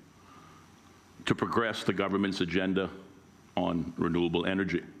energy to progress the government's agenda on renewable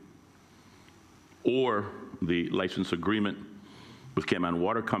energy, or the license agreement with Cayman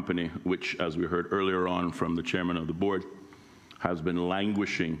Water Company, which, as we heard earlier on from the chairman of the board, has been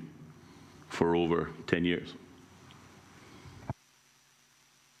languishing for over 10 years?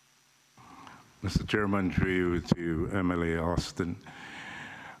 Mr. Chairman, through you to MLA Austin,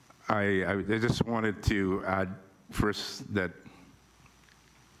 I just wanted to add first that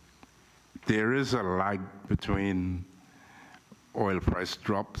there is a lag between oil price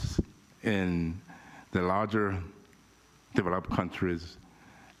drops in the larger developed countries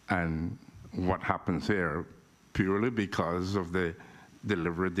and what happens here, purely because of the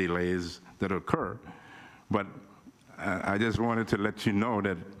delivery delays that occur. But I just wanted to let you know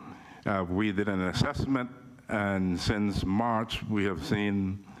that we did an assessment, and since March we have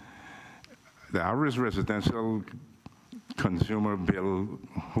seen the average residential consumer bill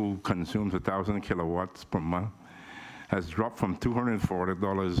who consumes 1,000 kilowatts per month has dropped from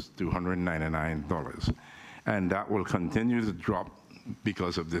 $240 to $199. And that will continue to drop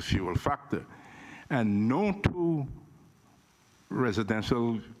because of the fuel factor. And no two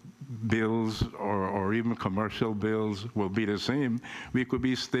residential bills or even commercial bills will be the same. We could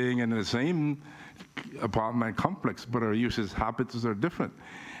be staying in the same apartment complex, but our usage habits are different.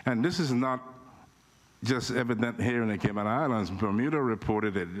 And this is not just evident here in the Cayman Islands. Bermuda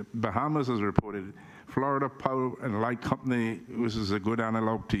reported it, Bahamas has reported it, Florida Power and Light Company, which is a good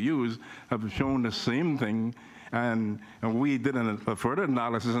analog to use, have shown the same thing. And we did a further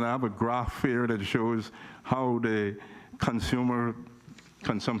analysis, and I have a graph here that shows how the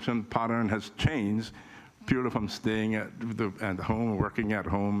consumption pattern has changed purely from staying at home, working at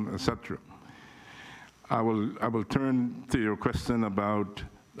home, etc. I will turn to your question about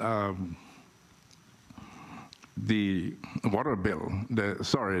the water bill,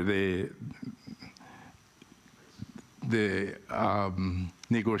 the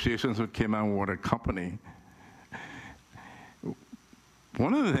negotiations with Cayman Water Company.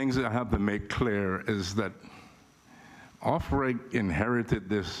 One of the things that I have to make clear is that OFREG inherited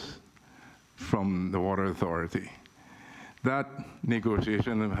this from the Water Authority. That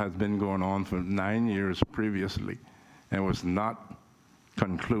negotiation has been going on for 9 years previously and was not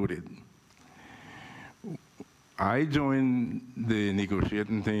concluded. I joined the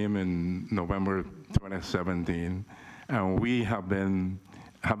negotiating team in November 2017, and we have been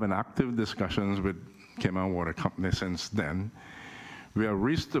having active discussions with Cayman Water Company since then. We have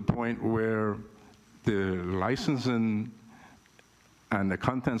reached the point where the licensing and the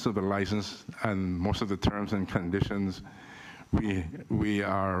contents of the license and most of the terms and conditions, we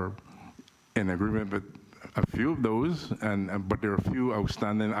are in agreement with a few of those, but there are a few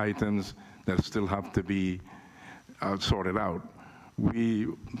outstanding items that still have to be sorted out.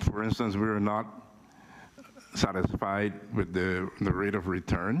 For instance, we are not satisfied with the rate of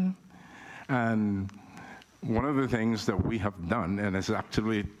return. And one of the things that we have done, and it's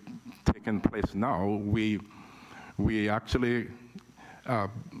actually taken place now, we actually are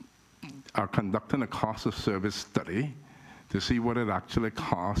conducting a cost of service study to see what it actually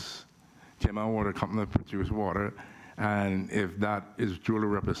costs Cayman Water Company to produce water, and if that is truly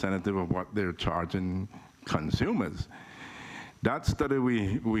representative of what they're charging consumers. That study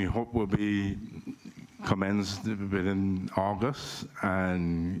we hope will be commenced within August,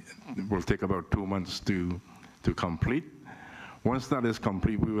 and will take about 2 months to complete. Once that is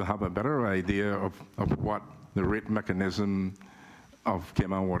complete, we will have a better idea of what the rate mechanism of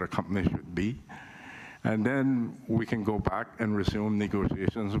Cayman Water Company should be. And then we can go back and resume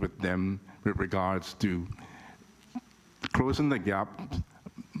negotiations with them with regards to closing the gap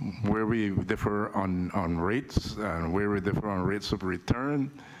where we differ on rates, and where we differ on rates of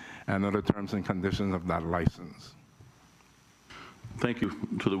return, and other terms and conditions of that license. Thank you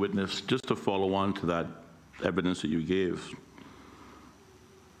to the witness. Just to follow on to that evidence that you gave,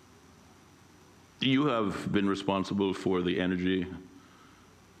 You have been responsible for the energy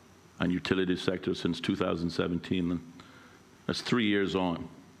and utility sector since 2017. That's 3 years on.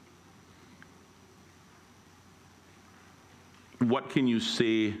 What can you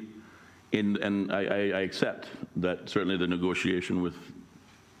say and I accept that certainly the negotiation with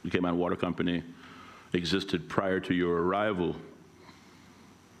the Cayman Water Company existed prior to your arrival.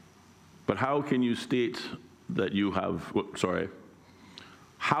 But how can you state that you have,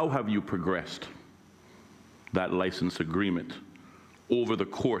 how have you progressed that license agreement over the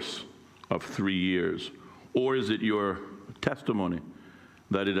course of 3 years? Or is it your testimony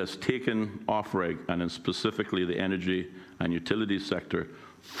that it has taken OFREG, and then specifically the energy and utility sector,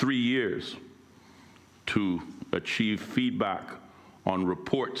 3 years to achieve feedback on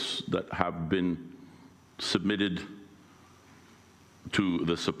reports that have been submitted to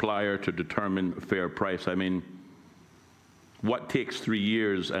the supplier to determine fair price? I mean, what takes 3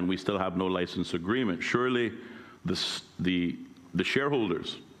 years and we still have no license agreement? Surely the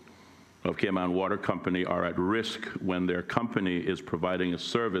shareholders of Cayman Water Company are at risk when their company is providing a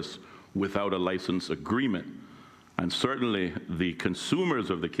service without a license agreement. And certainly the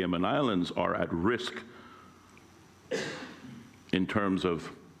consumers of the Cayman Islands are at risk in terms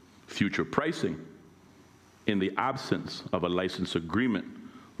of future pricing in the absence of a license agreement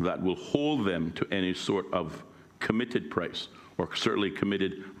that will hold them to any sort of committed price, or certainly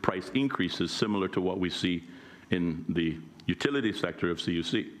committed price increases similar to what we see in the utility sector of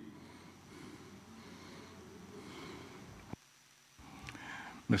CUC.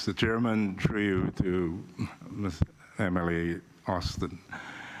 Mr. Chairman, through you to Ms. Emily Austin.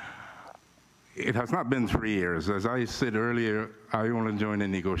 It has not been 3 years. As I said earlier, I only joined the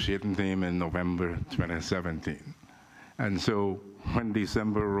negotiating team in November 2017. And so when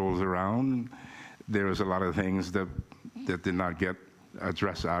December rolls around, there was a lot of things that did not get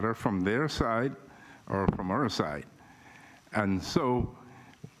addressed either from their side or from our side. And so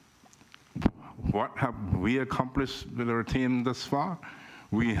what have we accomplished with our team thus far?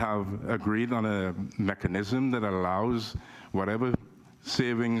 We have agreed on a mechanism that allows whatever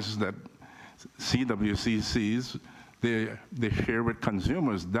savings that CWC sees, they share with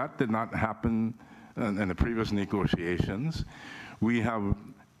consumers. That did not happen in the previous negotiations. We have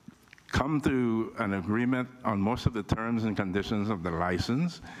come to an agreement on most of the terms and conditions of the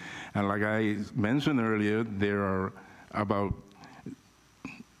license. And like I mentioned earlier, there are about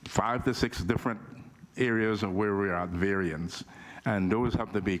 5 to 6 different areas of where we're at variance. And those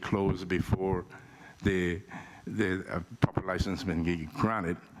have to be closed before the proper license has been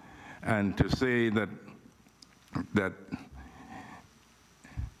granted. And to say that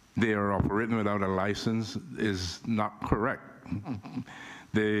they are operating without a license is not correct.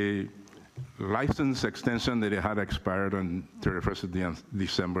 The license extension that they had expired on 31st of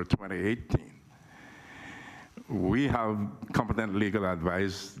December 2018. We have competent legal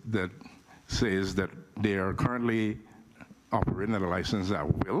advice that says that they are currently operating at a license at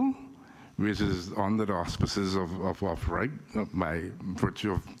will, which is under the auspices of OFREG, by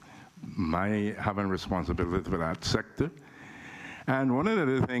virtue of my having responsibility for that sector. And one of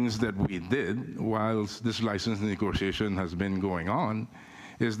the things that we did whilst this license negotiation has been going on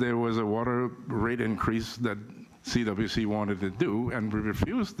is there was a water rate increase that CWC wanted to do, and we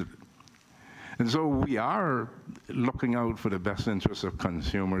refused it. And so we are looking out for the best interests of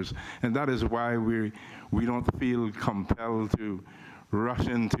consumers, and that is why we don't feel compelled to rush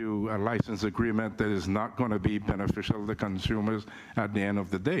into a license agreement that is not going to be beneficial to consumers at the end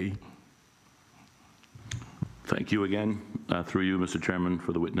of the day. Thank you again, through you, Mr. Chairman,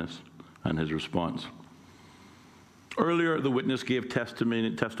 for the witness and his response. Earlier, the witness gave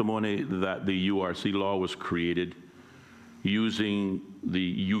testimony that the URC law was created using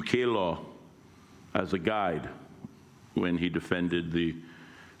the UK law as a guide when he defended the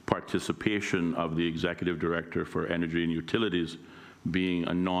participation of the Executive Director for Energy and Utilities being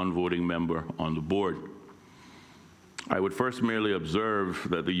a non-voting member on the board. I would first merely observe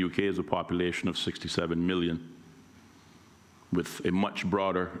that the UK has a population of 67 million with a much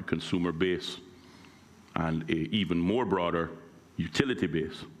broader consumer base and an even more broader utility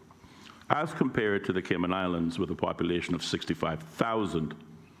base, as compared to the Cayman Islands with a population of 65,000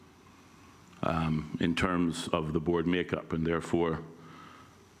 in terms of the board makeup, and therefore,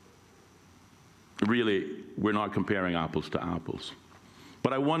 really, we're not comparing apples to apples.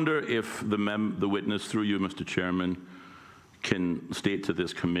 But I wonder if the witness, through you, Mr. Chairman, can state to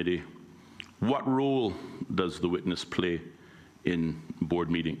this committee, what role does the witness play in board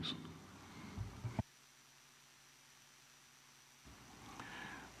meetings?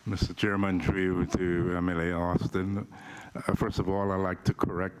 Mr. Chairman, through you to MLA Austin. First of all, I'd like to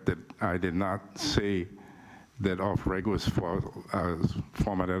correct that I did not say that off-reg was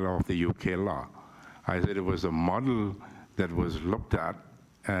formatted off the UK law. I said it was a model that was looked at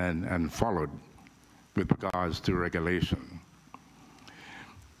and followed with regards to regulation.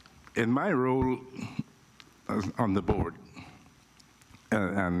 In my role on the board,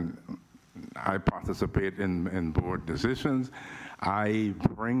 and I participate in board decisions, I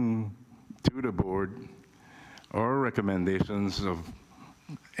bring to the board our recommendations of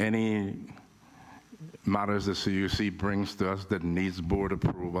any matters the CUC brings to us that needs board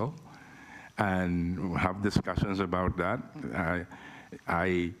approval, and have discussions about that.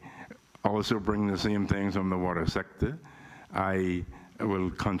 I also bring the same things from the water sector. I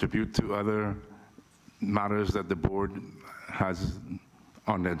will contribute to other matters that the board has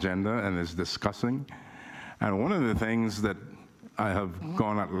on the agenda and is discussing. And one of the things that I have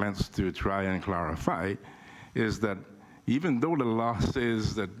gone at lengths to try and clarify is that even though the law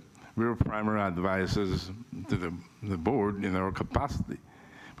says that we're primary advisors to the board in our capacity,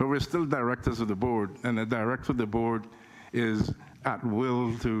 but we're still directors of the board, and the director of the board is at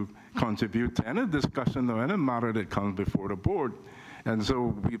will to contribute to any discussion or any matter that comes before the board. And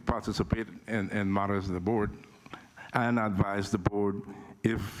so we participate in matters of the board and advise the board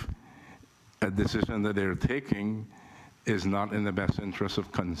if a decision that they're taking is not in the best interest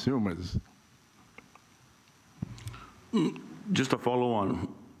of consumers. Just to follow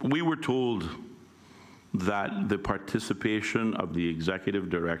on, we were told that the participation of the executive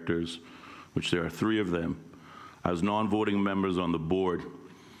directors, which there are 3 of them, as non-voting members on the board,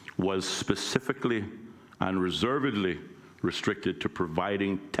 was specifically and reservedly restricted to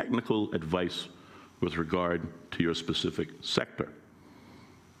providing technical advice with regard to your specific sector.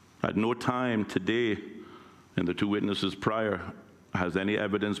 At no time today, and the 2 witnesses prior, has any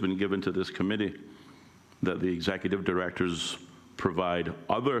evidence been given to this committee that the executive directors provide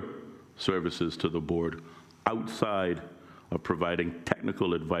other services to the board outside of providing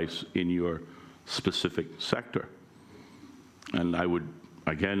technical advice in your specific sector. And I would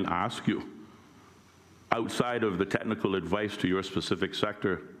again ask you, outside of the technical advice to your specific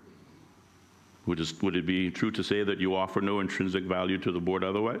sector, would it be true to say that you offer no intrinsic value to the board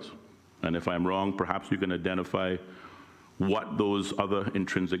otherwise? And if I'm wrong, perhaps you can identify what those other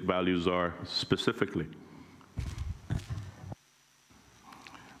intrinsic values are specifically.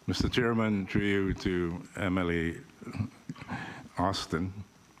 Mr. Chairman, through you to MLA Austin.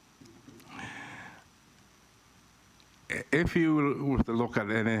 If you were to look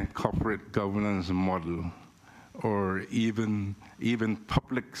at any corporate governance model, or even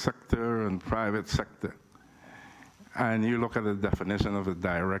public sector and private sector, and you look at the definition of a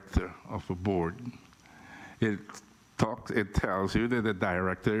director of a board, it tells you that the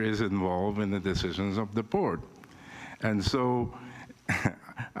director is involved in the decisions of the board. And so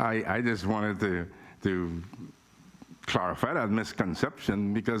I just wanted to clarify that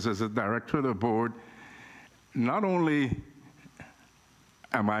misconception, because as a director of the board, not only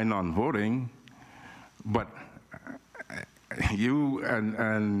am I non-voting, but you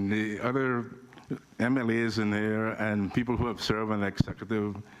and the other MLAs in here and people who have served on the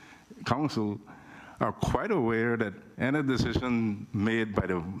executive council are quite aware that any decision made by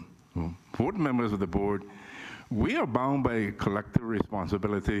the board members of the board, we are bound by collective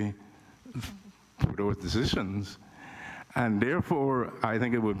responsibility for those decisions. And therefore, I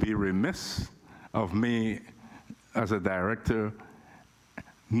think it would be remiss of me as a director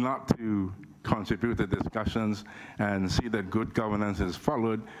not to contribute to discussions and see that good governance is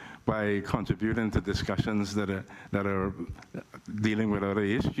followed by contributing to discussions that are dealing with other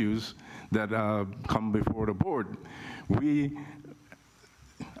issues that come before the board. We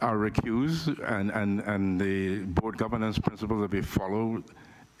are recused, and the board governance principles that we follow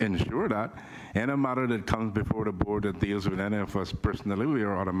ensure that any matter that comes before the board that deals with any of us personally, we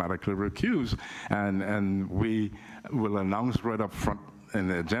are automatically recused, and we will announce right up front in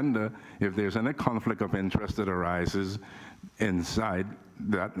the agenda if there's any conflict of interest that arises inside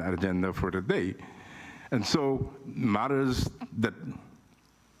that agenda for the day. And so matters that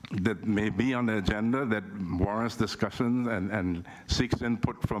may be on the agenda that warrants discussion and seeks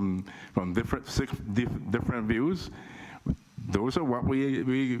input from different views, those are what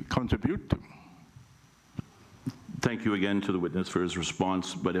we contribute to. Thank you again to the witness for his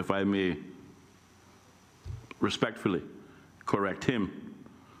response, but if I may respectfully correct him,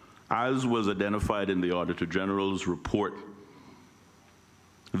 as was identified in the Auditor General's report,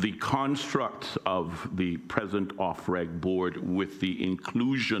 the construct of the present off-reg board with the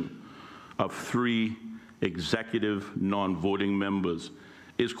inclusion of 3 executive non-voting members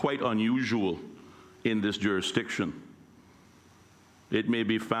is quite unusual in this jurisdiction. It may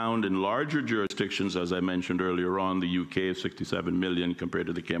be found in larger jurisdictions, as I mentioned earlier on, the UK, 67 million compared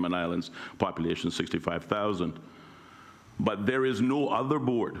to the Cayman Islands, population 65,000. But there is no other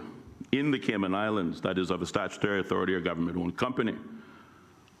board in the Cayman Islands that is of a statutory authority or government-owned company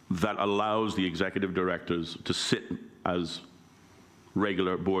that allows the executive directors to sit as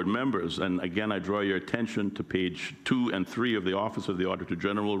regular board members. And again, I draw your attention to page 2 and 3 of the Office of the Auditor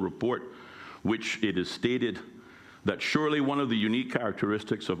General report, which it is stated that surely one of the unique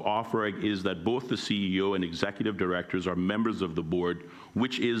characteristics of OFREG is that both the CEO and executive directors are members of the board,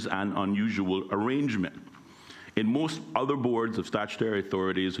 which is an unusual arrangement. In most other boards of statutory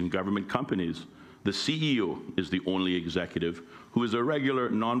authorities and government companies, the CEO is the only executive who is a regular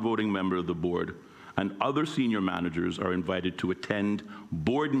non-voting member of the board, and other senior managers are invited to attend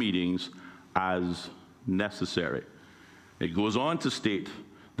board meetings as necessary. It goes on to state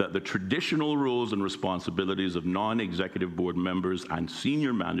that the traditional roles and responsibilities of non-executive board members and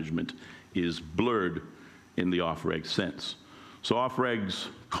senior management is blurred in the OFREG sense. So OFREG's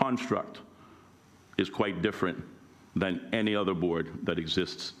construct is quite different than any other board that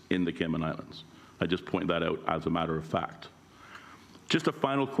exists in the Cayman Islands. I just point that out as a matter of fact. Just a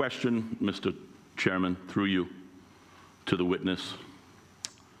final question, Mr. Chairman, through you, to the witness.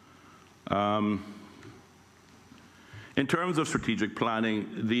 In terms of strategic planning,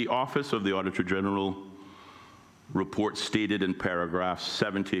 the Office of the Auditor General report stated in paragraph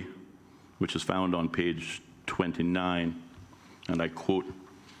 70, which is found on page 29, and I quote,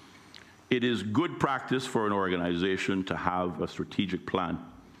 "It is good practice for an organization to have a strategic plan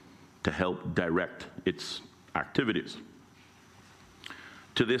to help direct its activities."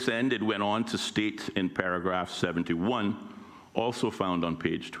 To this end, it went on to state in paragraph 71, also found on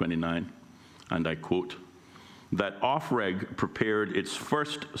page 29, and I quote, that OFREG prepared its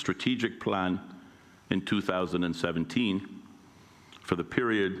first strategic plan in 2017 for the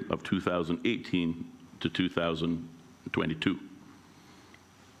period of 2018 to 2022.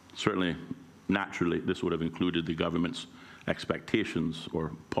 Certainly, naturally, this would have included the government's expectations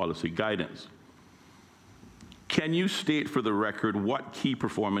or policy guidance. Can you state for the record what key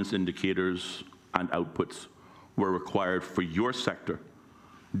performance indicators and outputs were required for your sector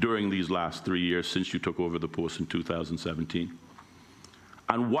during these last 3 years since you took over the post in 2017?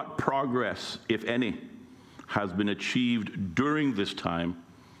 And what progress, if any, has been achieved during this time?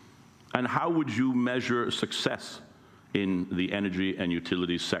 And how would you measure success in the energy and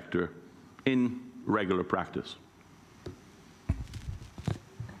utilities sector in regular practice?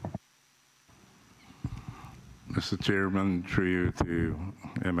 Mr. Chairman, through you to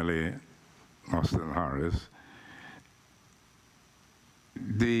MLA Austin Harris.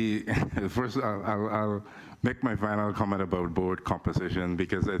 First, I'll make my final comment about board composition,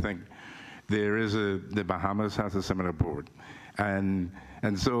 because I think the Bahamas has a similar board. And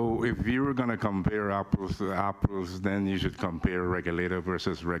so if you were going to compare apples to apples, then you should compare regulator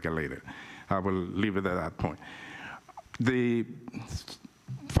versus regulated. I will leave it at that point. The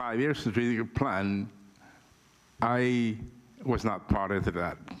 5-year strategic plan, I was not part of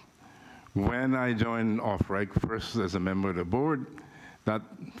that. When I joined OFREG first as a member of the board, that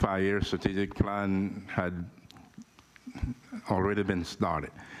 5-year strategic plan had already been started.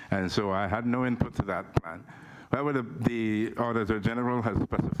 And so I had no input to that plan. However, the Auditor General has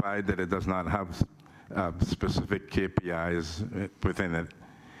specified that it does not have specific KPIs within it.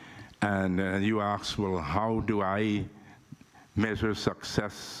 And you ask, well, how do I measure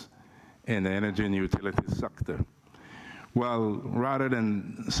success in the energy and utility sector? Well, rather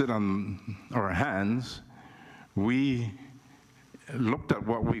than sit on our hands, we looked at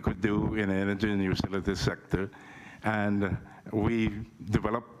what we could do in the energy and utility sector, and we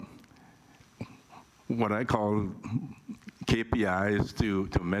developed what I call KPIs to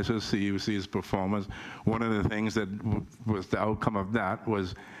measure CUC's performance. One of the things that was the outcome of that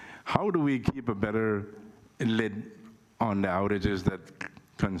was, how do we keep a better lid on the outages that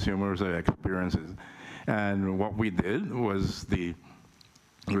consumers are experiencing? And what we did was the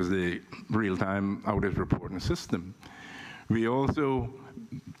real-time outage reporting system. We also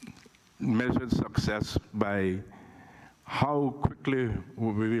measured success by how quickly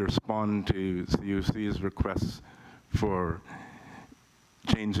will we respond to CUC's requests for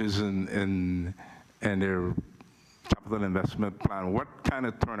changes in their capital investment plan. What kind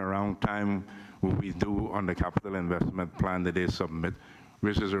of turnaround time will we do on the capital investment plan that they submit,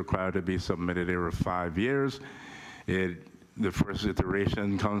 which is required to be submitted every 5 years. The first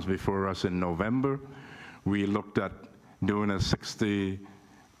iteration comes before us in November. We looked at doing a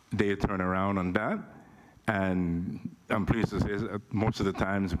 60-day turnaround on that, And I'm pleased to say that most of the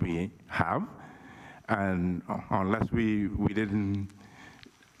times we have. And unless we didn't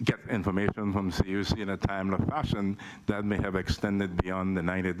get information from CUC in a timely fashion, that may have extended beyond the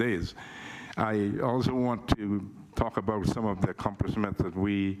 90 days. I also want to talk about some of the accomplishments that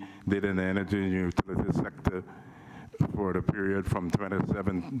we did in the energy and utility sector for the period from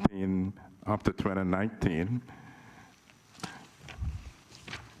 2017 up to 2019.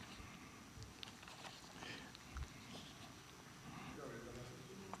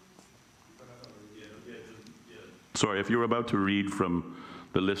 Sorry, if you're about to read from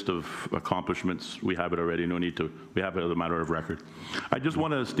the list of accomplishments, we have it already. No need to. We have it as a matter of record. I just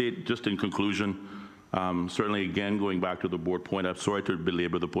want to state, just in conclusion, certainly again going back to the board point. I'm sorry to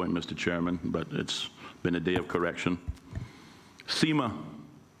belabor the point, Mr. Chairman, but it's been a day of correction. SEMA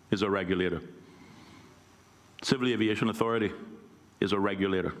is a regulator. Civil Aviation Authority is a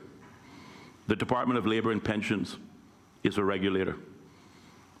regulator. The Department of Labor and Pensions is a regulator.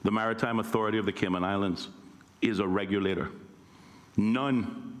 The Maritime Authority of the Cayman Islands is a regulator.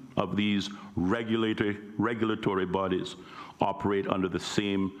 None of these regulatory bodies operate under the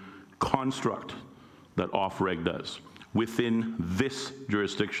same construct that OFREG does. Within this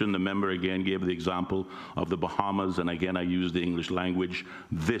jurisdiction, the member again gave the example of the Bahamas, and again I use the English language,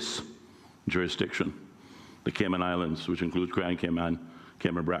 this jurisdiction, the Cayman Islands, which includes Grand Cayman,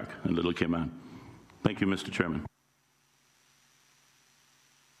 Cayman Brac, and Little Cayman. Thank you, Mr. Chairman.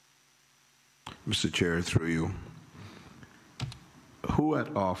 Mr. Chair, through you. Who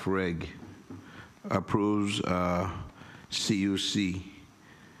at OFREG approves CUC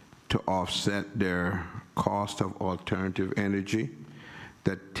to offset their cost of alternative energy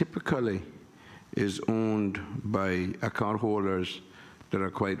that typically is owned by account holders that are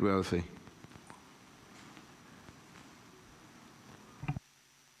quite wealthy?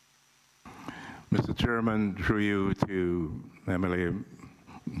 Mr. Chairman, through you to MLA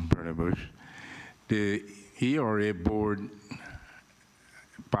Bernie Bush, the ERA board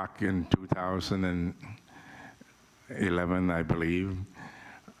back in 2011, I believe,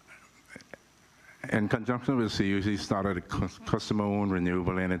 in conjunction with CUC, started a customer-owned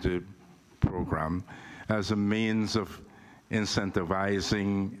renewable energy program as a means of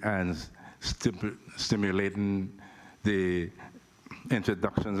incentivizing and stimulating the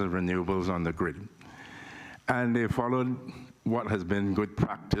introductions of renewables on the grid. And they followed what has been good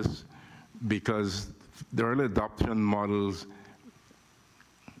practice, because the early adoption models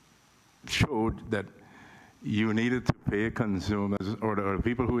showed that you needed to pay consumers or the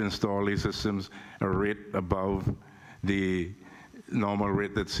people who install these systems a rate above the normal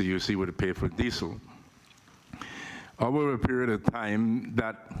rate that CUC would pay for diesel. Over a period of time,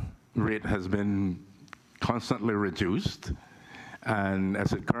 that rate has been constantly reduced, and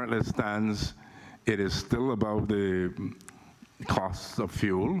as it currently stands, it is still above the cost of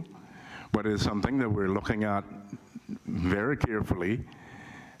fuel, but it's something that we're looking at very carefully.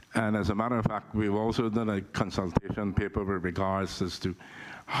 And as a matter of fact, we've also done a consultation paper with regards as to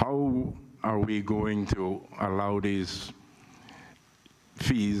how are we going to allow these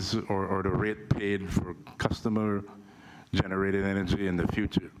fees or the rate paid for customer-generated energy in the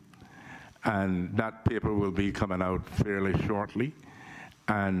future. And that paper will be coming out fairly shortly.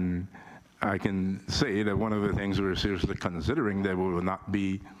 And I can say that one of the things we're seriously considering that will not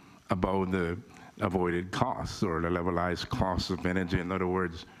be about the avoided costs or the levelized costs of energy. In other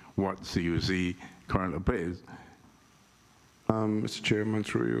words, what CUC currently pays. Mr. Chairman,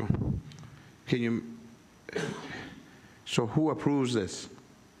 through you. Can you, so who approves this?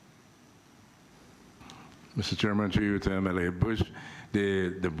 Mr. Chairman, through you to MLA Bush,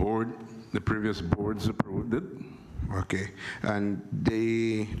 the board, the previous boards approved it. Okay, and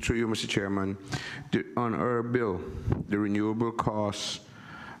they, through you, Mr. Chairman, on our bill, the renewable costs,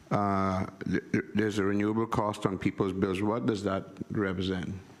 there's a renewable cost on people's bills. What does that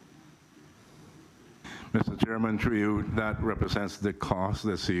represent? Mr. Chairman, through you, that represents the cost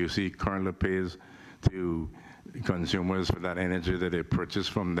that CUC currently pays to consumers for that energy that they purchase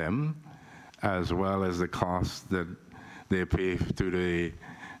from them, as well as the cost that they pay to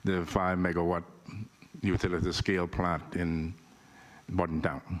the 5 megawatt utility scale plant in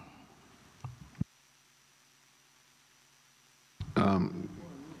Bordentown.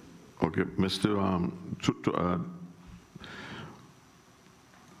 Okay, Mr.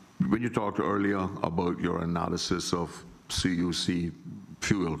 When you talked earlier about your analysis of CUC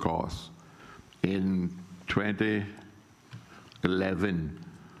fuel costs, in 2011,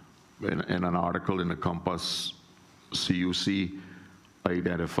 in an article in the Compass, CUC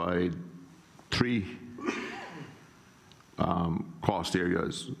identified 3 cost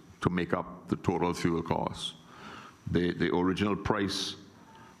areas: to make up the total fuel costs. The original price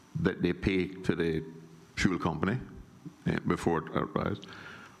that they pay to the fuel company before it arrives,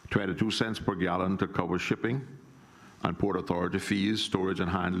 22 cents per gallon to cover shipping and Port Authority fees, storage and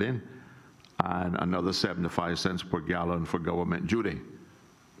handling, and another 75 cents per gallon for government duty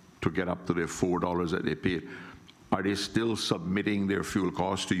to get up to the $4 that they paid. Are they still submitting their fuel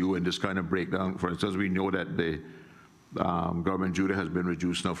costs to you in this kind of breakdown? For instance, we know that the government duty has been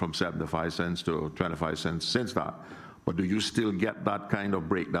reduced now from 75 cents to 25 cents since that. But do you still get that kind of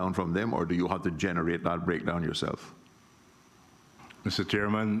breakdown from them, or do you have to generate that breakdown yourself? Mr.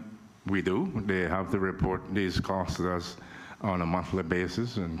 Chairman, we do. They have to report these costs to us on a monthly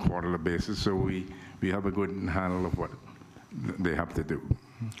basis and quarterly basis, so we have a good handle of what they have to do.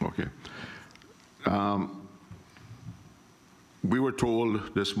 Okay. We were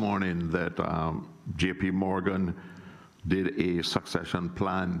told this morning that JP Morgan did a succession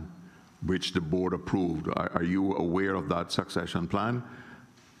plan which the board approved. Are you aware of that succession plan?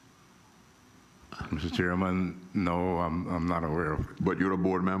 Mr. Chairman, no, I'm not aware of it. But you're a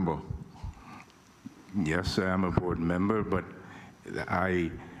board member. Yes, I am a board member, but I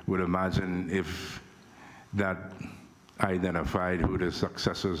would imagine if that identified who the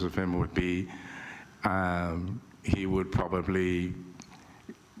successors of him would be, he would probably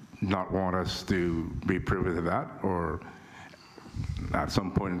not want us to be privy to that, or at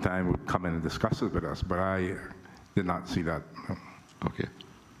some point in time would come in and discuss it with us, but I did not see that. Okay.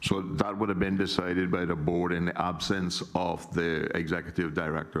 So that would have been decided by the board in the absence of the executive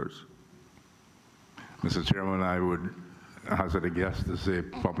directors? Mr. Chairman, I would hazard a guess to say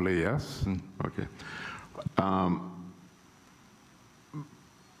probably yes. Okay.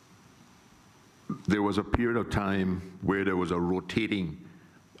 There was a period of time where there was a rotating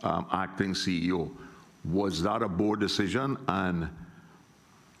acting CEO. Was that a board decision, and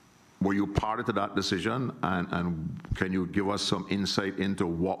were you party to that decision? And can you give us some insight into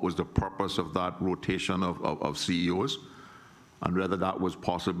what was the purpose of that rotation of CEOs, and whether that was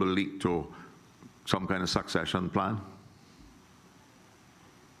possibly linked to some kind of succession plan?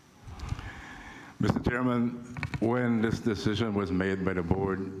 Mr. Chairman, when this decision was made by the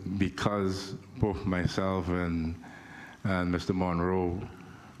board, because both myself and Mr. Monroe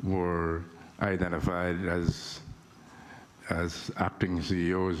were identified as acting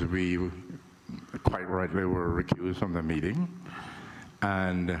CEOs, we quite rightly were recused from the meeting.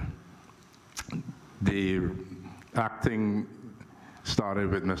 And the acting started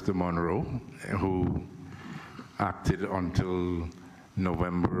with Mr. Monroe, who acted until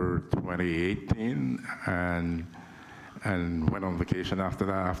November 2018 and went on vacation after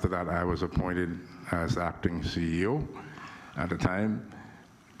that. After that, I was appointed as acting CEO at the time.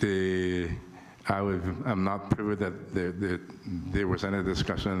 I'm not privy that there was any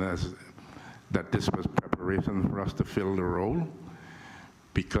discussion that this was preparation for us to fill the role,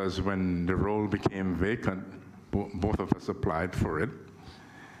 because when the role became vacant, both of us applied for it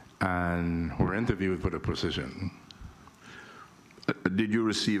and were interviewed for the position. Did you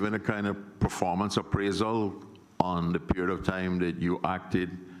receive any kind of performance appraisal on the period of time that you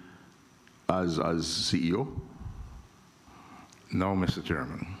acted as CEO? No, Mr.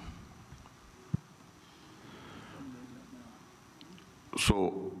 Chairman.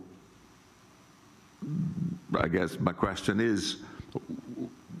 So I guess my question is,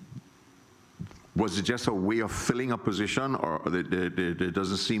 was it just a way of filling a position, or there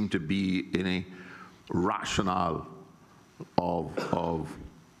doesn't seem to be any rationale of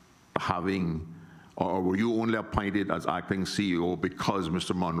having, or were you only appointed as acting CEO because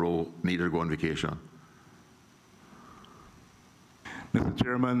Mr. Monroe needed to go on vacation? Mr.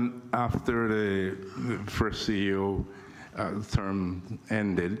 Chairman, after the first CEO term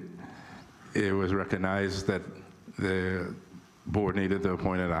ended, it was recognized that the board needed to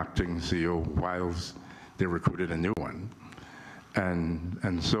appoint an acting CEO whilst they recruited a new one.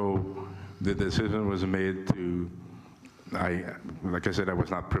 And so the decision was made to, like I said, I was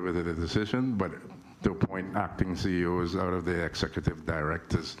not privy to the decision, but to appoint acting CEOs out of the executive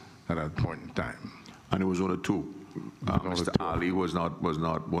directors at that point in time. And it was only two. Mr. Ali was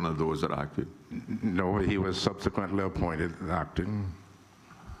not one of those that acted. No, he was subsequently appointed acting.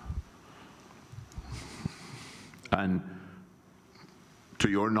 And to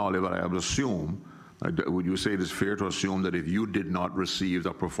your knowledge, I would assume, would you say it is fair to assume that if you did not receive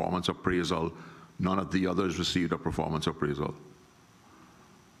a performance appraisal, none of the others received a performance appraisal?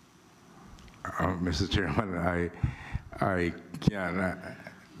 Mr. Chairman, I can't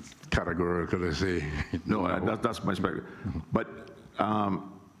categorically say no. That's my perspective. But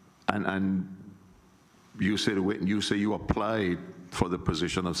and you say you applied for the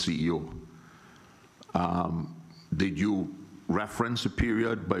position of CEO. Did you reference a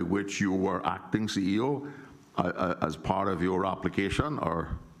period by which you were acting CEO as part of your application,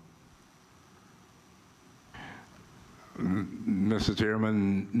 or? Mr.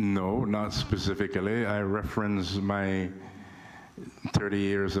 Chairman, no, not specifically. I reference my 30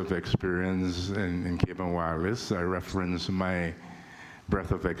 years of experience in Cape and Wireless. I reference my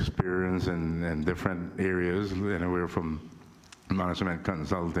breadth of experience in different areas, anywhere from management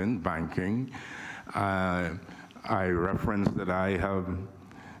consulting, banking. I reference that I have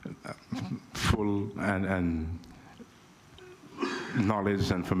full and knowledge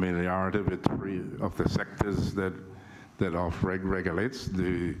and familiarity with 3 of the sectors that OFREG regulates.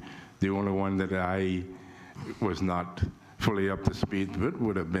 The only one that I was not fully up to speed with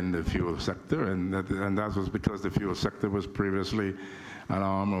would have been the fuel sector, and that was because the fuel sector was previously an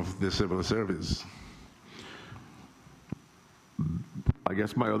arm of the civil service. I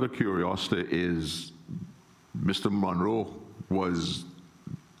guess my other curiosity is, Mr. Monroe was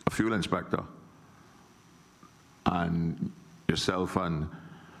a fuel inspector, and yourself and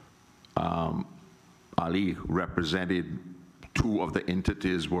Ali represented 2 of the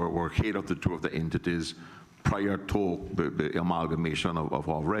entities, were head of the 2 of the entities prior to the amalgamation of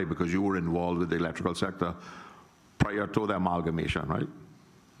OFREG, because you were involved with the electrical sector prior to the amalgamation, right?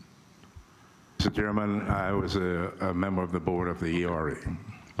 Mr. Chairman, I was a member of the board of the ERA.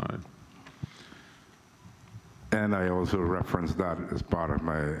 All right. And I also referenced that as part of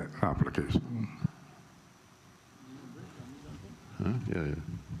my application. Yeah.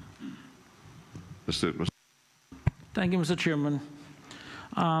 Thank you, Mr. Chairman.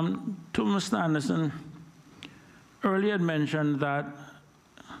 To Mr. Anderson, earlier had mentioned that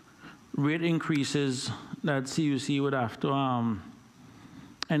rate increases that CUC would have to,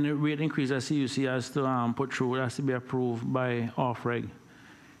 and the rate increase that CUC has to put through has to be approved by OFREG.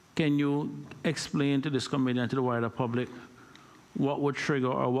 Can you explain to this committee and to the wider public what would trigger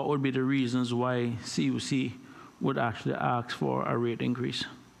or what would be the reasons why CUC would actually ask for a rate increase?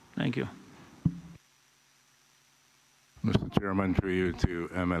 Thank you. Mr. Chairman, through you to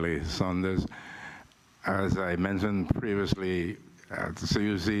MLA Saunders. As I mentioned previously, the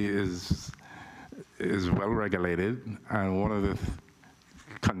CUC is well regulated, and one of the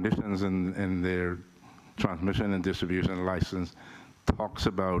conditions in their transmission and distribution license talks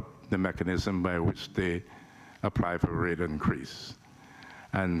about the mechanism by which they apply for rate increase.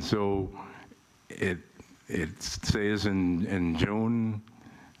 And so it says in June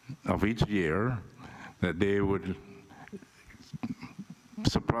of each year that they would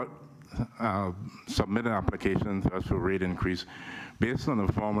submit an application to us for rate increase based on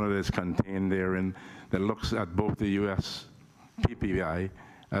the formula that's contained therein that looks at both the U.S. PPI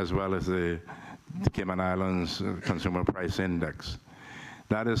as well as the Cayman Islands Consumer Price Index.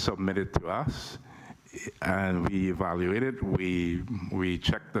 That is submitted to us, and we evaluate it. We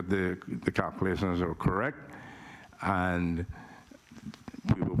check that the calculations are correct, and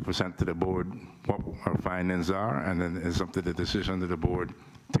we will present to the board what our findings are, and then it's up to the decision of the board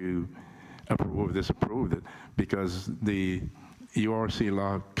to approve or disapprove it, because the URC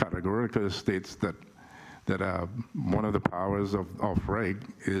law categorically states that one of the powers of REG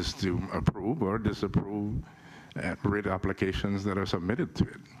is to approve or disapprove rate applications that are submitted to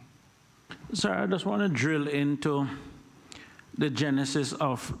it. Sir, I just want to drill into the genesis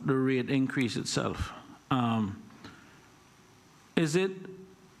of the rate increase itself. Is it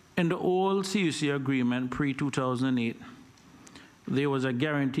in the old CUC agreement pre-2008, there was a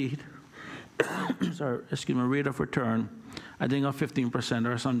guaranteed rate of return, I think of 15%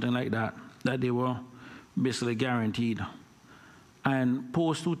 or something like that, that they were basically guaranteed. And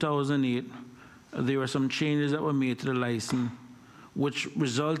post-2008, there were some changes that were made to the license, which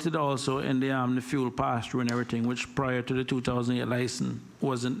resulted also in the fuel pass-through and everything, which prior to the 2008 license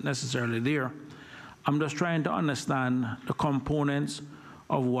wasn't necessarily there. I'm just trying to understand the components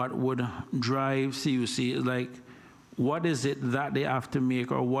of what would drive CUC, like what is it that they have to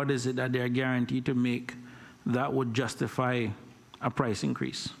make, or what is it that they're guaranteed to make that would justify a price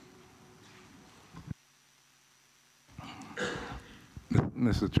increase?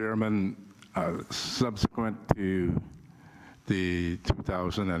 Mr. Chairman, subsequent to the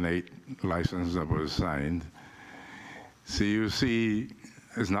 2008 license that was signed, CUC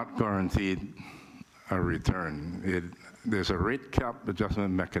is not guaranteed a return. There's a rate cap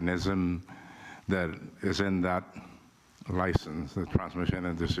adjustment mechanism that is in that license, the transmission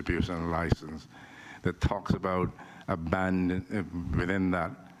and distribution license, that talks about a band within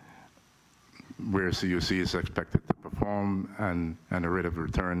that where CUC is expected to perform, and a rate of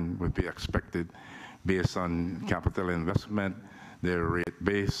return would be expected based on capital investment, their rate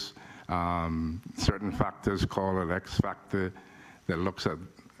base, certain factors called an X factor that looks at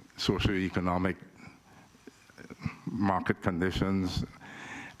socioeconomic market conditions,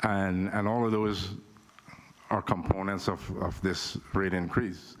 and all of those are components of this rate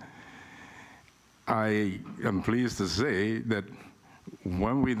increase. I am pleased to say that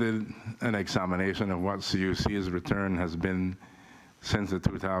when we did an examination of what CUC's return has been since the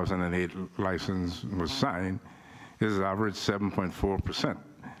 2008 license was signed, it has averaged 7.4%.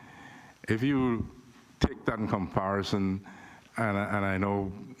 If you take that in comparison, and I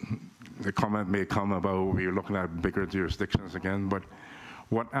know the comment may come about we're looking at bigger jurisdictions again, but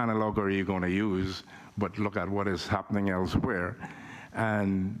what analog are you going to use but look at what is happening elsewhere?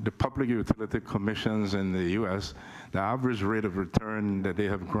 And the public utility commissions in the US, the average rate of return that they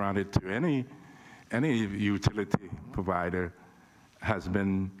have granted to any utility provider has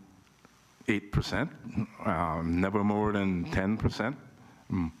been 8%, never more than 10%,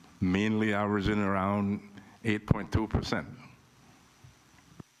 mainly averaging around 8.2%.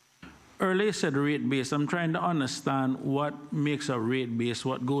 Earlier said rate base. I'm trying to understand what makes a rate base,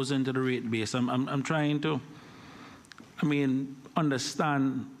 what goes into the rate base. I'm trying to,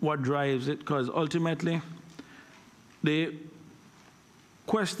 understand what drives it, because ultimately the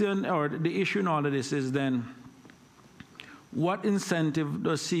question or the issue in all of this is then, what incentive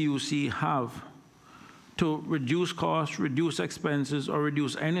does CUC have to reduce costs, reduce expenses, or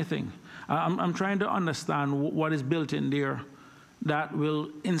reduce anything? I'm trying to understand what is built in there that will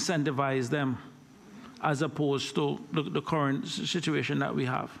incentivize them as opposed to the current situation that we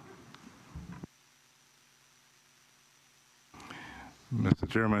have. Mr.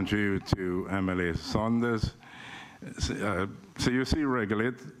 Chairman, to MLA Saunders, CUC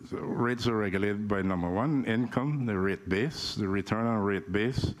rates are regulated by number one, income, the rate base, the return on rate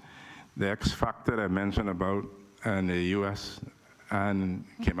base, the X factor I mentioned about, and the US and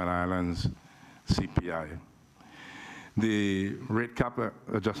Cayman Islands CPI. The rate cap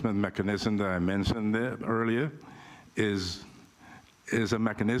adjustment mechanism that I mentioned there earlier is a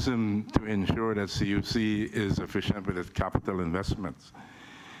mechanism to ensure that CUC is efficient with its capital investments.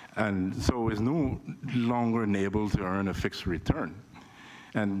 And so is no longer able to earn a fixed return.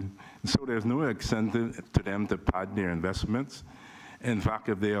 And so there's no incentive to them to pad their investments. In fact,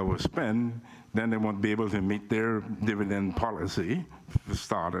 if they overspend, then they won't be able to meet their dividend policy, for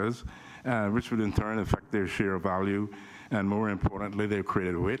starters, which would in turn affect their share value, and more importantly, their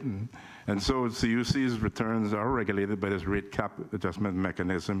credit rating. And so CUC's returns are regulated by this rate cap adjustment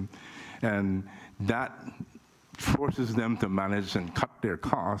mechanism, and that forces them to manage and cut their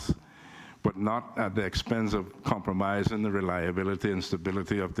costs, but not at the expense of compromising the reliability and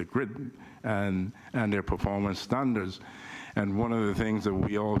stability of the grid and their performance standards. And one of the things that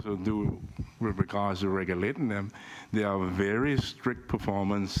we also do with regards to regulating them, there are very strict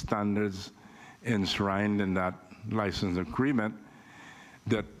performance standards enshrined in that license agreement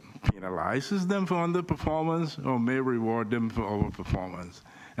that penalizes them for underperformance or may reward them for overperformance.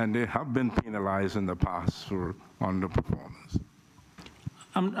 And they have been penalized in the past for underperformance.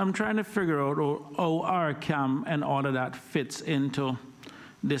 I'm trying to figure out how RCAM and all of that fits into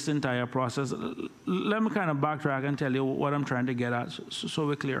this entire process. Let me kind of backtrack and tell you what I'm trying to get at so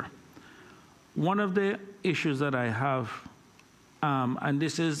we're clear. One of the issues that I have, and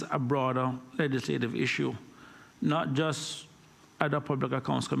this is a broader legislative issue, not just at the Public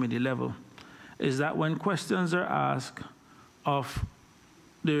Accounts Committee level, is that when questions are asked of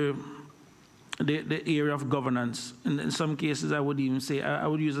the area of governance, and in some cases I would even say, I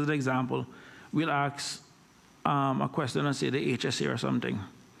would use as an example, we'll ask a question and say the HSA or something.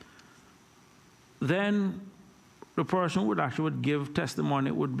 Then the person would give testimony,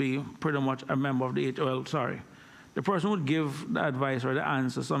 would be pretty much a member of the the person would give the advice or the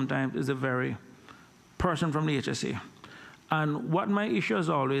answer sometimes is a very person from the HSA. And what my issue has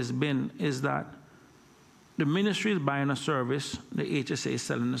always been is that the ministry is buying a service, the HSA is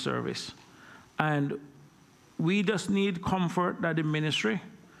selling the service. And we just need comfort that the ministry,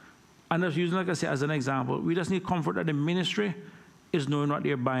 and just using, like I say, as an example, we just need comfort that the ministry is knowing what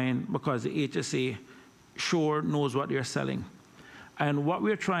they're buying because the HSA sure knows what they're selling. And what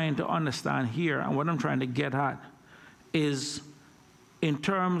we're trying to understand here, and what I'm trying to get at, is in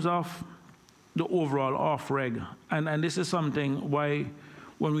terms of the overall off-reg, and this is something why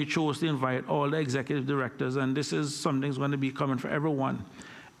when we chose to invite all the executive directors, and this is something that's going to be coming for everyone,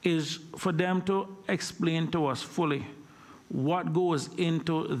 is for them to explain to us fully what goes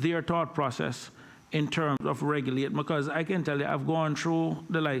into their thought process in terms of regulating, because I can tell you, I've gone through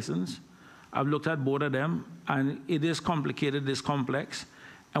the license, I've looked at both of them, and it is complicated, it is complex,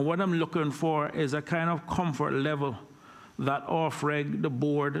 and what I'm looking for is a kind of comfort level that off-reg, the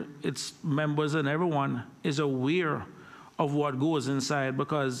board, its members and everyone is aware of what goes inside,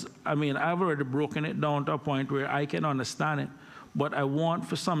 because, I mean, I've already broken it down to a point where I can understand it, but I want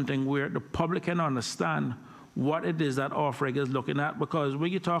for something where the public can understand what it is that off-reg is looking at, because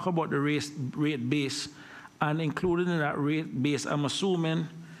when you talk about the rate base, and included in that rate base, I'm assuming,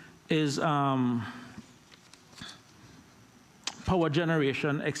 is power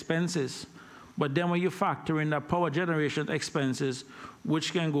generation expenses. But then when you factor in that power generation expenses,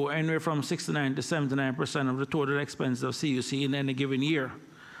 which can go anywhere from 69 to 79% of the total expenses of CUC in any given year,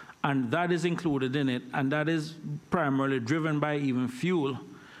 and that is included in it, and that is primarily driven by even fuel,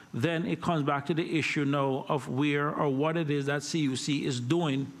 then it comes back to the issue now of where or what it is that CUC is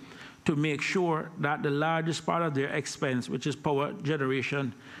doing to make sure that the largest part of their expense, which is power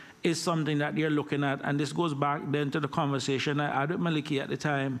generation, is something that they're looking at. And this goes back then to the conversation I had with Maliki at the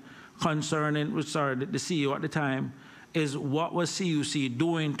time concerning, the CEO at the time, is what was CUC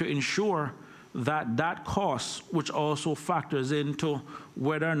doing to ensure that that cost, which also factors into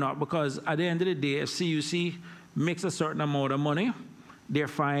whether or not, because at the end of the day, if CUC makes a certain amount of money, they're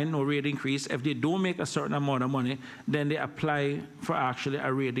fine, no rate increase. If they don't make a certain amount of money, then they apply for actually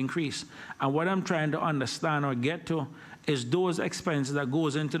a rate increase. And what I'm trying to understand or get to is those expenses that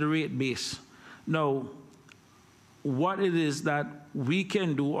goes into the rate base. Now, what it is that we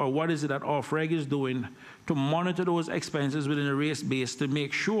can do, or what is it that off-reg is doing to monitor those expenses within the rate base to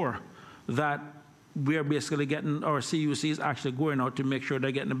make sure that we're basically getting, our CUC is actually going out to make sure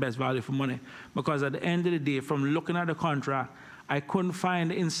they're getting the best value for money. Because at the end of the day, from looking at the contract, I couldn't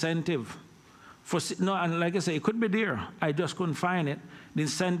find the incentive for, no, and like I say, it could be there. I just couldn't find it. The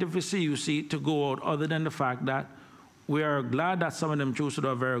incentive for CUC to go out, other than the fact that we are glad that some of them choose to do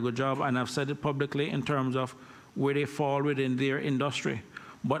a very good job, and I've said it publicly in terms of where they fall within their industry.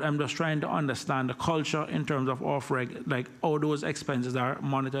 But I'm just trying to understand the culture in terms of off-reg, like all those expenses are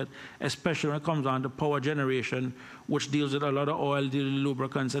monitored, especially when it comes down to power generation, which deals with a lot of oil,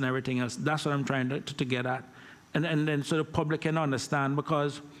 lubricants, and everything else. That's what I'm trying to get at. And then so the public can understand,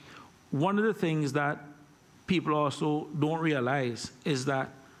 because one of the things that people also don't realize is that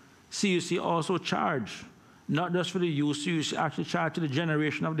CUC also charge, not just for the use, CUC actually charge to the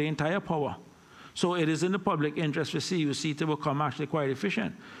generation of the entire power. So it is in the public interest for CUC to become actually quite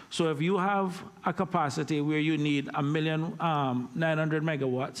efficient. So if you have a capacity where you need 1,900,000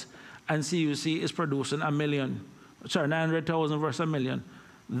 megawatts, and CUC is producing 900,000 versus 1 million,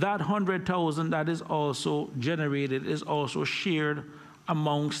 that 100,000 that is also generated is also shared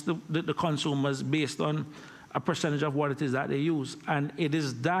amongst the consumers based on a percentage of what it is that they use. And it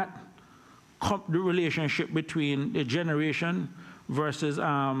is that the relationship between the generation versus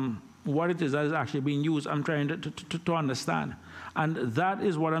what it is that is actually being used, I'm trying to understand. And that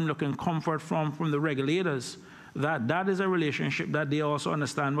is what I'm looking comfort from the regulators, that is a relationship that they also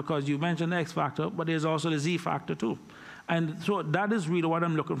understand, because you mentioned the X factor, but there's also the Z factor too. And so that is really what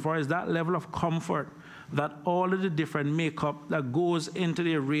I'm looking for, is that level of comfort that all of the different makeup that goes into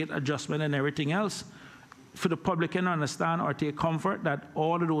the rate adjustment and everything else, for the public can understand or take comfort that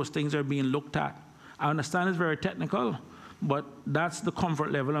all of those things are being looked at. I understand it's very technical, but that's the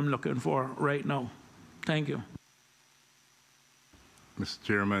comfort level I'm looking for right now. Thank you. Mr.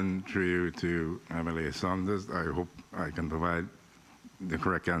 Chairman, through you to MLA Saunders, I hope I can provide the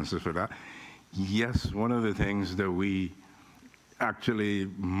correct answer for that. Yes, one of the things that we actually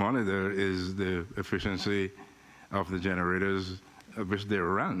monitor is the efficiency of the generators which they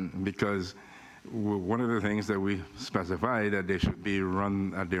run, because one of the things that we specify that they should be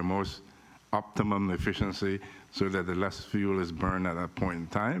run at their most optimum efficiency so that the less fuel is burned at that point in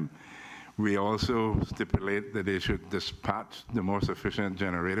time. We also stipulate that they should dispatch the most efficient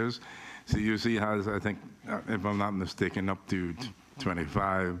generators. CUC has, I think, if I'm not mistaken, up to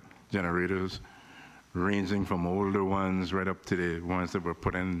 25 generators, ranging from older ones right up to the ones that were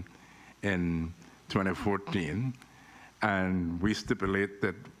put in 2014. And we stipulate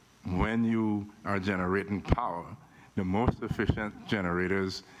that when you are generating power, the most efficient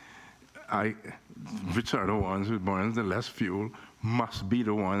generators, which are the ones who burn the less fuel, must be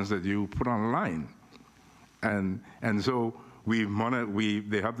the ones that you put online. And so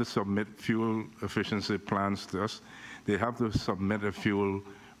they have to submit fuel efficiency plans to us. They have to submit a fuel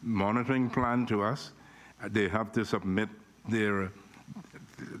monitoring plan to us. They have to submit their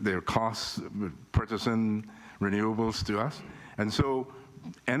costs purchasing renewables to us. And so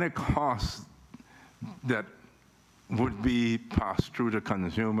any cost that would be passed through to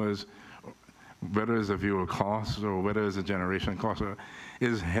consumers, whether it's a fuel cost or whether it's a generation cost,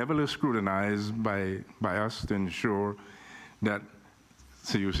 is heavily scrutinized by us to ensure that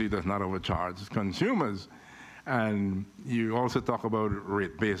CUC does not overcharge consumers. And you also talk about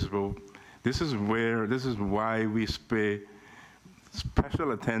rate base. Well, this is why we pay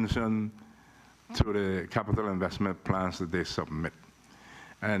special attention to the capital investment plans that they submit.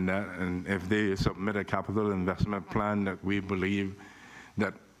 And if they submit a capital investment plan that we believe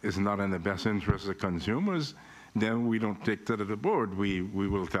that is not in the best interest of consumers, then we don't take that to the board. We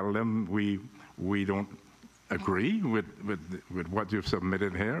will tell them we don't agree with what you've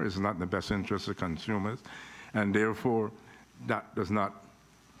submitted here. It's not in the best interest of consumers, and therefore that does not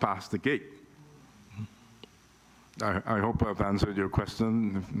pass the gate. I hope I've answered your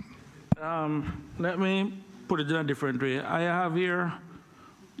question. Let me put it in a different way. I have here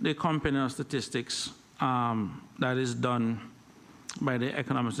the company statistics that is done by the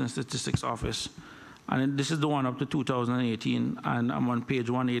Economics and Statistics Office. And this is the one up to 2018, and I'm on page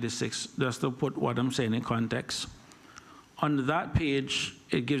 186, just to put what I'm saying in context. On that page,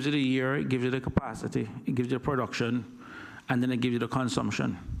 it gives you the year, it gives you the capacity, it gives you the production, and then it gives you the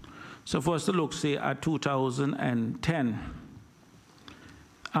consumption. So for us to look, say, at 2010,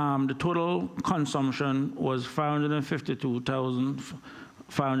 the total consumption was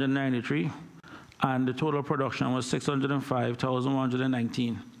 552,593, and the total production was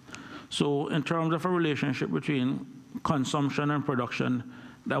 605,119. So in terms of a relationship between consumption and production,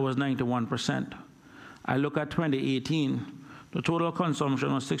 that was 91%. I look at 2018, the total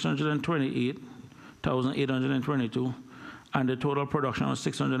consumption was 628,822, and the total production was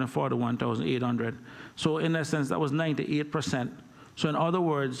 641,800. So in essence, that was 98%. So in other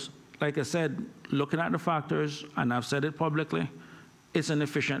words, like I said, looking at the factors, and I've said it publicly, it's an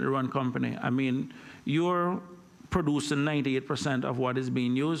efficiently run company. I mean, you're producing 98% of what is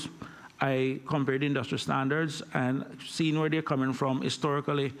being used. I compared industrial standards and seen where they're coming from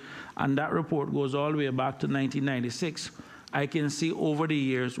historically, and that report goes all the way back to 1996. I can see over the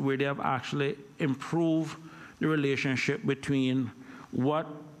years where they have actually improved the relationship between what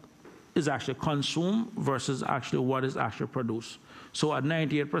is actually consumed versus actually what is actually produced. So at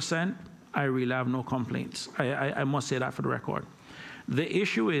 98%, I really have no complaints. I must say that for the record. The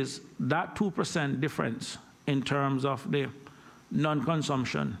issue is that 2% difference in terms of the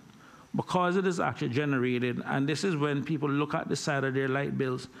non-consumption, because it is actually generated, and this is when people look at the side of their light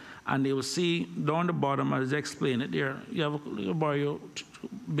bills, and they will see down the bottom, as I explain it there. You borrow your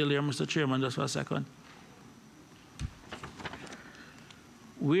bill here, Mr. Chairman, just for a second.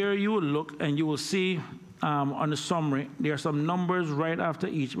 Where you will look and you will see on the summary, there are some numbers right after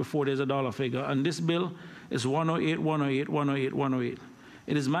each before there's a dollar figure. And this bill is 108, 108, 108, 108.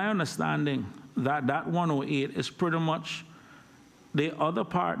 It is my understanding that that 108 is pretty much the other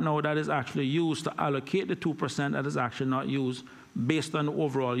part now that is actually used to allocate the 2% that is actually not used based on the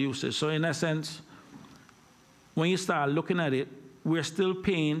overall usage. So in essence, when you start looking at it, we're still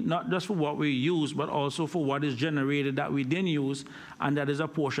paying not just for what we use, but also for what is generated that we didn't use, and that is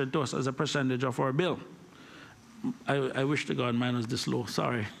apportioned to us as a percentage of our bill. I wish to God mine was this low,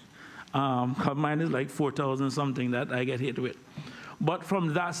 sorry. Mine is like 4,000 something that I get hit with. But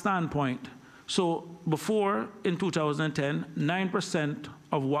from that standpoint, so before in 2010, 9%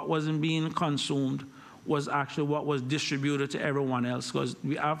 of what wasn't being consumed was actually what was distributed to everyone else, because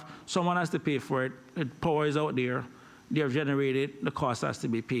someone has to pay for it. Power is out there. They have generated, the cost has to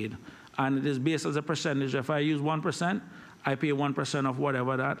be paid. And it is based as a percentage. If I use 1%, I pay 1% of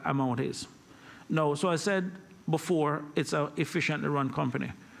whatever that amount is. No, so I said before, it's an efficiently run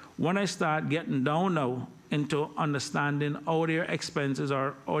company. When I start getting down now into understanding how their expenses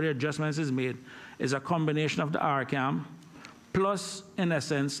or how their adjustments is made, is a combination of the RCAM, plus, in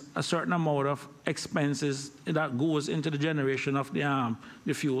essence, a certain amount of expenses that goes into the generation of the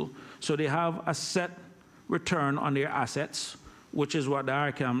fuel. So they have a set return on their assets, which is what the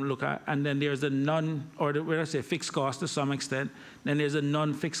RCAM look at, and then there's the fixed cost to some extent, then there's the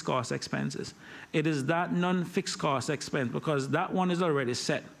non-fixed cost expenses. It is that non-fixed cost expense, because that one is already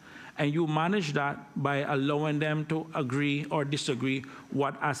set, and you manage that by allowing them to agree or disagree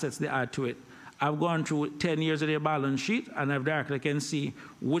what assets they add to it. I've gone through 10 years of their balance sheet, and I've directly can see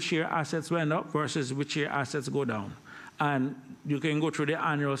which year assets went up versus which year assets go down. And you can go through the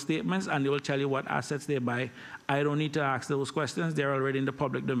annual statements, and they will tell you what assets they buy. I don't need to ask those questions. They're already in the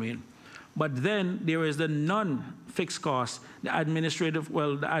public domain. But then there is the non-fixed costs, the administrative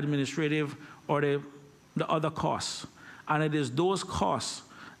or the other costs. And it is those costs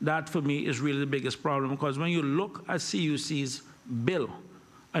that, for me, is really the biggest problem, because when you look at CUC's bill,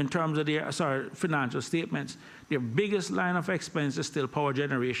 in terms of their financial statements, their biggest line of expense is still power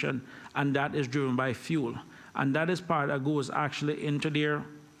generation, and that is driven by fuel. And that is part that goes actually into their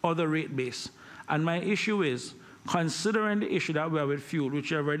other rate base. And my issue is, considering the issue that we have with fuel,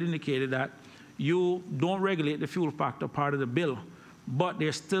 which I've already indicated that you don't regulate the fuel factor part of the bill, but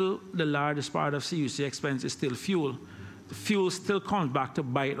there's still the largest part of CUC expense is still fuel. The fuel still comes back to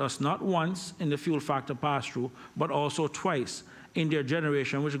bite us, not once in the fuel factor pass-through, but also twice in their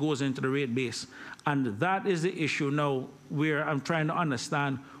generation, which goes into the rate base. And that is the issue now where I'm trying to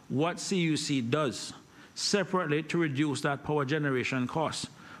understand what CUC does separately to reduce that power generation cost,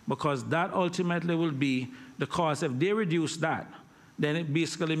 because that ultimately will be the cost. If they reduce that, then it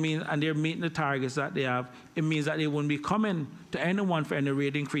basically means, and they're meeting the targets that they have, it means that they won't be coming to anyone for any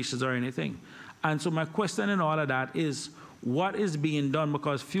rate increases or anything. And so my question in all of that is, what is being done?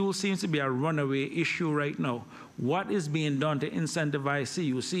 Because fuel seems to be a runaway issue right now. What is being done to incentivize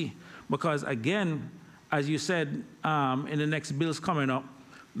CUC? Because again, as you said, in the next bills coming up,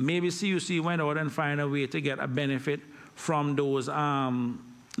 maybe CUC went out and find a way to get a benefit from those,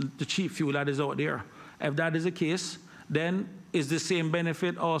 the cheap fuel that is out there. If that is the case, then is the same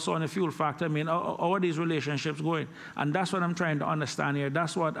benefit also on the fuel factor? I mean, how are these relationships going? And that's what I'm trying to understand here.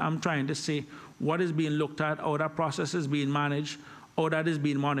 That's what I'm trying to say. What is being looked at, how that process is being managed, how that is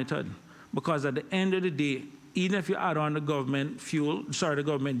being monitored. Because at the end of the day, even if you add on the government the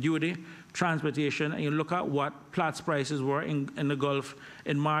government duty, transportation, and you look at what Platts prices were in the Gulf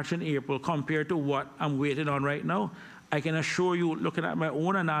in March and April compared to what I'm waiting on right now, I can assure you, looking at my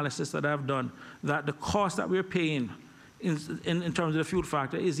own analysis that I've done, that the cost that we're paying in terms of the fuel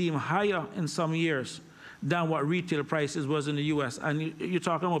factor is even higher in some years than what retail prices was in the US. And you're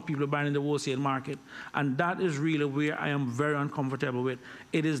talking about people buying in the wholesale market. And that is really where I am very uncomfortable with.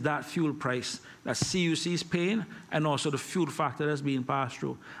 It is that fuel price that CUC is paying and also the fuel factor that's being passed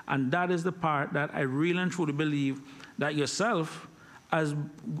through. And that is the part that I really and truly believe that yourself, as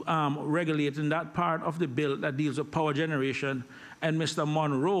regulating that part of the bill that deals with power generation, and Mr.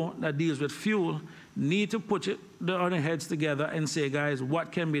 Monroe that deals with fuel, need to put their heads together and say, guys,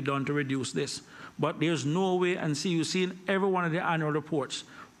 what can be done to reduce this? But there's no way, and CUC in every one of the annual reports,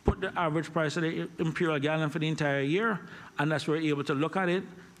 put the average price of the imperial gallon for the entire year, unless we're able to look at it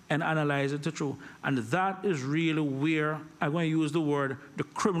and analyze it to true. And that is really where I'm going to use the word, the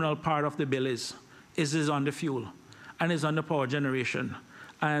criminal part of the bill is on the fuel, and is on the power generation.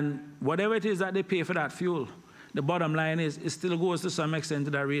 And whatever it is that they pay for that fuel, the bottom line is it still goes to some extent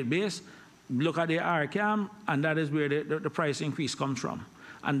to that rate base. Look at the RCAM, and that is where the price increase comes from.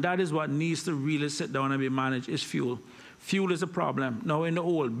 And that is what needs to really sit down and be managed, is fuel. Fuel is a problem. Now, in the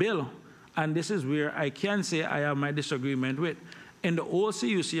old bill, and this is where I can say I have my disagreement with, in the old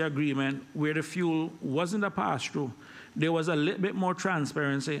CUC agreement, where the fuel wasn't a pass-through, there was a little bit more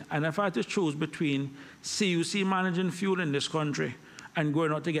transparency. And if I had to choose between CUC managing fuel in this country and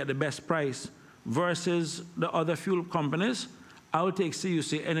going out to get the best price versus the other fuel companies, I will take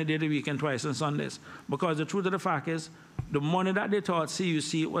CUC any day of the week and twice on Sundays. Because the truth of the fact is, the money that they thought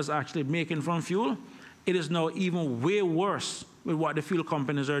CUC was actually making from fuel, it is now even way worse with what the fuel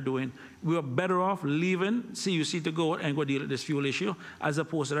companies are doing. We are better off leaving CUC to go and go deal with this fuel issue as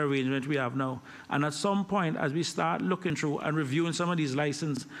opposed to the arrangement we have now. And at some point, as we start looking through and reviewing some of these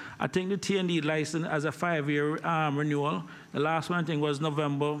licenses, I think the T&D license as a 5-year renewal, the last one I think was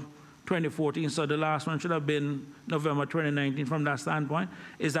November 2014, so the last one should have been November 2019 from that standpoint,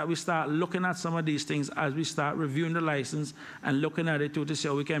 is that we start looking at some of these things as we start reviewing the license and looking at it to see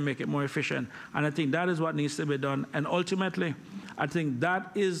how we can make it more efficient. And I think that is what needs to be done. And ultimately, I think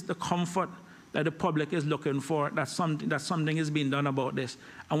that is the comfort that the public is looking for, that something is being done about this,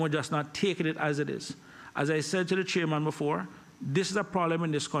 and we're just not taking it as it is. As I said to the chairman before, this is a problem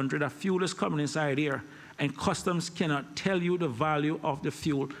in this country, that fuel is coming inside here, and customs cannot tell you the value of the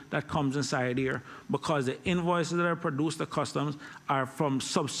fuel that comes inside here, because the invoices that are produced to customs are from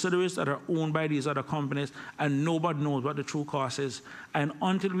subsidiaries that are owned by these other companies, and nobody knows what the true cost is. And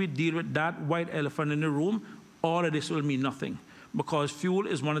until we deal with that white elephant in the room, all of this will mean nothing, because fuel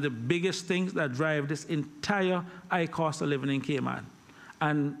is one of the biggest things that drive this entire high cost of living in Cayman.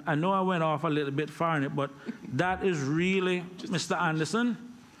 And I know I went off a little bit far in it, but that is really, Mr. Anderson,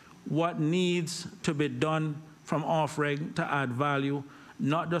 what needs to be done from off-reg to add value,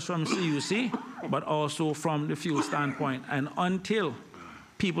 not just from CUC, but also from the fuel standpoint. And until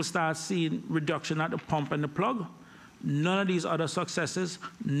people start seeing reduction at the pump and the plug, none of these other successes,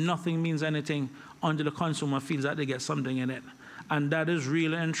 nothing means anything until the consumer feels that they get something in it. And that is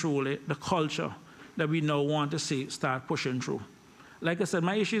really and truly the culture that we now want to see start pushing through. Like I said,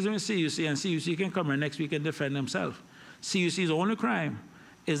 my issue is with CUC, and CUC can come here next week and defend themselves. CUC's only crime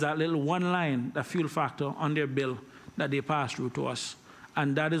is that little one line, the fuel factor on their bill that they pass through to us.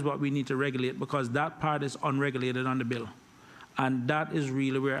 And that is what we need to regulate, because that part is unregulated on the bill. And that is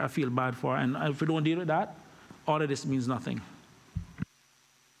really where I feel bad for. And if we don't deal with that, all of this means nothing.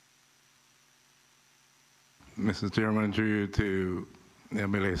 Mr. Chairman, through you to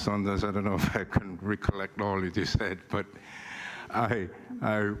MLA Saunders, I don't know if I can recollect all that you said, but I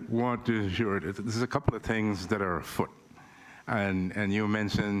want to assure that there's a couple of things that are afoot. And you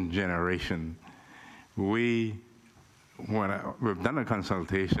mentioned generation. We've done a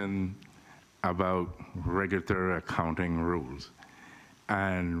consultation about regulatory accounting rules.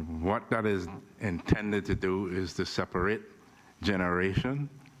 And what that is intended to do is to separate generation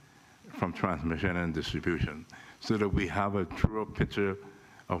from transmission and distribution so that we have a truer picture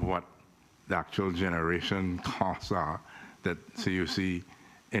of what the actual generation costs are that CUC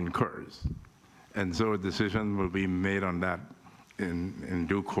incurs. And so a decision will be made on that in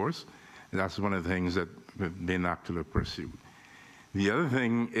due course. And that's one of the things that we've been actively pursued. The other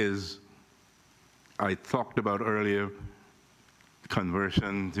thing is, I talked about earlier,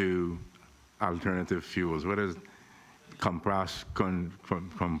 conversion to alternative fuels, whether it's compressed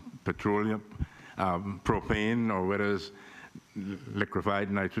from petroleum, propane, or whether it's liquefied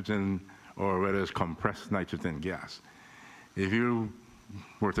nitrogen, or whether it's compressed nitrogen gas. If you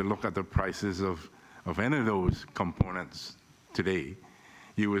were to look at the prices of any of those components today,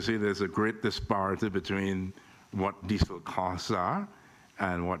 you will see there's a great disparity between what diesel costs are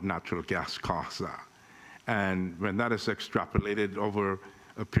and what natural gas costs are. And when that is extrapolated over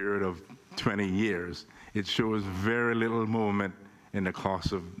a period of 20 years, it shows very little movement in the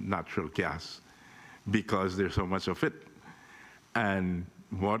cost of natural gas because there's so much of it. And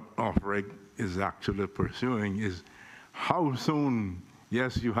what OFREG is actually pursuing is how soon,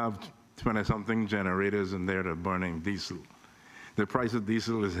 yes, you have 20-something generators in there that are burning diesel. The price of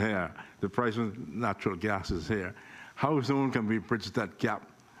diesel is here. The price of natural gas is here. How soon can we bridge that gap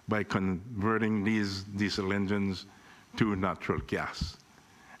by converting these diesel engines to natural gas?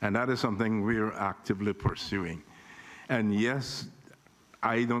 And that is something we're actively pursuing. And yes,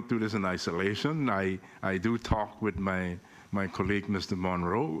 I don't do this in isolation. I do talk with my colleague, Mr.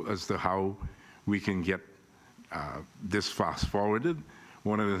 Monroe, as to how we can get this fast-forwarded.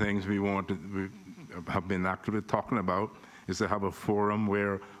 One of the things we have been actively talking about is to have a forum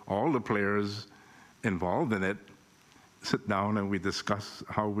where all the players involved in it sit down and we discuss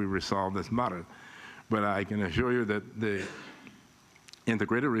how we resolve this matter. But I can assure you that the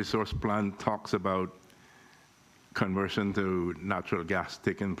Integrated Resource Plan talks about conversion to natural gas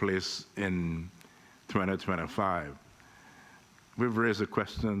taking place in 2025. We've raised a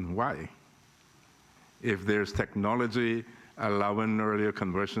question, why? If there's technology allowing earlier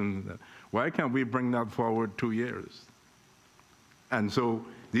conversion, why can't we bring that forward 2 years? And so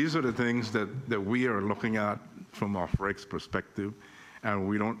these are the things that we are looking at from OFREG's perspective, and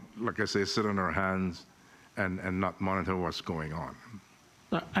we don't, like I say, sit on our hands and not monitor what's going on.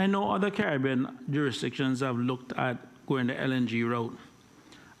 I know other Caribbean jurisdictions have looked at going the LNG route,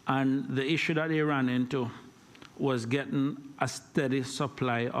 and the issue that they ran into was getting a steady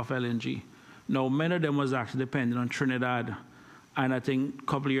supply of LNG. Now, many of them was actually dependent on Trinidad, and I think a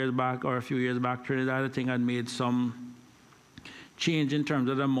couple of years back or a few years back, Trinidad, I think, had made some change in terms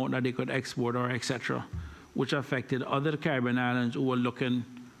of the amount that they could export or etc., which affected other Caribbean islands who were looking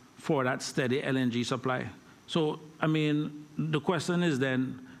for that steady LNG supply. So, I mean, the question is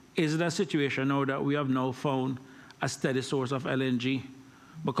then, is it a situation now that we have now found a steady source of LNG?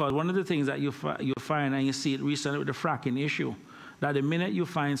 Because one of the things that you find, and you see it recently with the fracking issue, that the minute you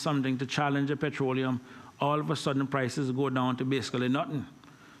find something to challenge the petroleum, all of a sudden prices go down to basically nothing.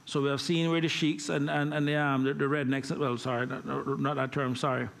 So we have seen where the sheiks and the rednecks, well, sorry, not that term,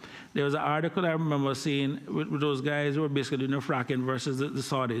 sorry. There was an article I remember seeing with those guys who were basically doing the fracking versus the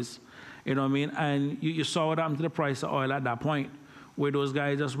Saudis. You know what I mean? And you saw what happened to the price of oil at that point, where those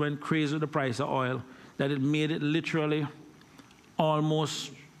guys just went crazy with the price of oil, that it made it literally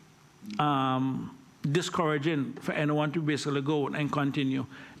almost discouraging for anyone to basically go and continue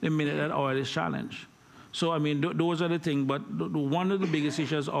the minute that oil is challenged. So, I mean, those are the things, but one of the biggest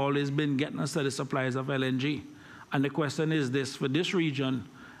issues has always been getting a steady supplies of LNG. And the question is this, for this region,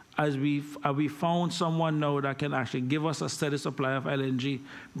 have we found someone now that can actually give us a steady supply of LNG?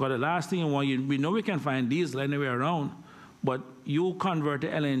 Because the last thing we know we can find diesel anywhere around, but you convert to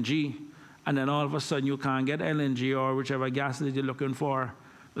LNG, and then all of a sudden you can't get LNG or whichever gas that you're looking for,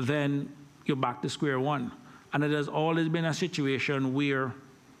 then you're back to square one. And it has always been a situation where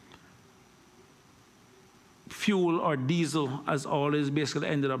fuel or diesel has always basically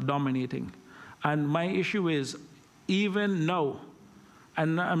ended up dominating. And my issue is, even now,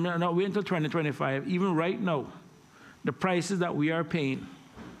 and I'm not waiting until 2025, even right now, the prices that we are paying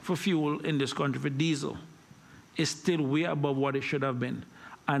for fuel in this country for diesel is still way above what it should have been.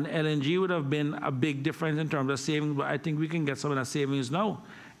 And LNG would have been a big difference in terms of savings, but I think we can get some of that savings now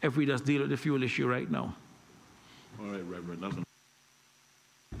if we just deal with the fuel issue right now. All right, Reverend, nothing.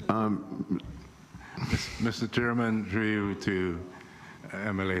 Mr. Chairman, through you to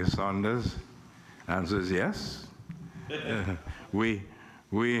MLA Saunders. Answer is yes. We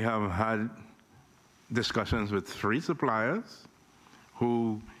have had discussions with 3 suppliers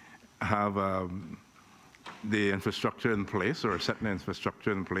who have the infrastructure in place or setting the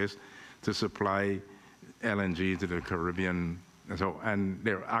infrastructure in place to supply LNG to the Caribbean. And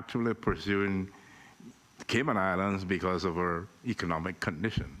they're actually pursuing Cayman Islands because of our economic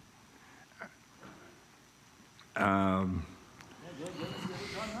condition.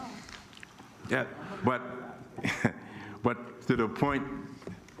 Yeah, but but to the point,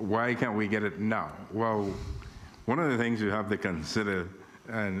 why can't we get it now? Well, one of the things you have to consider,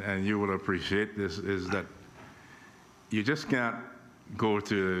 and you will appreciate this, is that you just can't go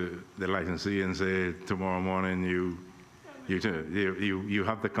to the licensee and say tomorrow morning you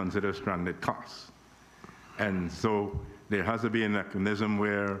have to consider stranded costs, and so there has to be a mechanism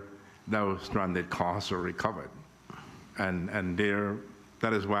where those stranded costs are recovered, and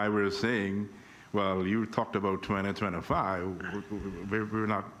that is why we're saying, well, you talked about 2025. We're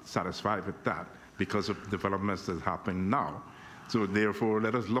not satisfied with that because of developments that happen now. So therefore,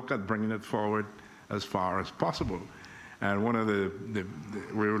 let us look at bringing it forward as far as possible. And one of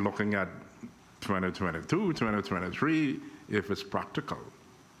we're looking at 2022, 2023, if it's practical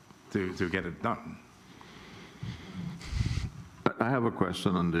to get it done. I have a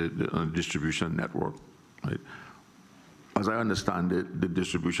question on the distribution network. Right? As I understand it, the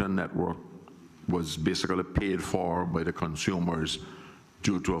distribution network was basically paid for by the consumers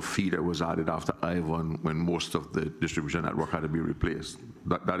due to a fee that was added after Ivan when most of the distribution network had to be replaced.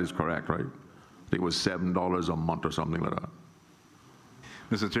 That is correct, right? I think it was $7 a month or something like that.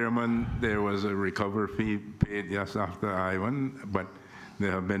 Mr. Chairman, there was a recovery fee paid just after Ivan, but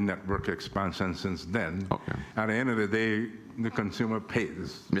there have been network expansion since then. Okay. At the end of the day, the consumer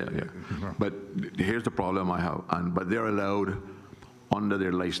pays. Yeah. But here's the problem I have, but they're allowed under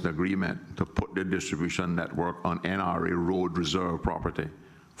their license agreement to put their distribution network on NRA road reserve property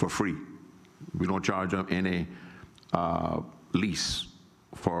for free. We don't charge them any lease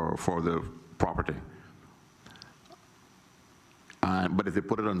for the property. But if they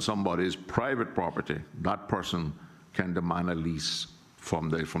put it on somebody's private property, that person can demand a lease from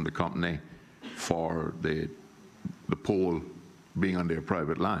the company for the pole being on their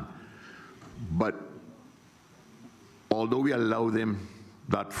private land. But although we allow them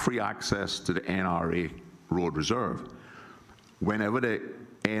that free access to the NRA road reserve, whenever the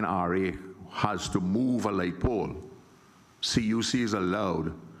NRA has to move a light pole, CUC is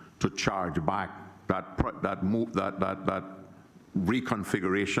allowed to charge back that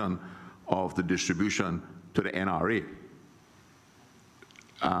reconfiguration of the distribution to the NRA.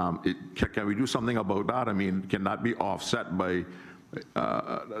 Can we do something about that? I mean, can that be offset by,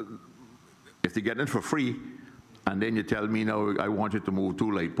 if they get it for free, and then you tell me, no, I want you to move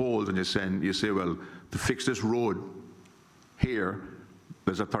 2 light poles, and you say, well, to fix this road here,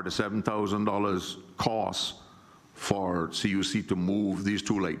 there's a $37,000 cost for CUC to move these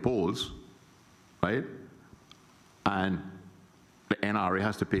 2 light poles, right? And the NRA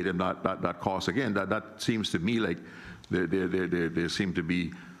has to pay them that cost again. That seems to me like there seem to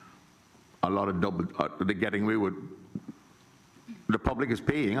be a lot of double, they're getting away with, the public is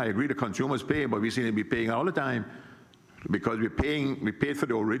paying, I agree the consumers pay, but we seem to be paying all the time because we paid for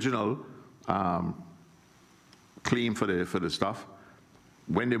the original claim for the stuff.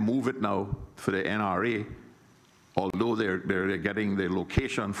 When they move it now for the NRA, although they're getting the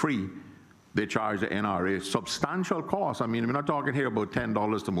location free, they charge the NRA substantial costs. I mean, we're not talking here about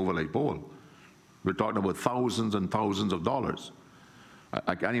 $10 to move a light pole. We're talking about thousands and thousands of dollars.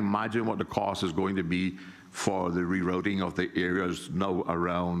 I can't imagine what the cost is going to be for the rerouting of the areas now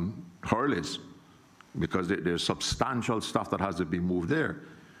around Hurley's, because there's substantial stuff that has to be moved there.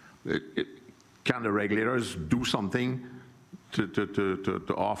 Can the regulators do something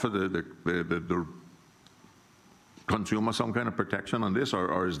to offer the consumer some kind of protection on this,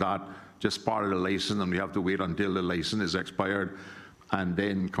 or is that just part of the license and we have to wait until the license is expired and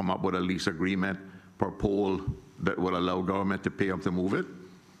then come up with a lease agreement per pole that will allow government to pay them to move it?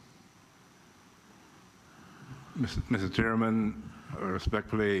 Mr. Chairman,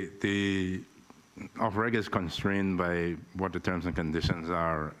 respectfully, the OFREG is constrained by what the terms and conditions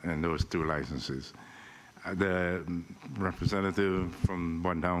are in those 2 licenses. The representative from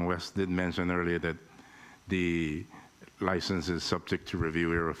Down West did mention earlier that the license is subject to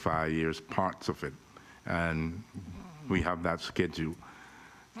review every 5 years, parts of it, and we have that scheduled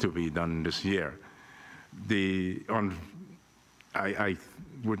to be done this year. I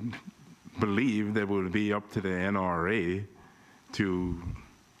would believe that it would be up to the NRA to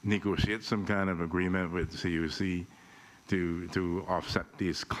negotiate some kind of agreement with CUC to offset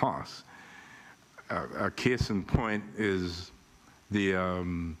these costs. A case in point is the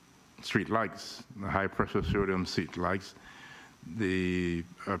street lights, the high-pressure sodium street lights. The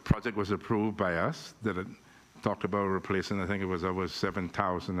project was approved by us that it talked about replacing, I think it was over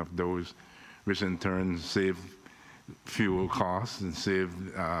 7,000 of those, which in turn saved fuel costs and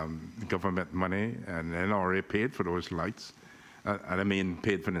saved government money, and NRA paid for those lights. And I mean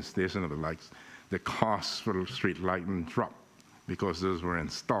paid for the installation of the lights. The costs for the street lighting dropped because those were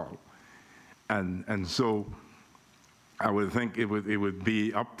installed. And so I would think it would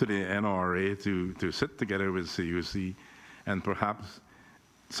be up to the NRA to sit together with CUC and perhaps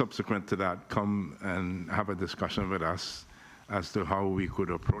subsequent to that come and have a discussion with us as to how we could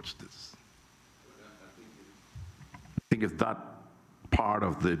approach this. I think if that part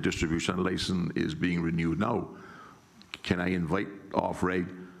of the distribution license is being renewed now, can I invite Off-Reg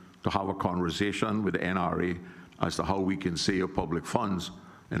to have a conversation with the NRA as to how we can save public funds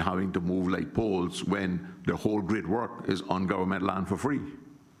and having to move light poles when the whole grid work is on government land for free?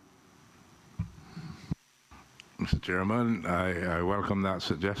 Mr. Chairman, I welcome that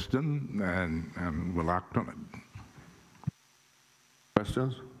suggestion and will act on it.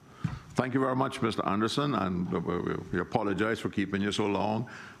 Questions? Thank you very much, Mr. Anderson, and we apologize for keeping you so long.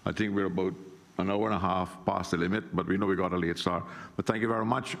 I think we're about an hour and a half past the limit, but we know we got a late start. But thank you very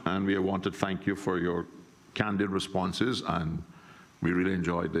much, and we want to thank you for your candid responses, and we really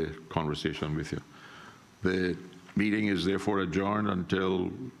enjoyed the conversation with you. The meeting is therefore adjourned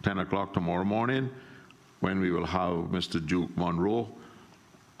until 10 o'clock tomorrow morning, when we will have Mr. Duke Monroe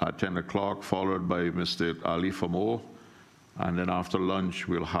at 10 o'clock, followed by Mr. Ali Famo, and then after lunch,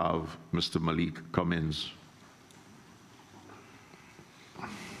 we'll have Mr. Malik Cummins.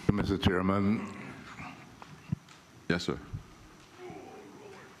 Mr. Chairman. Yes, sir.